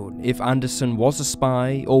unknown if Anderson was a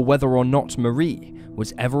spy or whether or not Marie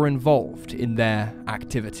was ever involved in their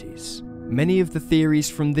activities. Many of the theories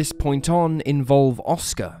from this point on involve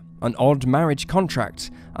Oscar, an odd marriage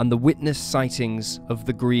contract, and the witness sightings of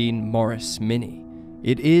the green Morris Mini.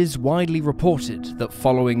 It is widely reported that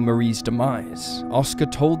following Marie's demise, Oscar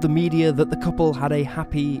told the media that the couple had a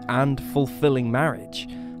happy and fulfilling marriage.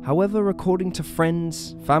 However, according to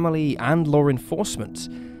friends, family, and law enforcement,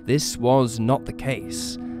 this was not the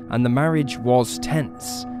case, and the marriage was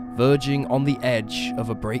tense, verging on the edge of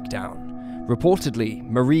a breakdown. Reportedly,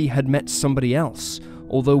 Marie had met somebody else,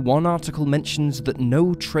 although one article mentions that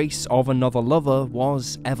no trace of another lover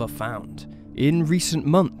was ever found. In recent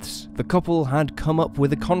months, the couple had come up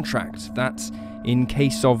with a contract that, in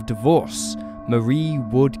case of divorce, Marie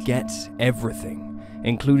would get everything,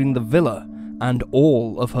 including the villa and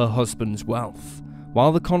all of her husband's wealth.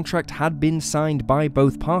 While the contract had been signed by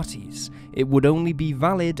both parties, it would only be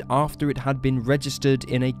valid after it had been registered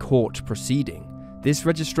in a court proceeding. This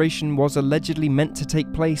registration was allegedly meant to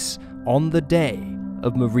take place on the day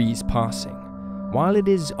of Marie's passing. While it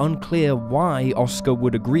is unclear why Oscar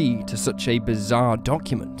would agree to such a bizarre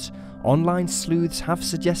document, online sleuths have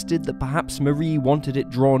suggested that perhaps Marie wanted it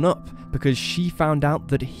drawn up because she found out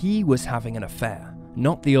that he was having an affair,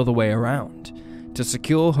 not the other way around. To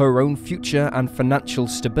secure her own future and financial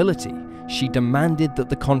stability, she demanded that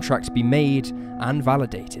the contract be made and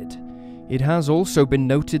validated. It has also been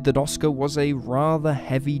noted that Oscar was a rather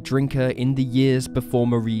heavy drinker in the years before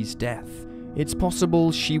Marie's death. It's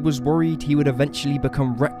possible she was worried he would eventually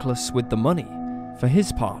become reckless with the money. For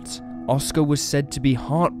his part, Oscar was said to be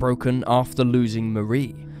heartbroken after losing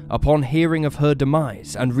Marie. Upon hearing of her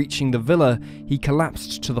demise and reaching the villa, he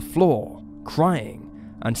collapsed to the floor, crying,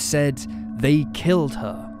 and said they killed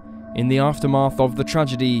her. In the aftermath of the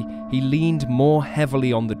tragedy, he leaned more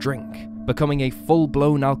heavily on the drink, becoming a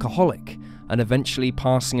full-blown alcoholic and eventually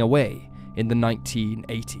passing away in the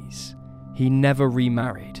 1980s. He never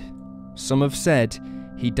remarried. Some have said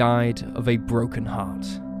he died of a broken heart.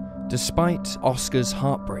 Despite Oscar's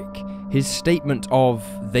heartbreak, his statement of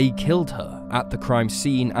 "they killed her" at the crime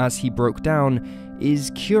scene as he broke down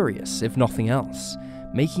is curious if nothing else,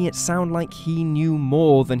 making it sound like he knew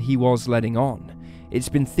more than he was letting on. It's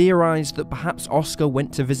been theorized that perhaps Oscar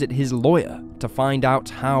went to visit his lawyer to find out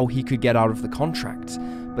how he could get out of the contract,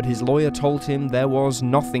 but his lawyer told him there was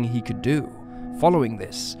nothing he could do. Following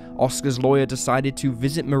this, Oscar's lawyer decided to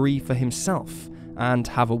visit Marie for himself and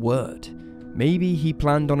have a word. Maybe he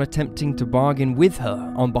planned on attempting to bargain with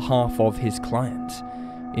her on behalf of his client.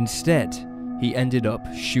 Instead, he ended up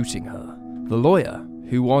shooting her. The lawyer,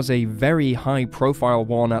 who was a very high-profile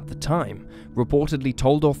one at the time, reportedly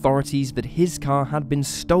told authorities that his car had been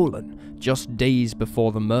stolen just days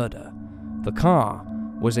before the murder. The car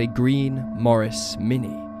was a green Morris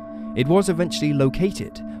Mini. It was eventually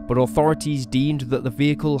located, but authorities deemed that the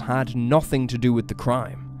vehicle had nothing to do with the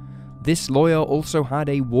crime. This lawyer also had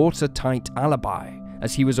a watertight alibi,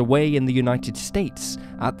 as he was away in the United States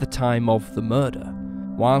at the time of the murder.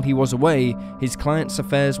 While he was away, his client's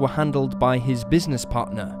affairs were handled by his business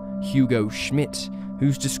partner, Hugo Schmidt,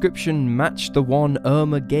 whose description matched the one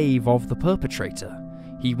Irma gave of the perpetrator.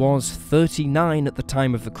 He was 39 at the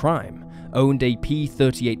time of the crime, owned a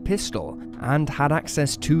 .38 pistol, and had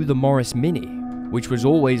access to the Morris Mini, which was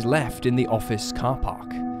always left in the office car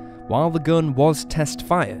park. While the gun was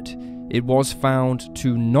test-fired, it was found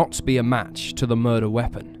to not be a match to the murder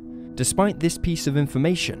weapon. Despite this piece of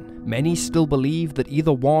information, many still believe that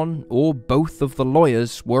either one or both of the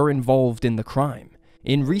lawyers were involved in the crime.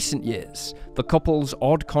 In recent years, the couple's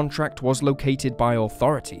odd contract was located by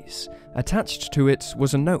authorities. Attached to it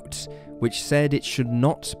was a note, which said it should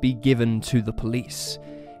not be given to the police.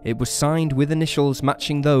 It was signed with initials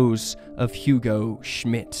matching those of Hugo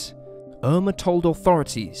Schmidt. Irma told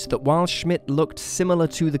authorities that while Schmidt looked similar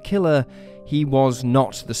to the killer, he was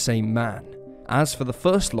not the same man. As for the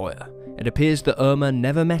first lawyer, it appears that Irma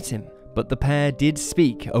never met him, but the pair did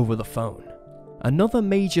speak over the phone. Another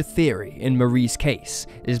major theory in Marie's case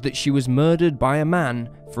is that she was murdered by a man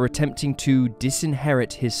for attempting to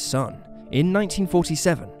disinherit his son. In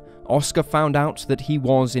 1947, Oscar found out that he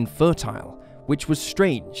was infertile, which was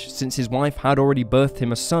strange since his wife had already birthed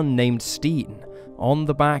him a son named Steen. On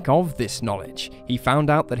the back of this knowledge, he found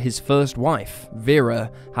out that his first wife,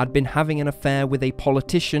 Vera, had been having an affair with a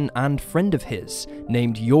politician and friend of his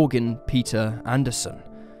named Jorgen Peter Andersson.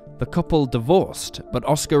 The couple divorced, but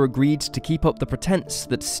Oscar agreed to keep up the pretense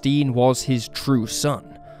that Steen was his true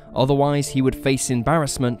son. Otherwise, he would face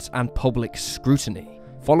embarrassment and public scrutiny.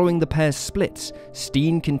 Following the pair's split,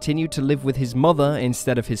 Steen continued to live with his mother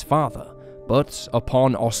instead of his father, but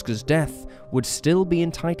upon Oscar's death, would still be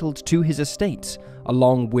entitled to his estate,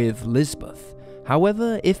 along with Lisbeth.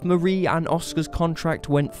 However, if Marie and Oscar's contract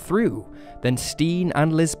went through, then Steen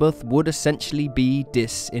and Lisbeth would essentially be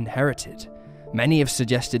disinherited. Many have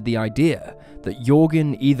suggested the idea that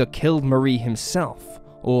Jorgen either killed Marie himself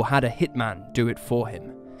or had a hitman do it for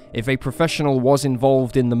him. If a professional was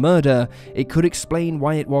involved in the murder, it could explain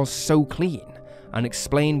why it was so clean, and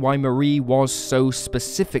explain why Marie was so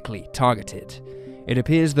specifically targeted. It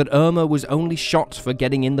appears that Irma was only shot for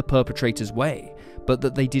getting in the perpetrator's way, but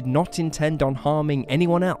that they did not intend on harming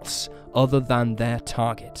anyone else other than their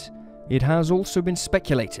target. It has also been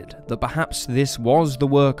speculated that perhaps this was the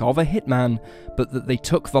work of a hitman, but that they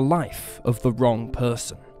took the life of the wrong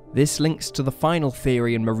person. This links to the final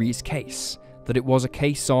theory in Marie's case, that it was a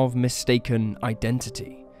case of mistaken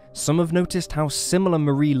identity. Some have noticed how similar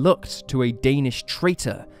Marie looked to a Danish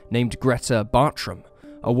traitor named Greta Bartram,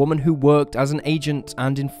 a woman who worked as an agent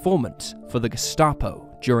and informant for the Gestapo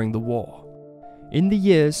during the war. In the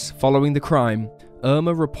years following the crime,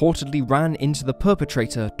 Irma reportedly ran into the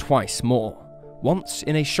perpetrator twice more, once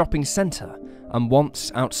in a shopping centre and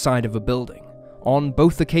once outside of a building. On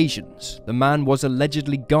both occasions, the man was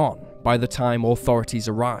allegedly gone by the time authorities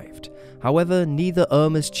arrived. However, neither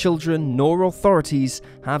Irma's children nor authorities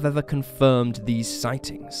have ever confirmed these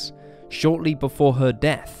sightings. Shortly before her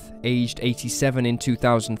death, aged 87 in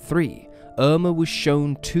 2003, Irma was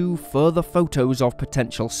shown 2 further photos of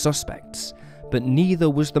potential suspects, but neither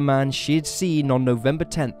was the man she had seen on November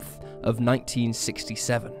 10th of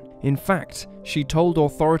 1967. In fact, she told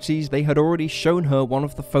authorities they had already shown her one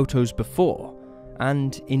of the photos before,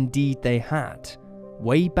 and indeed they had,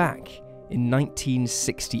 way back in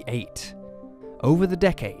 1968. Over the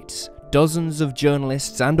decades, dozens of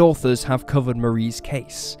journalists and authors have covered Marie's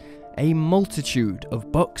case. A multitude of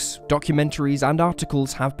books, documentaries, and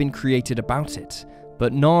articles have been created about it,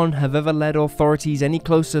 but none have ever led authorities any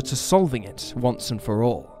closer to solving it once and for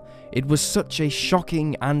all. It was such a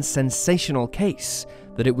shocking and sensational case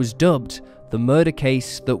that it was dubbed the murder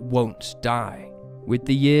case that won't die. With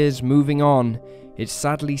the years moving on, it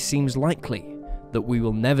sadly seems likely that we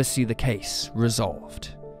will never see the case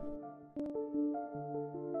resolved.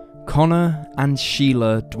 Connor and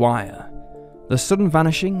Sheila Dwyer. The sudden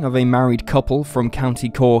vanishing of a married couple from County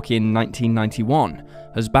Cork in 1991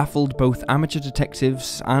 has baffled both amateur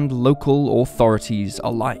detectives and local authorities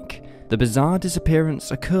alike. The bizarre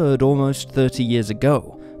disappearance occurred almost 30 years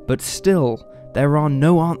ago, but still, there are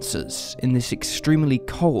no answers in this extremely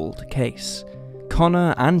cold case.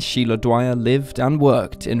 Connor and Sheila Dwyer lived and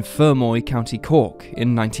worked in Fermoy, County Cork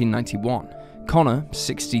in 1991. Connor,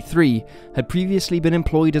 63, had previously been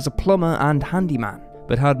employed as a plumber and handyman,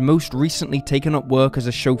 but had most recently taken up work as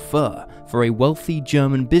a chauffeur for a wealthy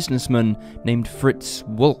German businessman named Fritz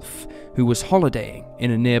Wolf, who was holidaying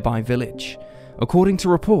in a nearby village. According to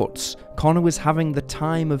reports, Connor was having the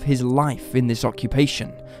time of his life in this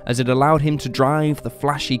occupation, as it allowed him to drive the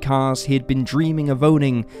flashy cars he had been dreaming of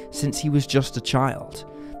owning since he was just a child.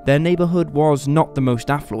 Their neighbourhood was not the most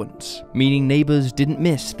affluent, meaning neighbours didn't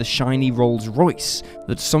miss the shiny Rolls Royce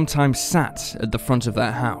that sometimes sat at the front of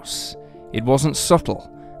their house. It wasn't subtle,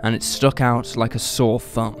 and it stuck out like a sore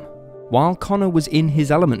thumb. While Connor was in his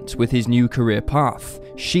element with his new career path,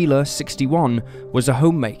 Sheila, 61, was a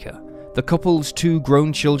homemaker. The couple's 2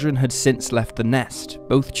 grown children had since left the nest,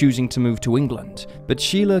 both choosing to move to England, but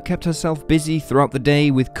Sheila kept herself busy throughout the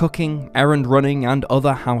day with cooking, errand running, and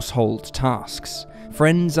other household tasks.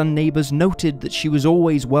 Friends and neighbours noted that she was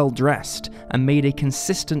always well dressed and made a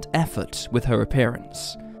consistent effort with her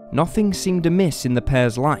appearance. Nothing seemed amiss in the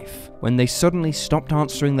pair's life when they suddenly stopped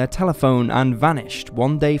answering their telephone and vanished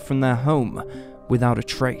one day from their home without a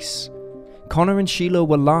trace. Connor and Sheila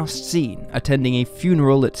were last seen attending a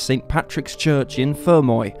funeral at St. Patrick's Church in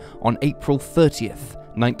Fermoy on April 30th,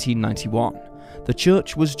 1991. The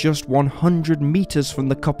church was just 100 metres from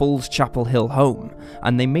the couple's Chapel Hill home,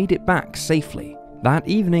 and they made it back safely. That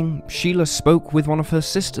evening, Sheila spoke with one of her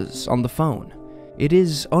sisters on the phone. It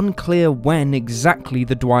is unclear when exactly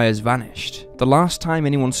the Dwyers vanished. The last time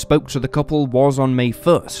anyone spoke to the couple was on May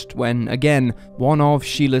 1st, when, again, one of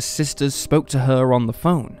Sheila's sisters spoke to her on the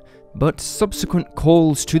phone, but subsequent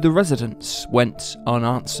calls to the residence went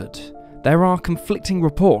unanswered. There are conflicting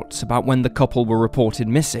reports about when the couple were reported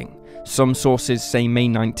missing. Some sources say May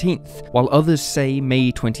 19th, while others say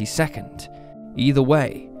May 22nd. Either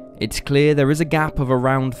way, it's clear there is a gap of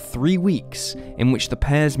around 3 weeks in which the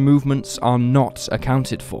pair's movements are not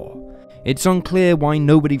accounted for. It's unclear why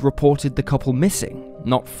nobody reported the couple missing,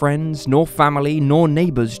 not friends, nor family, nor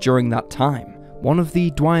neighbours during that time. One of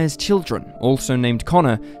the Dwyer's children, also named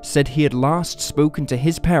Connor, said he had last spoken to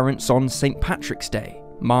his parents on St. Patrick's Day,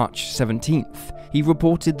 March 17th. He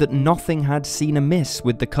reported that nothing had seen amiss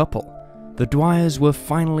with the couple. The Dwyers were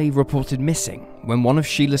finally reported missing when one of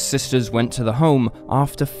Sheila's sisters went to the home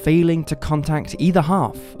after failing to contact either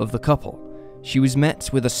half of the couple. She was met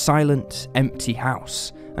with a silent, empty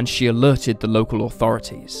house, and she alerted the local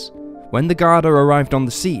authorities. When the Garda arrived on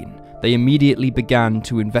the scene, they immediately began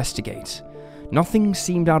to investigate. Nothing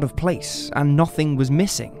seemed out of place, and nothing was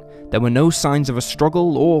missing. There were no signs of a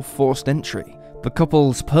struggle or forced entry. The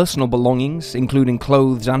couple's personal belongings, including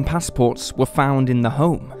clothes and passports, were found in the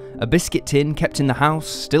home. A biscuit tin kept in the house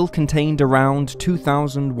still contained around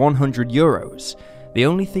 €2,100. The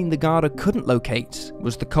only thing the Garda couldn't locate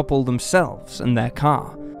was the couple themselves and their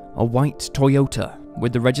car, a white Toyota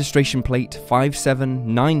with the registration plate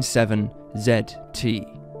 5797ZT.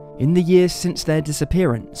 In the years since their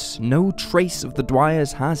disappearance, no trace of the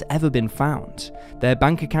Dwyers has ever been found. Their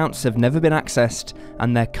bank accounts have never been accessed,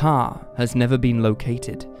 and their car has never been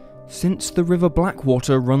located. Since the River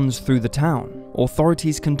Blackwater runs through the town,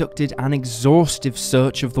 authorities conducted an exhaustive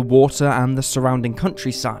search of the water and the surrounding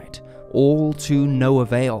countryside, all to no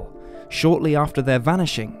avail. Shortly after their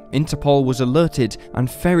vanishing, Interpol was alerted and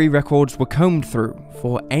ferry records were combed through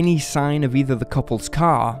for any sign of either the couple's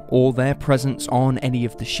car or their presence on any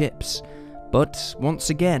of the ships. But once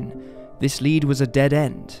again, this lead was a dead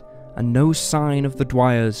end, and no sign of the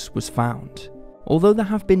Dwyers was found. Although there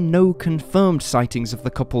have been no confirmed sightings of the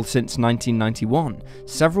couple since 1991,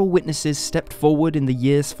 several witnesses stepped forward in the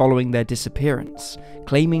years following their disappearance,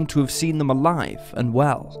 claiming to have seen them alive and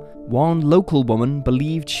well. One local woman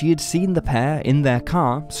believed she had seen the pair in their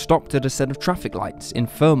car stopped at a set of traffic lights in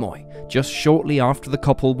Fermoy just shortly after the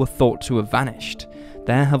couple were thought to have vanished.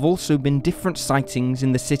 There have also been different sightings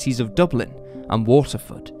in the cities of Dublin and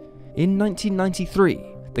Waterford. In 1993,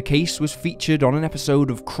 the case was featured on an episode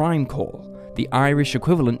of Crime Call, the Irish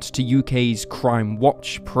equivalent to UK's Crime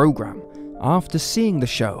Watch programme. After seeing the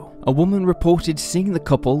show, a woman reported seeing the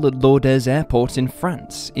couple at Lourdes Airport in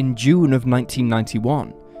France in June of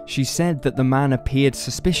 1991. She said that the man appeared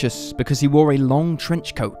suspicious because he wore a long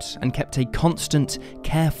trench coat and kept a constant,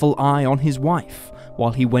 careful eye on his wife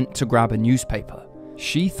while he went to grab a newspaper.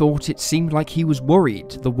 She thought it seemed like he was worried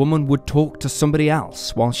the woman would talk to somebody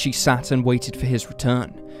else while she sat and waited for his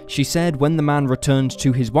return. She said when the man returned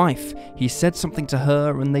to his wife, he said something to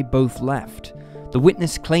her and they both left. The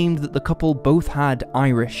witness claimed that the couple both had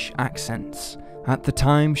Irish accents. At the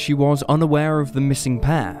time, she was unaware of the missing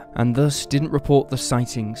pair and thus didn't report the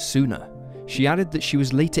sightings sooner. She added that she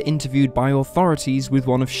was later interviewed by authorities with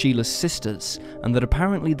one of Sheila's sisters, and that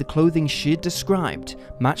apparently the clothing she had described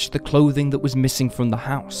matched the clothing that was missing from the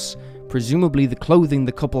house, presumably the clothing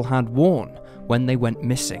the couple had worn when they went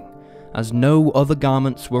missing, as no other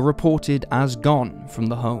garments were reported as gone from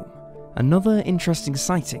the home. Another interesting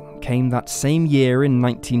sighting came that same year in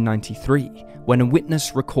 1993, when a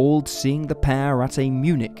witness recalled seeing the pair at a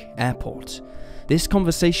Munich airport. This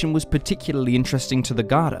conversation was particularly interesting to the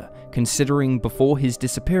Garda, considering before his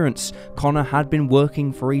disappearance, Connor had been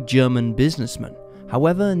working for a German businessman.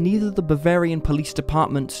 However, neither the Bavarian Police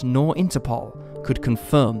Department nor Interpol could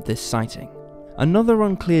confirm this sighting. Another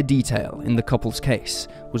unclear detail in the couple's case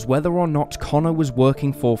was whether or not Connor was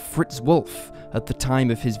working for Fritz Wolf at the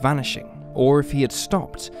time of his vanishing, or if he had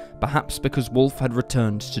stopped, perhaps because Wolf had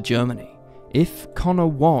returned to Germany. If Connor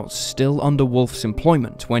was still under Wolf's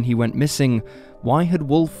employment when he went missing, why had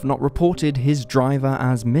Wolf not reported his driver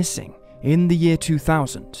as missing? In the year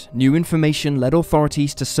 2000, new information led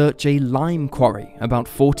authorities to search a lime quarry about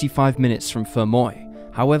 45 minutes from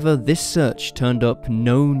Fermoy. However, this search turned up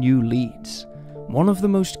no new leads. One of the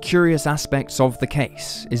most curious aspects of the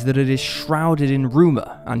case is that it is shrouded in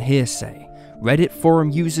rumour and hearsay. Reddit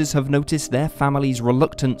forum users have noticed their family's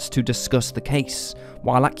reluctance to discuss the case,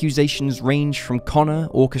 while accusations range from Connor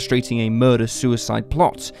orchestrating a murder-suicide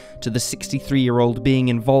plot to the 63-year-old being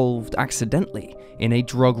involved accidentally in a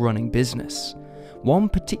drug-running business. One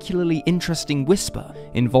particularly interesting whisper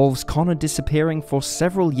involves Connor disappearing for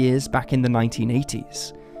several years back in the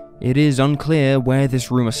 1980s. It is unclear where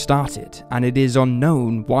this rumour started, and it is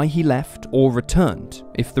unknown why he left or returned,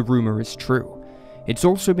 if the rumour is true. It's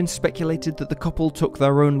also been speculated that the couple took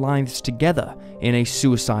their own lives together in a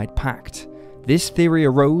suicide pact. This theory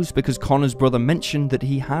arose because Connor's brother mentioned that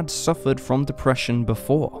he had suffered from depression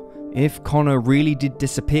before. If Connor really did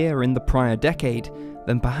disappear in the prior decade,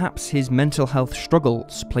 then perhaps his mental health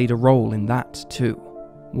struggles played a role in that too.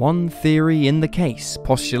 One theory in the case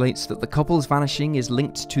postulates that the couple's vanishing is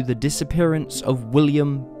linked to the disappearance of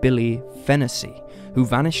William Billy Fennessy, who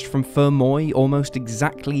vanished from Fermoy almost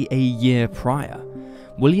exactly a year prior.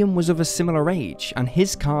 William was of a similar age, and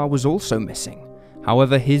his car was also missing.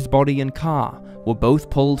 However, his body and car were both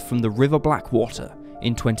pulled from the River Blackwater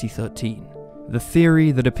in 2013. The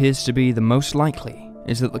theory that appears to be the most likely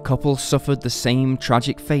is that the couple suffered the same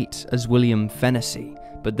tragic fate as William Fennessy,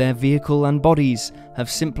 but their vehicle and bodies have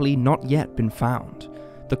simply not yet been found.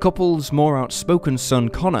 The couple's more outspoken son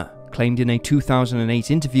Connor claimed in a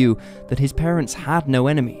 2008 interview that his parents had no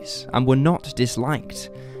enemies and were not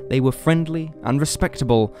disliked. They were friendly and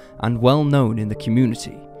respectable and well known in the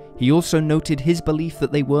community. He also noted his belief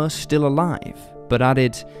that they were still alive, but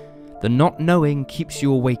added, "The not knowing keeps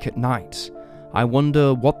you awake at night. I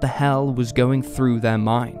wonder what the hell was going through their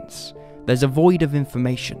minds. There's a void of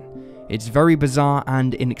information. It's very bizarre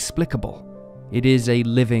and inexplicable. It is a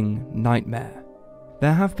living nightmare."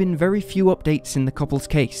 There have been very few updates in the couple's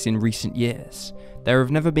case in recent years. There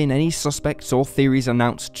have never been any suspects or theories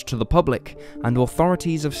announced to the public, and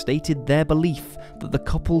authorities have stated their belief that the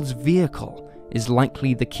couple's vehicle is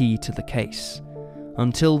likely the key to the case.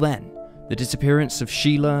 Until then, the disappearance of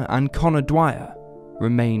Sheila and Connor Dwyer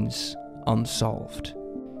remains unsolved.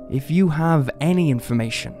 If you have any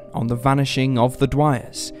information on the vanishing of the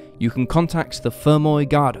Dwyers, you can contact the Fermoy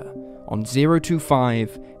Garda on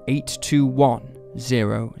 025 821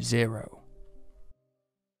 00.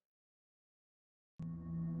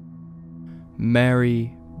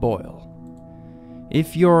 Mary Boyle.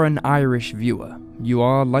 If you're an Irish viewer, you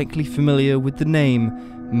are likely familiar with the name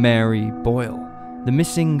Mary Boyle. The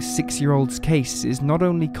missing 6-year-old's case is not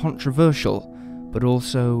only controversial, but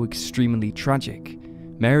also extremely tragic.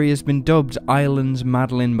 Mary has been dubbed Ireland's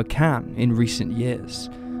Madeleine McCann in recent years.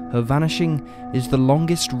 Her vanishing is the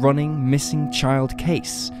longest-running missing child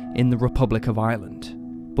case in the Republic of Ireland.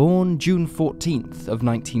 Born June 14th of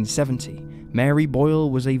 1970, Mary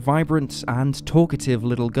Boyle was a vibrant and talkative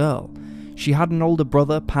little girl. She had an older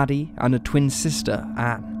brother, Paddy, and a twin sister,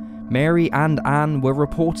 Anne. Mary and Anne were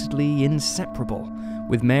reportedly inseparable,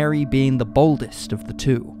 with Mary being the boldest of the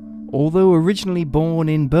two. Although originally born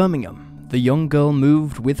in Birmingham, the young girl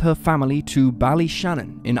moved with her family to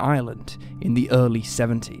Ballyshannon in Ireland in the early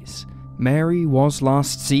 70s. Mary was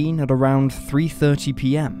last seen at around 3:30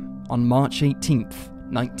 p.m. on March 18th,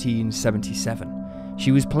 1977.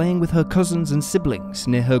 She was playing with her cousins and siblings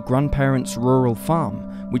near her grandparents' rural farm,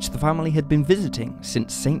 which the family had been visiting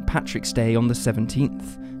since St. Patrick's Day on the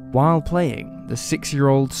 17th. While playing, the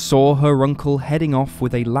 6-year-old saw her uncle heading off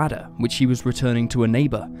with a ladder which he was returning to a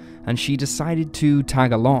neighbour, and she decided to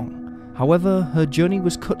tag along. However, her journey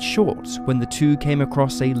was cut short when the two came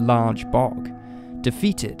across a large bog.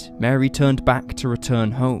 Defeated, Mary turned back to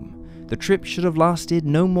return home. The trip should have lasted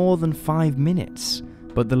no more than 5 minutes,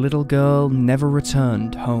 but the little girl never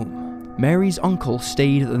returned home. Mary's uncle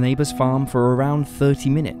stayed at the neighbour's farm for around 30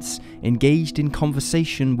 minutes, engaged in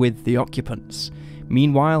conversation with the occupants.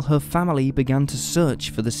 Meanwhile, her family began to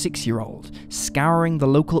search for the 6-year-old, scouring the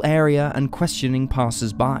local area and questioning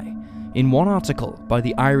passers-by. In one article by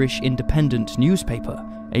the Irish Independent newspaper,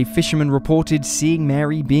 a fisherman reported seeing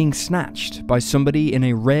Mary being snatched by somebody in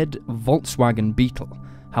a red Volkswagen Beetle.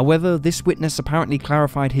 However, this witness apparently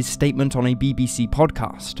clarified his statement on a BBC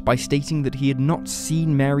podcast by stating that he had not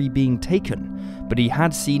seen Mary being taken, but he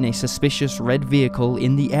had seen a suspicious red vehicle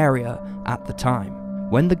in the area at the time.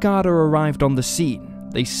 When the Garda arrived on the scene,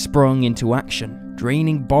 they sprung into action,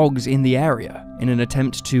 draining bogs in the area in an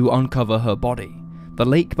attempt to uncover her body. The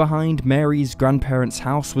lake behind Mary's grandparents'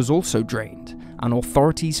 house was also drained, and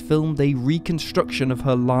authorities filmed a reconstruction of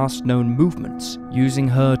her last known movements using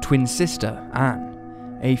her twin sister, Anne.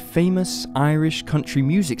 A famous Irish country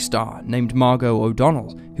music star named Margot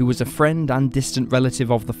O'Donnell, who was a friend and distant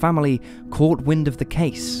relative of the family, caught wind of the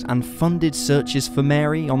case and funded searches for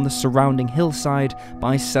Mary on the surrounding hillside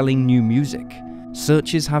by selling new music.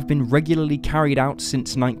 Searches have been regularly carried out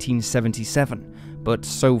since 1977, but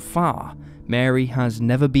so far, Mary has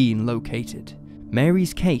never been located.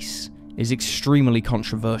 Mary's case is extremely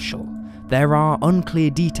controversial. there are unclear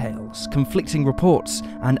details, conflicting reports,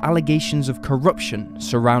 and allegations of corruption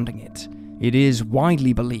surrounding it. It is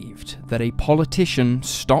widely believed that a politician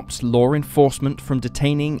stopped law enforcement from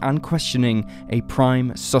detaining and questioning a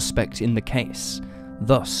prime suspect in the case.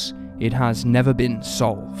 Thus, it has never been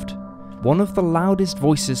solved. One of the loudest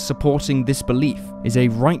voices supporting this belief is a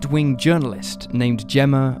right-wing journalist named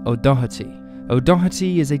Gemma O'Doherty.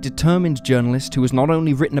 O'Doherty is a determined journalist who has not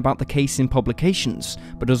only written about the case in publications,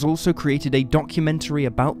 but has also created a documentary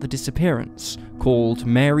about the disappearance called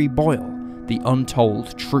Mary Boyle: The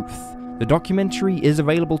Untold Truth. The documentary is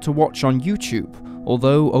available to watch on YouTube,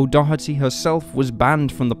 although O'Doherty herself was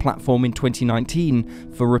banned from the platform in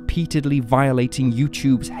 2019 for repeatedly violating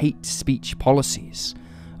YouTube's hate speech policies.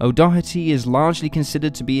 O'Doherty is largely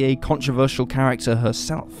considered to be a controversial character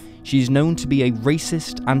herself. She's known to be a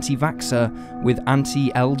racist anti-vaxxer with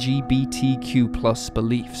anti-LGBTQ+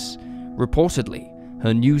 beliefs. Reportedly,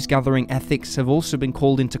 her news-gathering ethics have also been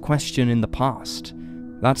called into question in the past.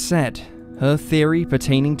 That said, her theory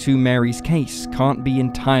pertaining to Mary's case can't be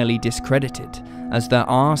entirely discredited, as there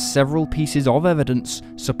are several pieces of evidence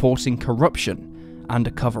supporting corruption and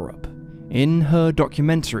a cover-up. In her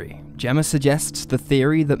documentary, Gemma suggests the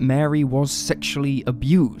theory that Mary was sexually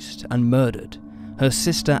abused and murdered. Her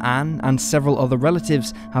sister Anne and several other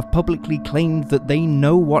relatives have publicly claimed that they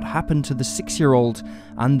know what happened to the 6-year-old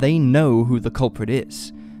and they know who the culprit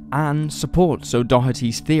is. Anne supports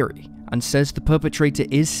O'Doherty's theory and says the perpetrator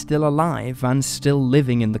is still alive and still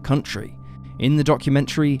living in the country. In the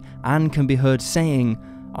documentary, Anne can be heard saying,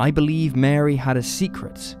 "I believe Mary had a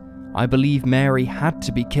secret. I believe Mary had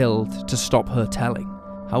to be killed to stop her telling."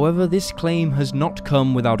 However, this claim has not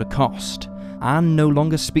come without a cost. Anne no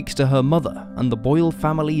longer speaks to her mother, and the Boyle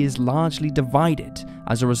family is largely divided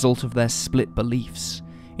as a result of their split beliefs.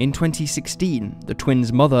 In 2016, the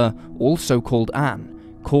twins' mother, also called Anne,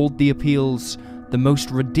 called the appeals the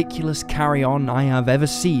most ridiculous carry-on I have ever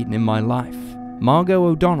seen in my life. Margot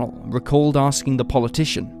O'Donnell recalled asking the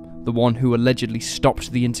politician, the one who allegedly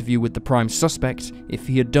stopped the interview with the prime suspect, if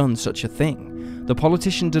he had done such a thing. The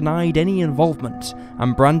politician denied any involvement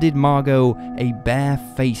and branded Margot a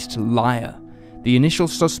bare-faced liar. The initial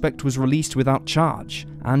suspect was released without charge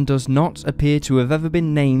and does not appear to have ever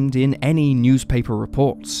been named in any newspaper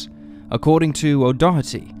reports. According to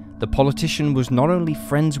O'Doherty, the politician was not only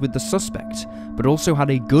friends with the suspect, but also had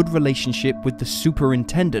a good relationship with the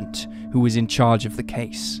superintendent who was in charge of the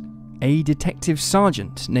case. A detective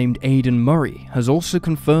sergeant named Aidan Murray has also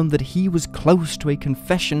confirmed that he was close to a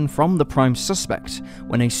confession from the prime suspect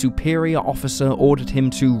when a superior officer ordered him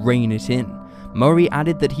to rein it in. Murray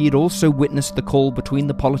added that he had also witnessed the call between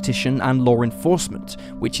the politician and law enforcement,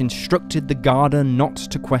 which instructed the Garda not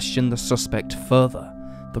to question the suspect further.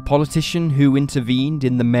 The politician who intervened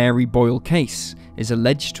in the Mary Boyle case is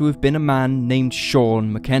alleged to have been a man named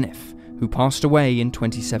Sean McEniff, who passed away in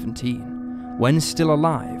 2017. When still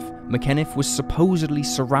alive, McEniff was supposedly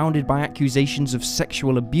surrounded by accusations of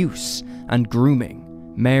sexual abuse and grooming.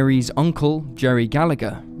 Mary's uncle, Jerry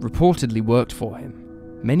Gallagher, reportedly worked for him.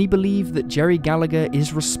 Many believe that Jerry Gallagher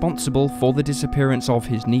is responsible for the disappearance of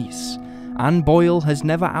his niece. Anne Boyle has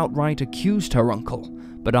never outright accused her uncle,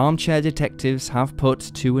 but armchair detectives have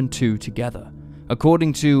put 2 and 2 together.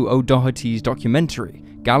 According to O'Doherty's documentary,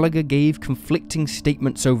 Gallagher gave conflicting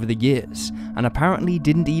statements over the years, and apparently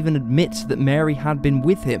didn't even admit that Mary had been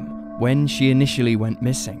with him when she initially went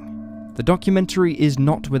missing. The documentary is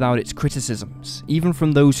not without its criticisms, even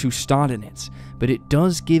from those who starred in it, but it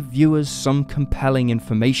does give viewers some compelling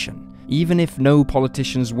information. Even if no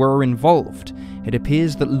politicians were involved, it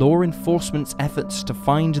appears that law enforcement's efforts to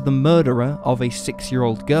find the murderer of a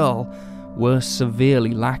 6-year-old girl were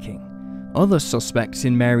severely lacking. Other suspects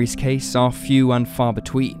in Mary's case are few and far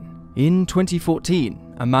between. In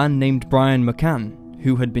 2014, a man named Brian McCann,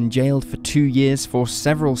 who had been jailed for 2 years for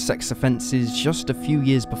several sex offences just a few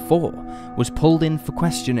years before, was pulled in for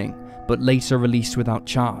questioning, but later released without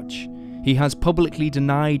charge. He has publicly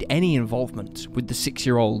denied any involvement with the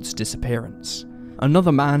 6-year-old's disappearance.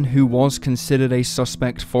 Another man who was considered a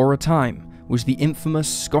suspect for a time was the infamous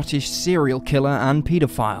Scottish serial killer and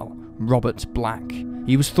paedophile, Robert Black.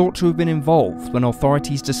 He was thought to have been involved when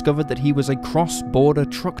authorities discovered that he was a cross-border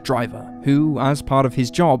truck driver who, as part of his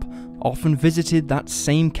job, often visited that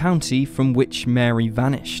same county from which Mary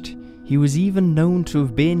vanished. He was even known to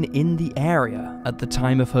have been in the area at the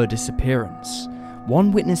time of her disappearance.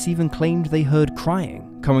 One witness even claimed they heard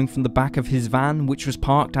crying coming from the back of his van, which was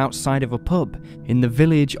parked outside of a pub in the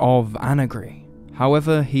village of Annagry.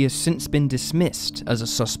 However, he has since been dismissed as a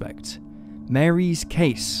suspect. Mary's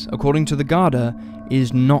case, according to the Garda,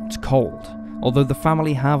 is not cold. although the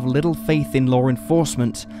family have little faith in law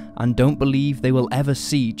enforcement and don't believe they will ever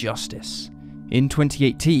see justice. In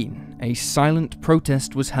 2018, a silent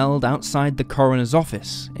protest was held outside the coroner's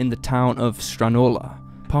office in the town of Stranola.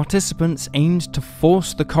 Participants aimed to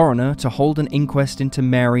force the coroner to hold an inquest into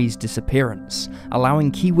Mary's disappearance, allowing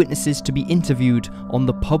key witnesses to be interviewed on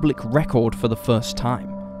the public record for the first time.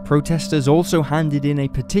 Protesters also handed in a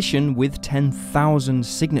petition with 10,000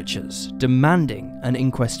 signatures, demanding an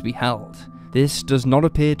inquest be held. This does not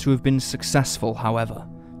appear to have been successful, however.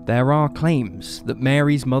 There are claims that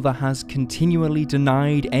Mary's mother has continually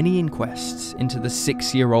denied any inquests into the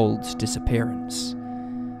 6-year-old's disappearance.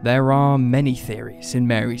 There are many theories in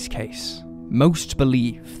Mary's case. Most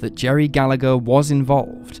believe that Jerry Gallagher was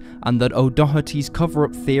involved and that O'Doherty's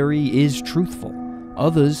cover-up theory is truthful.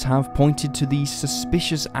 Others have pointed to the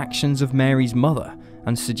suspicious actions of Mary's mother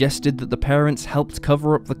and suggested that the parents helped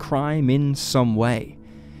cover up the crime in some way.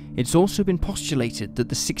 It's also been postulated that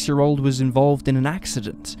the 6-year-old was involved in an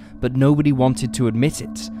accident, but nobody wanted to admit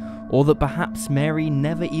it, or that perhaps Mary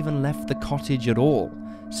never even left the cottage at all,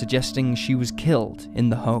 suggesting she was killed in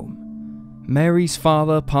the home. Mary's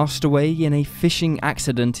father passed away in a fishing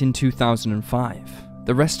accident in 2005.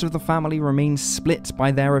 The rest of the family remains split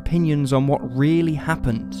by their opinions on what really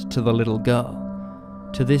happened to the little girl.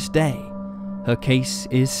 To this day, her case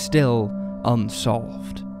is still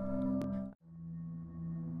unsolved.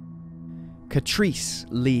 Catrice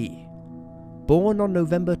Lee. Born on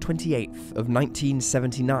November 28th of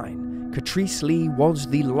 1979, Catrice Lee was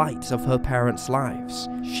the light of her parents' lives.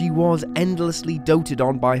 She was endlessly doted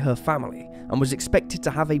on by her family and was expected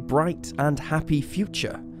to have a bright and happy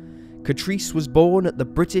future. Catrice was born at the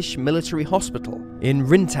British Military Hospital in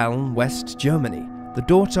Rinteln, West Germany, the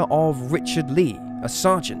daughter of Richard Lee, a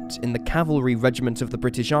sergeant in the Cavalry Regiment of the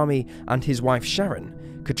British Army, and his wife Sharon.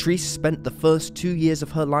 Catrice spent the first 2 years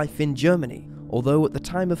of her life in Germany, although at the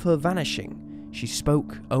time of her vanishing, she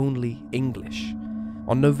spoke only English.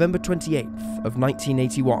 On November 28th of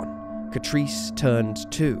 1981, Catrice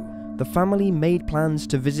turned 2. The family made plans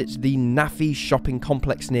to visit the Naffy shopping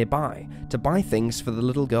complex nearby to buy things for the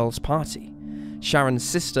little girl's party. Sharon's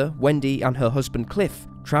sister, Wendy, and her husband Cliff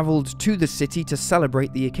travelled to the city to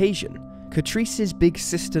celebrate the occasion. Catrice's big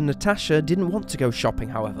sister Natasha didn't want to go shopping,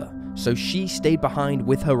 however, so she stayed behind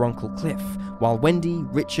with her uncle Cliff, while Wendy,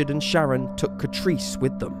 Richard, and Sharon took Catrice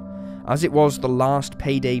with them. As it was the last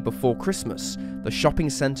payday before Christmas, the shopping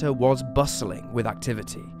centre was bustling with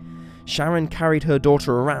activity. Sharon carried her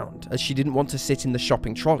daughter around as she didn't want to sit in the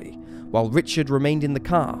shopping trolley, while Richard remained in the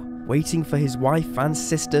car, waiting for his wife and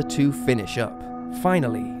sister to finish up.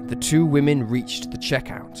 Finally, the two women reached the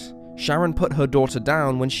checkout. Sharon put her daughter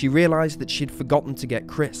down when she realised that she'd forgotten to get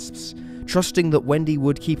crisps. Trusting that Wendy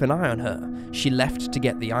would keep an eye on her, she left to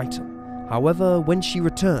get the item. However, when she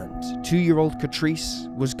returned, 2-year-old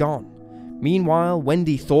Catrice was gone. Meanwhile,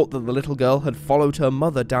 Wendy thought that the little girl had followed her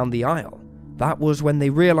mother down the aisle. That was when they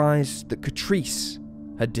realised that Catrice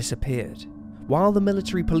had disappeared. While the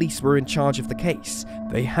military police were in charge of the case,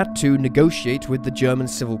 they had to negotiate with the German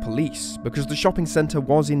civil police because the shopping centre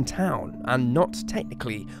was in town and not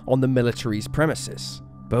technically on the military's premises.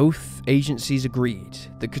 Both agencies agreed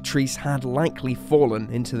that Catrice had likely fallen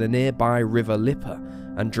into the nearby river Lippe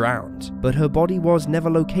and drowned, but her body was never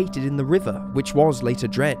located in the river, which was later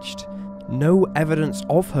dredged. No evidence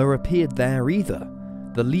of her appeared there either.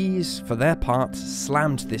 The Lees, for their part,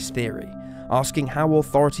 slammed this theory, asking how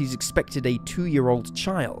authorities expected a 2-year-old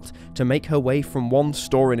child to make her way from one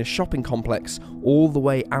store in a shopping complex all the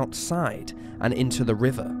way outside and into the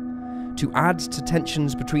river. To add to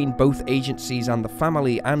tensions between both agencies and the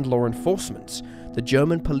family and law enforcement, the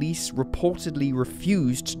German police reportedly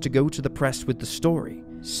refused to go to the press with the story.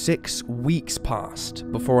 6 weeks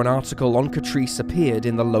passed before an article on Catrice appeared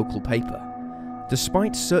in the local paper.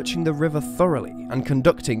 Despite searching the river thoroughly and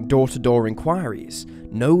conducting door-to-door inquiries,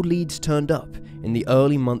 no leads turned up in the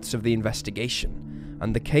early months of the investigation,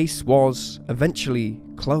 and the case was eventually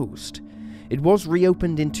closed. It was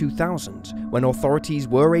reopened in 2000 when authorities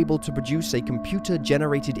were able to produce a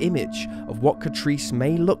computer-generated image of what Catrice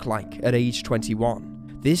may look like at age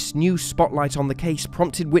 21. This new spotlight on the case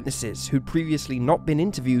prompted witnesses who'd previously not been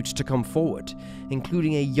interviewed to come forward,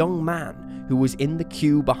 including a young man who was in the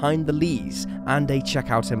queue behind the Lees and a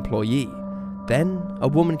checkout employee. Then, a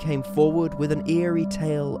woman came forward with an eerie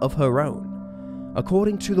tale of her own.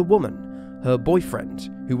 According to the woman, her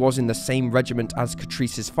boyfriend, who was in the same regiment as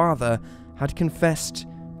Catrice's father, had confessed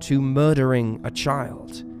to murdering a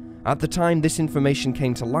child. At the time this information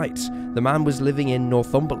came to light, the man was living in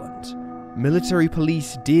Northumberland. Military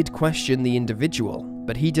police did question the individual,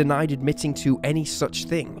 but he denied admitting to any such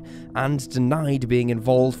thing and denied being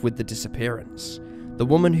involved with the disappearance. The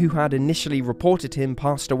woman who had initially reported him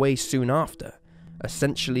passed away soon after,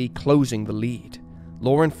 essentially closing the lead.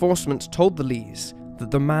 Law enforcement told the Lees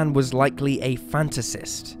that the man was likely a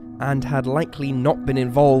fantasist and had likely not been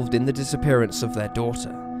involved in the disappearance of their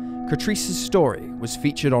daughter. Catrice's story was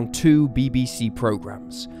featured on 2 BBC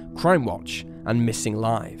programs, Crime Watch and Missing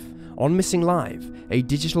Live. On Missing Live, a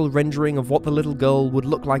digital rendering of what the little girl would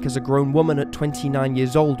look like as a grown woman at 29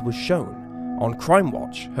 years old was shown. On Crime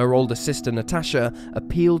Watch, her older sister Natasha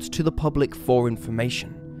appealed to the public for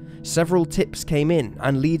information. Several tips came in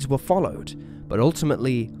and leads were followed, but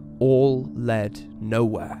ultimately all led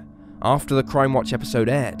nowhere. After the Crime Watch episode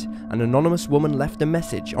aired, an anonymous woman left a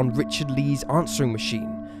message on Richard Lee's answering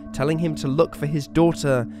machine, telling him to look for his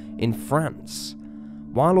daughter in France.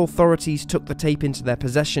 While authorities took the tape into their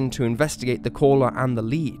possession to investigate the caller and the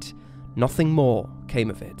lead, nothing more came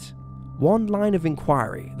of it. One line of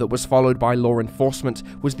inquiry that was followed by law enforcement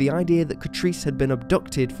was the idea that Catrice had been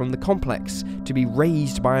abducted from the complex to be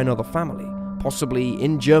raised by another family, possibly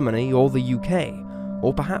in Germany or the UK,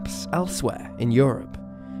 or perhaps elsewhere in Europe.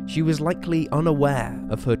 She was likely unaware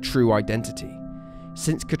of her true identity.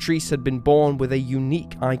 Since Catrice had been born with a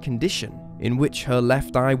unique eye condition, in which her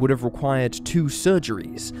left eye would have required 2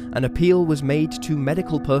 surgeries, an appeal was made to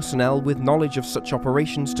medical personnel with knowledge of such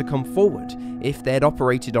operations to come forward if they had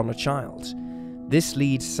operated on a child. This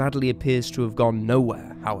lead sadly appears to have gone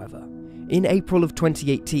nowhere, however. In April of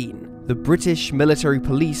 2018, the British military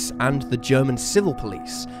police and the German civil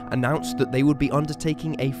police announced that they would be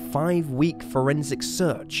undertaking a 5-week forensic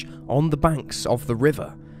search on the banks of the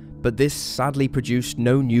river, but this sadly produced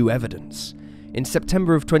no new evidence. In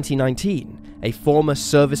September of 2019, a former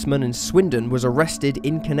serviceman in Swindon was arrested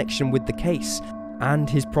in connection with the case, and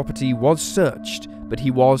his property was searched, but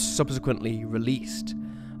he was subsequently released.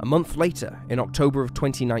 A month later, in October of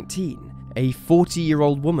 2019, a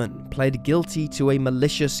 40-year-old woman pled guilty to a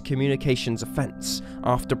malicious communications offence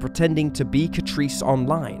after pretending to be Catrice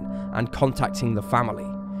online and contacting the family.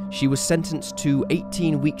 She was sentenced to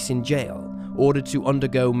 18 weeks in jail, ordered to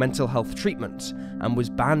undergo mental health treatment, and was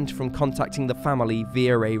banned from contacting the family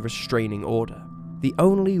via a restraining order. The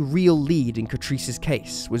only real lead in Catrice's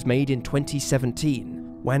case was made in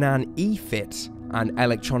 2017, when an e-fit, an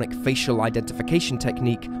electronic facial identification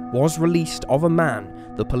technique, was released of a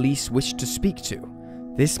man the police wished to speak to.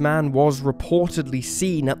 This man was reportedly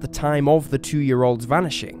seen at the time of the 2-year-old's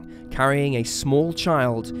vanishing, carrying a small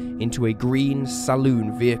child into a green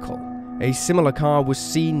saloon vehicle. A similar car was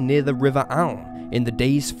seen near the River Aln in the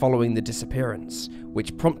days following the disappearance,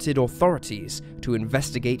 which prompted authorities to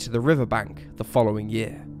investigate the riverbank the following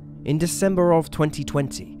year. In December of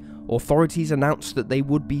 2020, authorities announced that they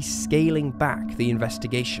would be scaling back the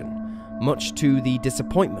investigation, much to the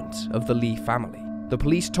disappointment of the Lee family. The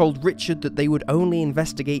police told Richard that they would only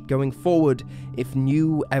investigate going forward if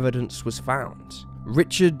new evidence was found.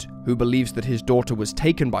 Richard, who believes that his daughter was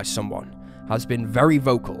taken by someone, has been very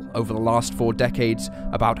vocal over the last 4 decades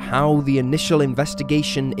about how the initial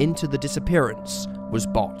investigation into the disappearance was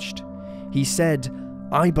botched. He said,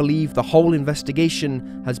 "I believe the whole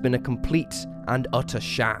investigation has been a complete and utter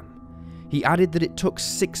sham." He added that it took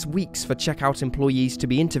 6 weeks for checkout employees to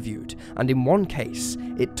be interviewed, and in one case,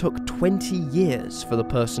 it took 20 years for the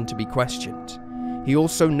person to be questioned. He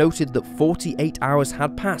also noted that 48 hours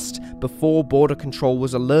had passed before border control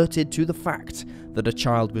was alerted to the fact that a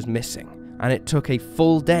child was missing, and it took a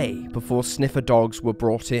full day before sniffer dogs were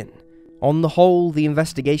brought in. On the whole, the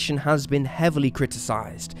investigation has been heavily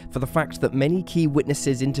criticised for the fact that many key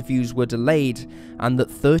witnesses' interviews were delayed and that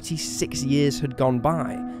 36 years had gone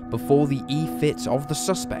by before the e-fit of the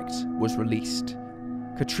suspect was released.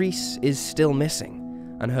 Catrice is still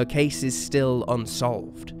missing, and her case is still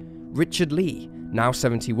unsolved. Richard Lee, now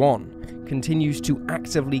 71, continues to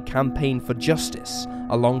actively campaign for justice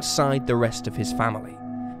alongside the rest of his family.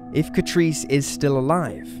 If Catrice is still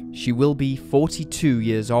alive, she will be 42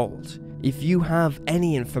 years old. If you have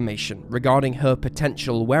any information regarding her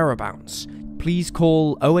potential whereabouts, please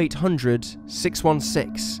call 0800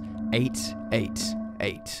 616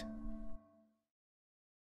 888.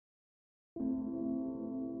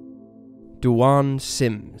 Duane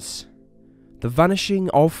Sims. The vanishing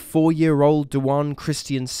of 4-year-old Duane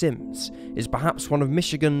Christian Sims is perhaps one of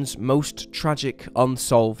Michigan's most tragic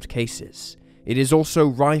unsolved cases. It is also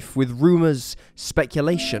rife with rumours,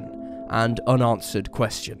 speculation, and unanswered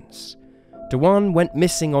questions. Duane went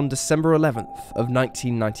missing on December 11th of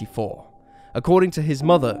 1994. According to his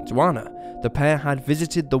mother, Duana, the pair had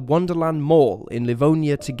visited the Wonderland Mall in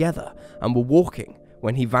Livonia together and were walking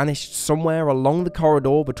when he vanished somewhere along the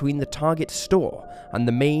corridor between the Target store and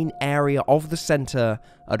the main area of the center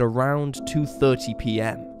at around 2:30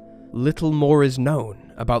 p.m. Little more is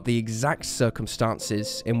known about the exact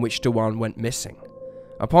circumstances in which Dewan went missing.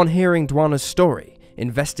 Upon hearing Dwana's story,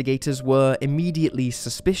 investigators were immediately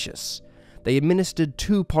suspicious. They administered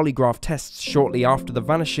 2 polygraph tests shortly after the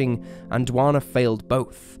vanishing, and Dwana failed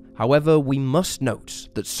both. However, we must note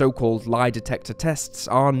that so-called lie detector tests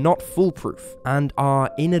are not foolproof and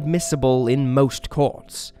are inadmissible in most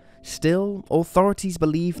courts. Still, authorities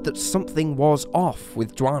believe that something was off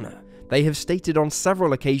with Dwana. They have stated on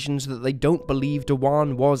several occasions that they don't believe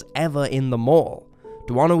Dewan was ever in the mall.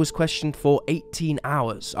 Dwana was questioned for 18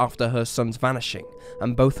 hours after her son's vanishing,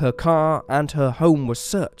 and both her car and her home were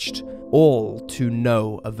searched, all to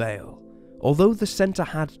no avail. Although the center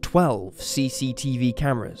had 12 CCTV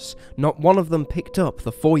cameras, not one of them picked up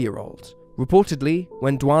the 4-year-old. Reportedly,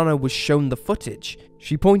 when Dwana was shown the footage,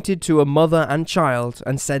 she pointed to a mother and child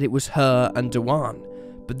and said it was her and Dewan.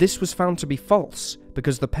 But this was found to be false,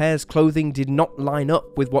 because the pair's clothing did not line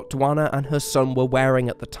up with what Dwana and her son were wearing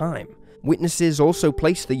at the time. Witnesses also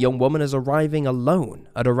placed the young woman as arriving alone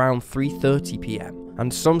at around 3:30 p.m,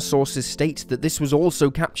 and some sources state that this was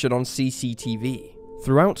also captured on CCTV.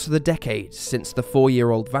 Throughout the decades since the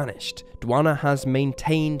 4-year-old vanished, Dwana has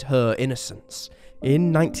maintained her innocence.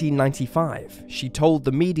 In 1995, she told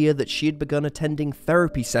the media that she had begun attending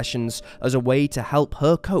therapy sessions as a way to help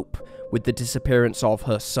her cope with the disappearance of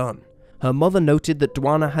her son. Her mother noted that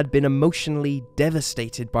Dwana had been emotionally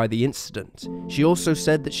devastated by the incident. She also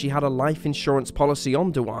said that she had a life insurance policy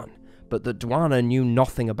on Dewan, but that Dwana knew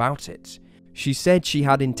nothing about it. She said she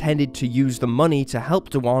had intended to use the money to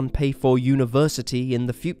help Dewan pay for university in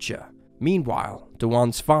the future. Meanwhile,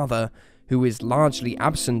 Dewan's father, who is largely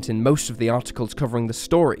absent in most of the articles covering the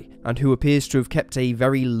story, and who appears to have kept a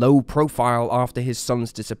very low profile after his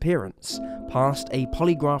son's disappearance, passed a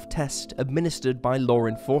polygraph test administered by law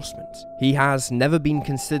enforcement. He has never been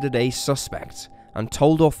considered a suspect, and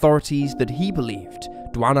told authorities that he believed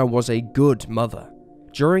Dwana was a good mother.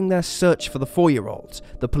 During their search for the 4-year-old,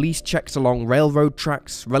 the police checked along railroad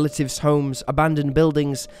tracks, relatives' homes, abandoned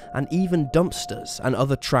buildings, and even dumpsters and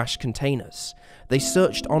other trash containers. They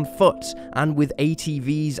searched on foot and with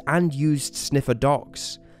ATVs and used sniffer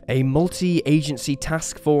dogs. A multi-agency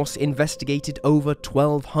task force investigated over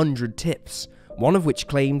 1,200 tips, one of which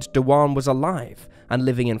claimed Dewan was alive and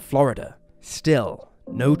living in Florida. Still,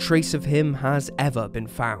 no trace of him has ever been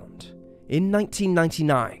found. In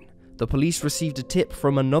 1999, the police received a tip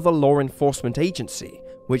from another law enforcement agency,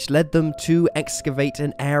 which led them to excavate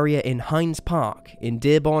an area in Hines Park in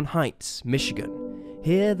Dearborn Heights, Michigan.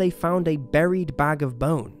 Here they found a buried bag of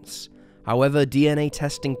bones. However, DNA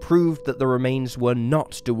testing proved that the remains were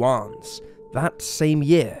not Dewan's. That same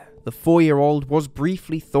year, the 4-year-old was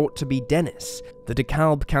briefly thought to be Dennis, the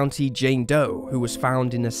DeKalb County Jane Doe who was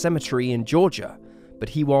found in a cemetery in Georgia, but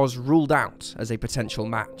he was ruled out as a potential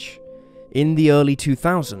match. In the early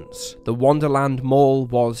 2000s, the Wonderland Mall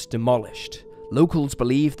was demolished. Locals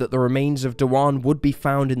believed that the remains of Dewan would be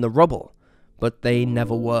found in the rubble, but they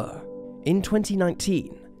never were. In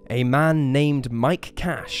 2019, a man named Mike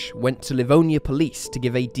Cash went to Livonia police to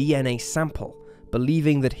give a DNA sample,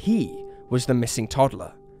 believing that he was the missing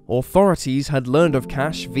toddler. Authorities had learned of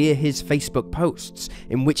Cash via his Facebook posts,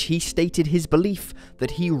 in which he stated his belief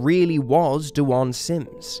that he really was Dewan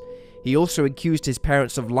Sims. He also accused his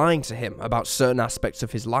parents of lying to him about certain aspects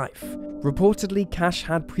of his life. Reportedly, Cash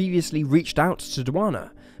had previously reached out to Dwana,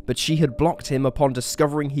 but she had blocked him upon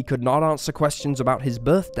discovering he could not answer questions about his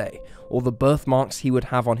birthday or the birthmarks he would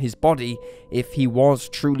have on his body if he was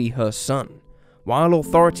truly her son. While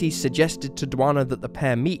authorities suggested to Dwana that the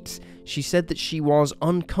pair meet, she said that she was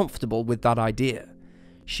uncomfortable with that idea.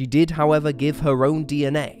 She did, however, give her own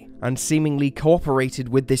DNA and seemingly cooperated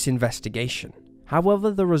with this investigation.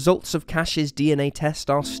 However, the results of Cash's DNA test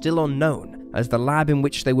are still unknown, as the lab in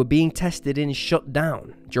which they were being tested in shut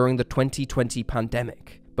down during the 2020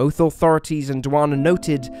 pandemic. Both authorities and Dwana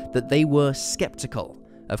noted that they were skeptical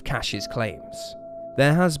of Cash's claims.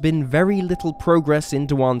 There has been very little progress in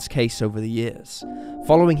Dewan's case over the years.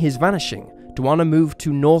 Following his vanishing, Dwana moved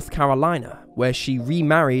to North Carolina, where she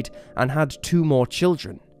remarried and had 2 more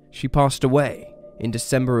children. She passed away in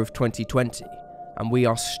December of 2020, and we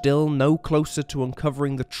are still no closer to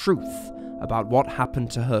uncovering the truth about what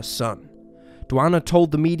happened to her son. Dwana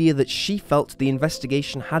told the media that she felt the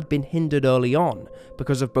investigation had been hindered early on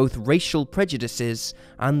because of both racial prejudices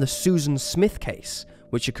and the Susan Smith case,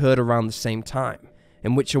 which occurred around the same time,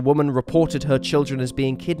 in which a woman reported her children as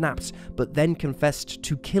being kidnapped but then confessed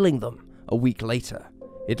to killing them a week later.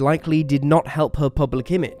 It likely did not help her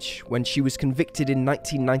public image when she was convicted in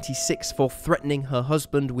 1996 for threatening her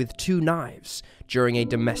husband with 2 knives during a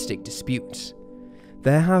domestic dispute.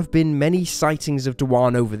 There have been many sightings of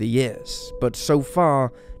Dewan over the years, but so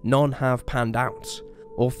far, none have panned out.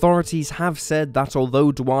 Authorities have said that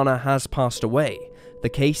although Dewana has passed away, the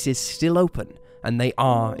case is still open and they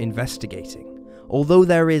are investigating. Although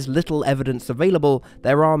there is little evidence available,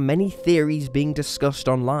 there are many theories being discussed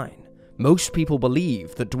online. Most people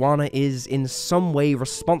believe that Dewana is in some way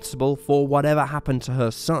responsible for whatever happened to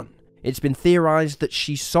her son. It's been theorized that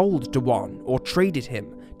she sold Dewan or traded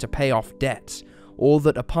him to pay off debts, or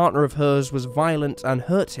that a partner of hers was violent and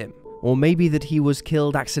hurt him, or maybe that he was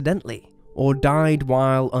killed accidentally, or died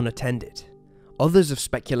while unattended. Others have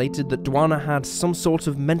speculated that Dewana had some sort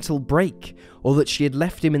of mental break, or that she had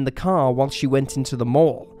left him in the car while she went into the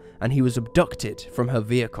mall, and he was abducted from her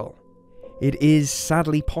vehicle. It is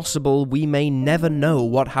sadly possible we may never know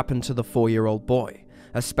what happened to the 4-year-old boy,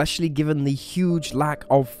 especially given the huge lack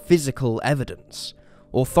of physical evidence.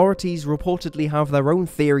 Authorities reportedly have their own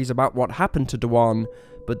theories about what happened to Dewan,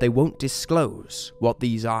 but they won't disclose what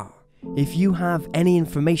these are. If you have any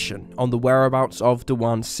information on the whereabouts of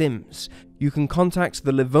Dewan Sims, you can contact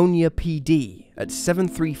the Livonia PD at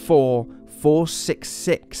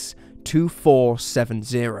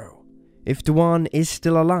 734-466-2470. If Dewan is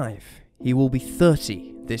still alive, he will be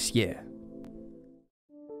 30 this year.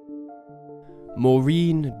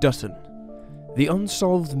 Maureen Dutton. The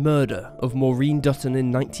unsolved murder of Maureen Dutton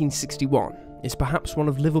in 1961 is perhaps one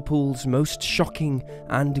of Liverpool's most shocking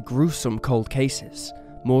and gruesome cold cases.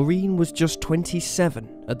 Maureen was just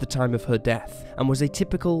 27 at the time of her death and was a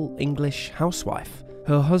typical English housewife.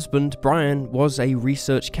 Her husband, Brian, was a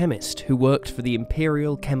research chemist who worked for the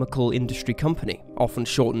Imperial Chemical Industry Company, often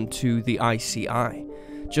shortened to the ICI.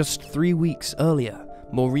 Just 3 weeks earlier,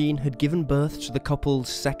 Maureen had given birth to the couple's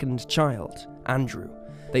second child, Andrew.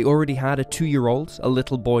 They already had a 2-year-old, a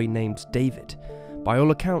little boy named David. By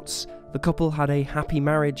all accounts, the couple had a happy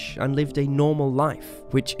marriage and lived a normal life,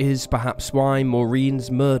 which is perhaps why Maureen's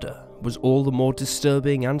murder was all the more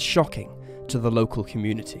disturbing and shocking to the local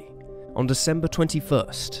community. On December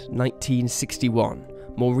 21st, 1961,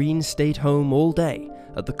 Maureen stayed home all day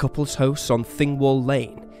at the couple's house on Thingwall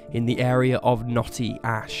Lane in the area of Knotty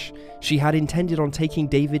Ash. She had intended on taking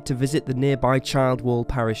David to visit the nearby Childwall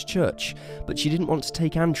Parish Church, but she didn't want to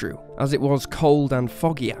take Andrew, as it was cold and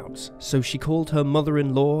foggy out, so she called her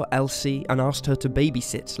mother-in-law, Elsie, and asked her to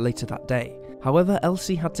babysit later that day. However,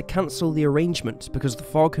 Elsie had to cancel the arrangement because the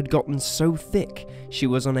fog had gotten so thick she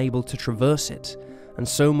was unable to traverse it, and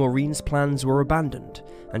so Maureen's plans were abandoned,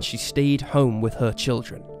 and she stayed home with her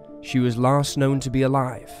children. She was last known to be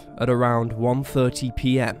alive at around 1:30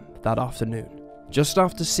 p.m. that afternoon. Just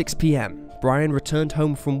after 6 p.m, Brian returned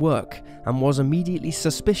home from work and was immediately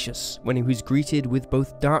suspicious when he was greeted with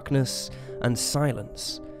both darkness and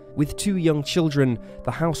silence. With 2 young children,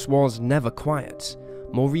 the house was never quiet.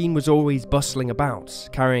 Maureen was always bustling about,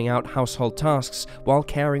 carrying out household tasks while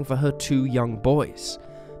caring for her 2 young boys.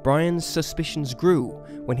 Brian's suspicions grew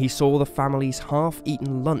when he saw the family's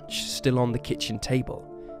half-eaten lunch still on the kitchen table.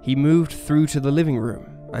 He moved through to the living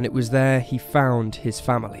room, and it was there he found his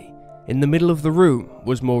family. In the middle of the room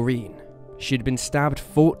was Maureen. She had been stabbed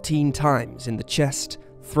 14 times in the chest,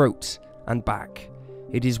 throat, and back.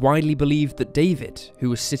 It is widely believed that David, who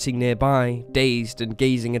was sitting nearby, dazed and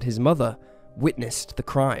gazing at his mother, witnessed the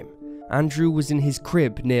crime. Andrew was in his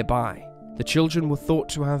crib nearby. The children were thought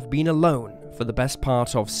to have been alone for the best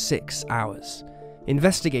part of 6 hours.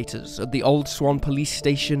 Investigators at the Old Swan police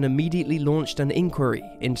station immediately launched an inquiry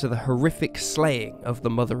into the horrific slaying of the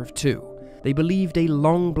mother of 2. They believed a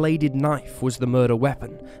long-bladed knife was the murder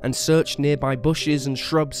weapon and searched nearby bushes and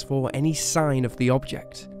shrubs for any sign of the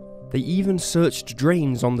object. They even searched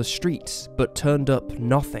drains on the streets, but turned up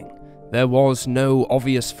nothing. There was no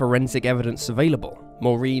obvious forensic evidence available.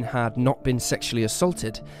 Maureen had not been sexually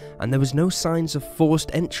assaulted, and there was no signs of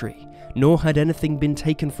forced entry, nor had anything been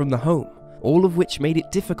taken from the home, all of which made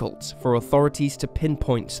it difficult for authorities to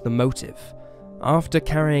pinpoint the motive. After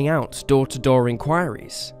carrying out door-to-door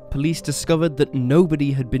inquiries, police discovered that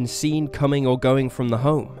nobody had been seen coming or going from the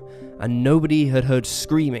home, and nobody had heard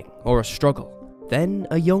screaming or a struggle. Then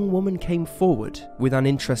a young woman came forward with an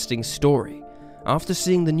interesting story. After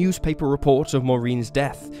seeing the newspaper report of Maureen's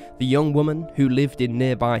death, the young woman, who lived in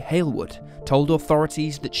nearby Halewood, told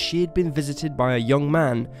authorities that she had been visited by a young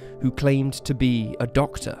man who claimed to be a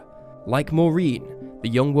doctor. Like Maureen, the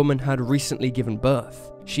young woman had recently given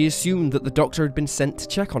birth. She assumed that the doctor had been sent to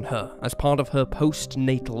check on her as part of her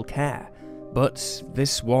postnatal care, but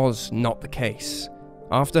this was not the case.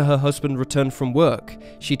 After her husband returned from work,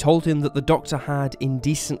 she told him that the doctor had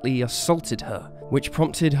indecently assaulted her, which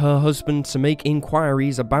prompted her husband to make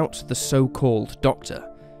inquiries about the so-called doctor.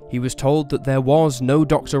 He was told that there was no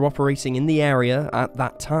doctor operating in the area at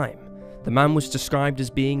that time. The man was described as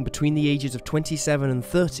being between the ages of 27 and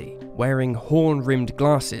 30, wearing horn-rimmed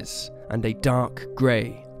glasses and a dark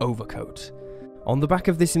grey overcoat. On the back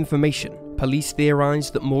of this information, police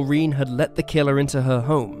theorized that Maureen had let the killer into her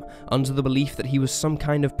home under the belief that he was some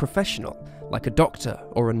kind of professional, like a doctor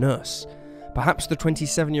or a nurse. Perhaps the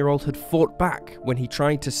 27-year-old had fought back when he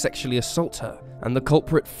tried to sexually assault her, and the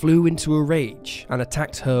culprit flew into a rage and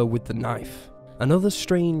attacked her with the knife. Another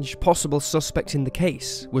strange possible suspect in the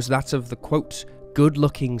case was that of the quote,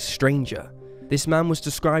 good-looking stranger. This man was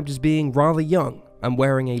described as being rather young and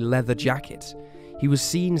wearing a leather jacket. He was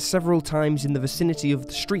seen several times in the vicinity of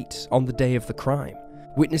the street on the day of the crime.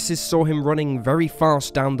 Witnesses saw him running very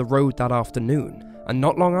fast down the road that afternoon, and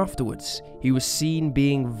not long afterwards, he was seen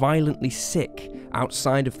being violently sick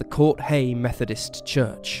outside of the Court Hay Methodist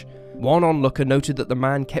Church. One onlooker noted that the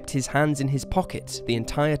man kept his hands in his pocket the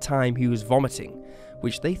entire time he was vomiting,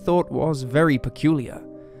 which they thought was very peculiar.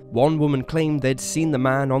 One woman claimed they'd seen the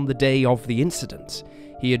man on the day of the incident.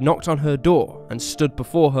 He had knocked on her door and stood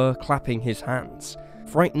before her clapping his hands.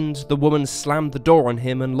 Frightened, the woman slammed the door on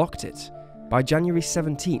him and locked it. By January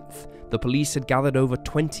 17th, the police had gathered over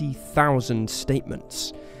 20,000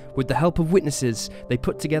 statements. With the help of witnesses, they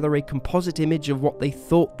put together a composite image of what they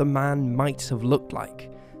thought the man might have looked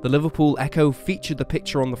like. The Liverpool Echo featured the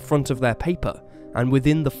picture on the front of their paper, and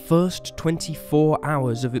within the first 24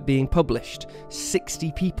 hours of it being published,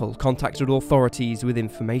 60 people contacted authorities with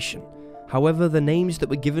information. However, the names that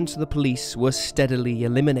were given to the police were steadily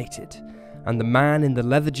eliminated, and the man in the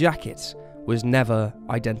leather jacket was never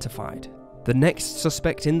identified. The next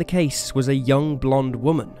suspect in the case was a young blonde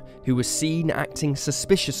woman who was seen acting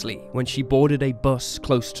suspiciously when she boarded a bus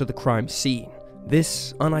close to the crime scene.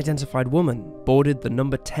 This unidentified woman boarded the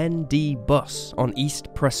number 10D bus on East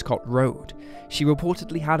Prescott Road. She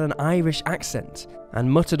reportedly had an Irish accent and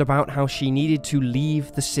muttered about how she needed to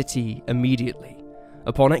leave the city immediately.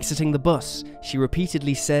 Upon exiting the bus, she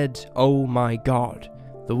repeatedly said, "Oh my God."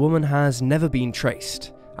 The woman has never been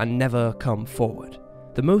traced and never come forward.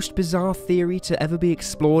 The most bizarre theory to ever be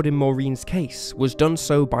explored in Maureen's case was done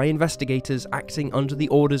so by investigators acting under the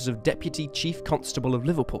orders of Deputy Chief Constable of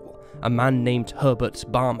Liverpool, a man named Herbert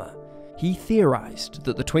Balmer. He theorized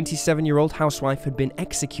that the 27-year-old housewife had been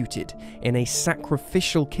executed in a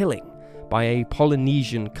sacrificial killing by a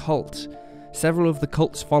Polynesian cult. Several of the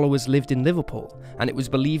cult's followers lived in Liverpool, and it was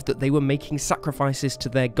believed that they were making sacrifices to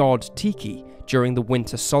their god Tiki during the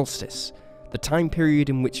winter solstice, the time period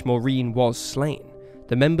in which Maureen was slain.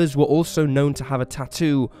 The members were also known to have a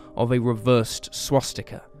tattoo of a reversed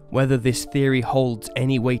swastika. Whether this theory holds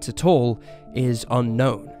any weight at all is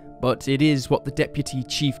unknown, but it is what the Deputy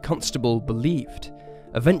Chief Constable believed.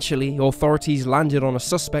 Eventually, authorities landed on a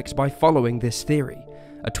suspect by following this theory.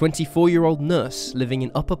 A 24-year-old nurse living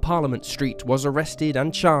in Upper Parliament Street was arrested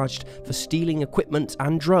and charged for stealing equipment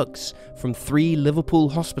and drugs from 3 Liverpool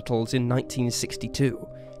hospitals in 1962.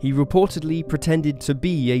 He reportedly pretended to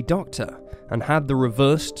be a doctor and had the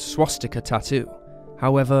reversed swastika tattoo.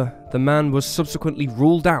 However, the man was subsequently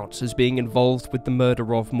ruled out as being involved with the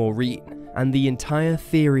murder of Maureen, and the entire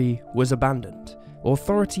theory was abandoned.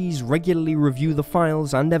 Authorities regularly review the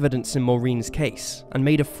files and evidence in Maureen's case, and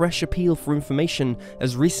made a fresh appeal for information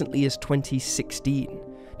as recently as 2016.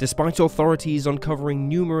 Despite authorities uncovering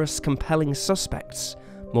numerous compelling suspects,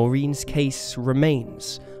 Maureen's case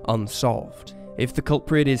remains unsolved. If the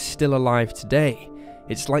culprit is still alive today,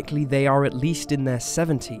 it's likely they are at least in their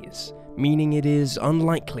 70s, meaning it is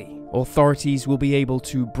unlikely authorities will be able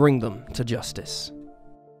to bring them to justice.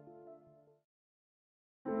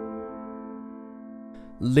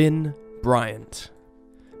 Lynn Bryant.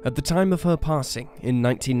 At the time of her passing in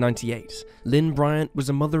 1998, Lynn Bryant was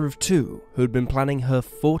a mother of 2 who had been planning her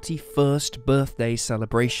 41st birthday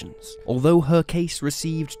celebrations. Although her case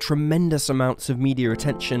received tremendous amounts of media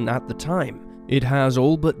attention at the time, it has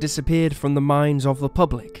all but disappeared from the minds of the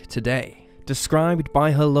public today. Described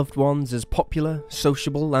by her loved ones as popular,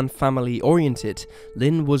 sociable, and family-oriented,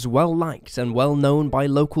 Lynn was well-liked and well-known by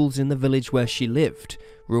locals in the village where she lived,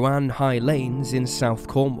 Ruan High Lanes in South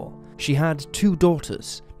Cornwall. She had 2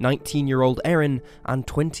 daughters, 19-year-old Erin and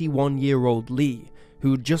 21-year-old Lee,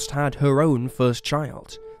 who just had her own first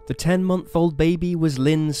child. The 10-month-old baby was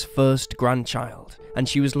Lynn's first grandchild, and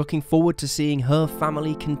she was looking forward to seeing her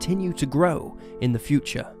family continue to grow in the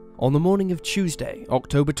future. On the morning of Tuesday,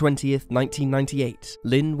 October 20th, 1998,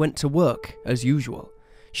 Lynn went to work as usual.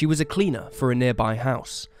 She was a cleaner for a nearby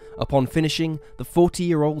house. Upon finishing, the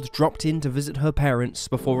 40-year-old dropped in to visit her parents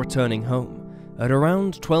before returning home. At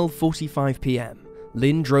around 12:45 p.m,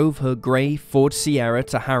 Lynn drove her grey Ford Sierra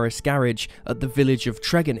to Harris Garage at the village of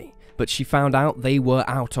Tregony, but she found out they were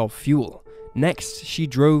out of fuel. Next, she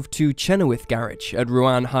drove to Chenoweth Garage at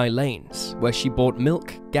Ruan High Lanes, where she bought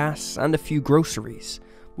milk, gas, and a few groceries.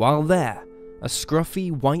 While there, a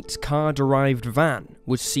scruffy white car-derived van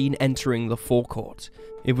was seen entering the forecourt.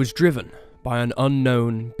 It was driven by an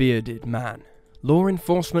unknown bearded man. Law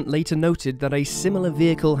enforcement later noted that a similar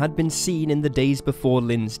vehicle had been seen in the days before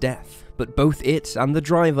Lynn's death, but both it and the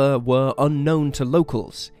driver were unknown to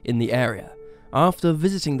locals in the area. After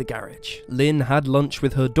visiting the garage, Lynn had lunch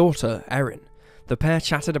with her daughter, Erin. The pair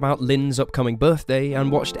chatted about Lynn's upcoming birthday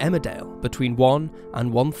and watched Emmerdale between 1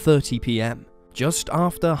 and 1:30 p.m. Just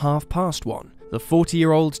after 1:30, the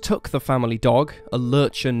 40-year-old took the family dog, a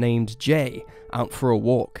lurcher named Jay, out for a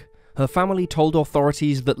walk. Her family told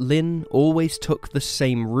authorities that Lynn always took the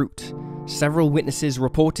same route. Several witnesses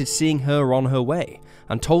reported seeing her on her way,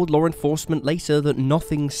 and told law enforcement later that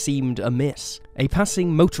nothing seemed amiss. A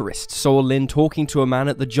passing motorist saw Lynn talking to a man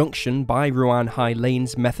at the junction by Ruan High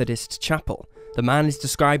Lanes Methodist Chapel. The man is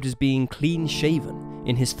described as being clean-shaven,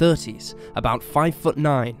 in his 30s, about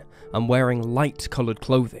 5'9", and wearing light-coloured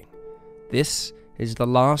clothing. This is the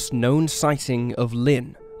last known sighting of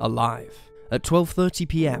Lynn alive. At 12:30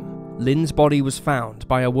 p.m, Lynn's body was found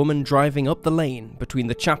by a woman driving up the lane between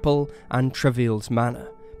the chapel and Treville's Manor.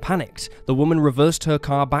 Panicked, the woman reversed her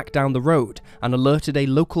car back down the road and alerted a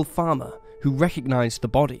local farmer who recognised the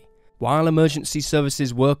body. While emergency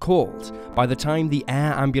services were called, by the time the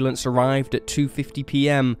air ambulance arrived at 2:50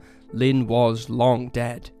 p.m, Lynn was long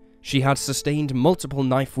dead. She had sustained multiple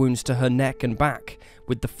knife wounds to her neck and back,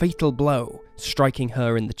 with the fatal blow striking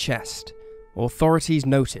her in the chest. Authorities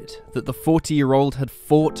noted that the 40-year-old had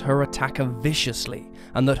fought her attacker viciously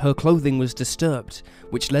and that her clothing was disturbed,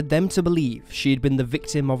 which led them to believe she had been the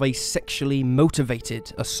victim of a sexually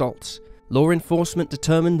motivated assault. Law enforcement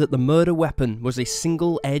determined that the murder weapon was a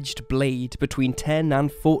single-edged blade between 10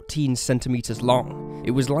 and 14 centimeters long.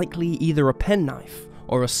 It was likely either a penknife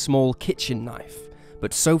or a small kitchen knife,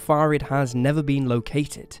 but so far it has never been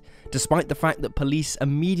located, despite the fact that police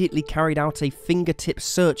immediately carried out a fingertip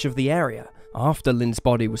search of the area after Lynn's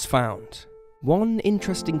body was found. One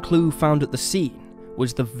interesting clue found at the scene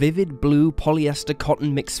was the vivid blue polyester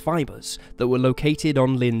cotton mixed fibers that were located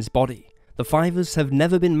on Lynn's body. The fibers have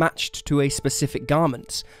never been matched to a specific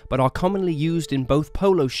garment, but are commonly used in both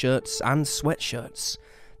polo shirts and sweatshirts.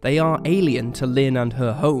 They are alien to Lynn and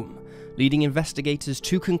her home, leading investigators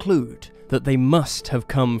to conclude that they must have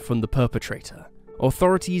come from the perpetrator.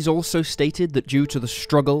 Authorities also stated that due to the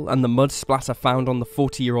struggle and the mud splatter found on the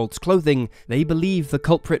 40-year-old's clothing, they believe the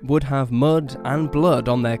culprit would have mud and blood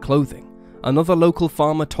on their clothing. Another local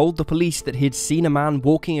farmer told the police that he'd seen a man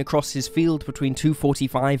walking across his field between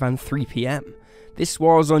 2:45 and 3 p.m. This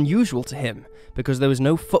was unusual to him because there was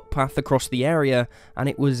no footpath across the area and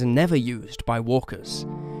it was never used by walkers.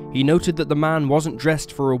 He noted that the man wasn't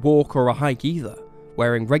dressed for a walk or a hike either,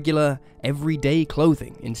 wearing regular, everyday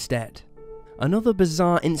clothing instead. Another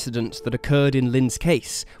bizarre incident that occurred in Lynn's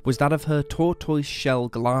case was that of her tortoise shell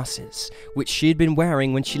glasses, which she had been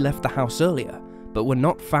wearing when she left the house earlier, but were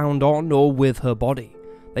not found on or with her body.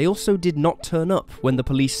 They also did not turn up when the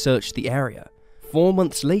police searched the area. 4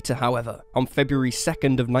 months later, however, on February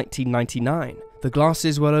 2nd of 1999, the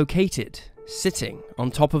glasses were located, sitting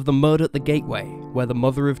on top of the mud at the gateway where the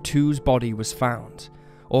mother of two's body was found.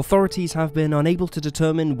 Authorities have been unable to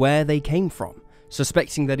determine where they came from,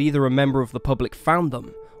 suspecting that either a member of the public found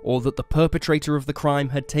them, or that the perpetrator of the crime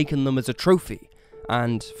had taken them as a trophy,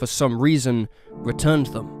 and, for some reason, returned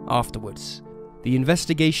them afterwards. The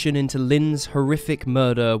investigation into Lynn's horrific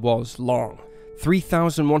murder was long.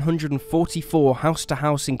 3,144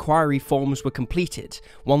 house-to-house inquiry forms were completed,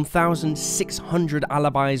 1,600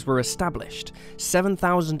 alibis were established,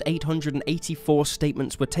 7,884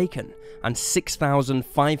 statements were taken, and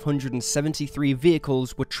 6,573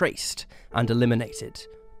 vehicles were traced and eliminated.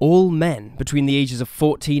 All men between the ages of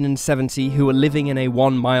 14 and 70 who were living in a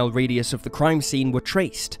 1-mile radius of the crime scene were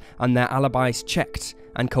traced and their alibis checked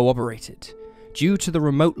and corroborated. Due to the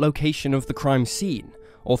remote location of the crime scene,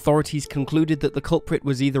 authorities concluded that the culprit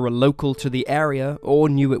was either a local to the area or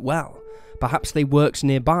knew it well. Perhaps they worked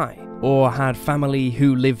nearby or had family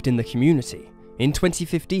who lived in the community. In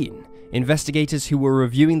 2015, investigators who were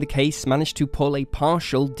reviewing the case managed to pull a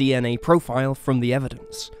partial DNA profile from the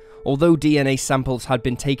evidence. Although DNA samples had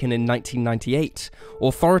been taken in 1998,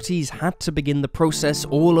 authorities had to begin the process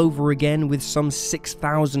all over again with some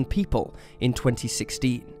 6,000 people in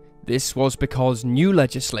 2016. This was because new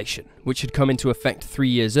legislation, which had come into effect 3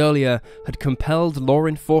 years earlier, had compelled law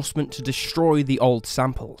enforcement to destroy the old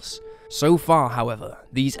samples. So far, however,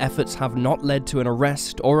 these efforts have not led to an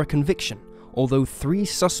arrest or a conviction, although 3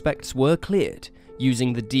 suspects were cleared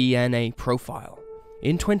using the DNA profile.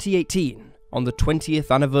 In 2018, on the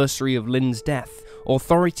 20th anniversary of Lynn's death,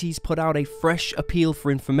 authorities put out a fresh appeal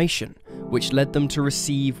for information, which led them to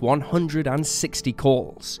receive 160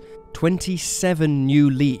 calls. 27 new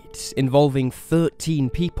leads involving 13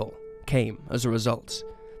 people came as a result.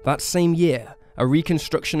 That same year, a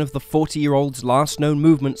reconstruction of the 40-year-old's last known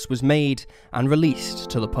movements was made and released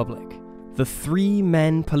to the public. The 3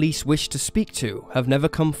 men police wish to speak to have never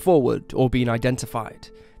come forward or been identified.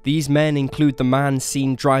 These men include the man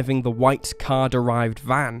seen driving the white car-derived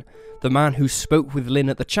van, the man who spoke with Lynn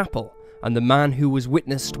at the chapel, and the man who was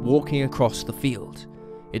witnessed walking across the field.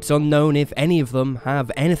 It's unknown if any of them have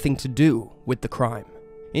anything to do with the crime.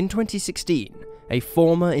 In 2016, a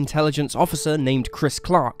former intelligence officer named Chris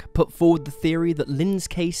Clark put forward the theory that Lynn's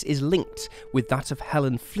case is linked with that of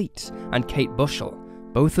Helen Fleet and Kate Bushell,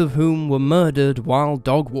 both of whom were murdered while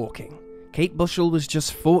dog walking. Kate Bushell was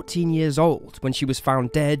just 14 years old when she was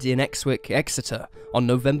found dead in Exwick, Exeter, on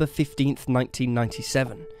November 15,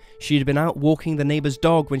 1997. She had been out walking the neighbour's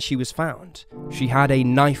dog when she was found. She had a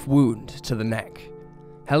knife wound to the neck.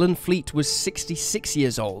 Helen Fleet was 66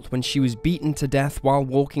 years old when she was beaten to death while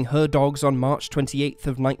walking her dogs on March 28th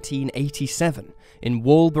of 1987 in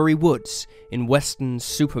Walbury Woods in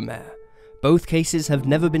Weston-super-Mare. Both cases have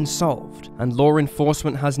never been solved, and law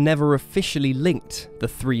enforcement has never officially linked the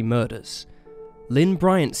 3 murders. Lynn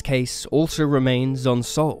Bryant's case also remains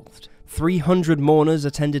unsolved. 300 mourners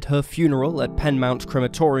attended her funeral at Penmount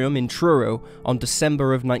Crematorium in Truro on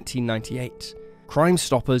December of 1998. Crime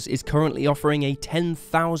Stoppers is currently offering a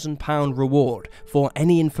 £10,000 reward for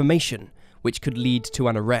any information which could lead to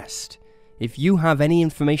an arrest. If you have any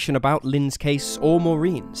information about Lynn's case or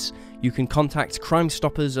Maureen's, you can contact Crime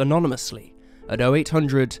Stoppers anonymously at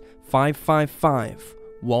 0800 555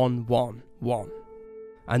 111.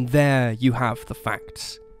 And there you have the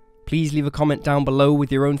facts. Please leave a comment down below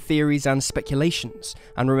with your own theories and speculations,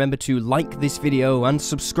 and remember to like this video and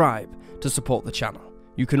subscribe to support the channel.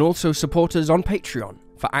 You can also support us on Patreon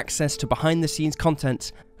for access to behind-the-scenes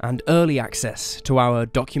content and early access to our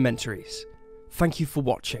documentaries. Thank you for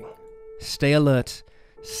watching. Stay alert,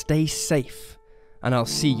 stay safe, and I'll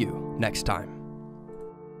see you next time.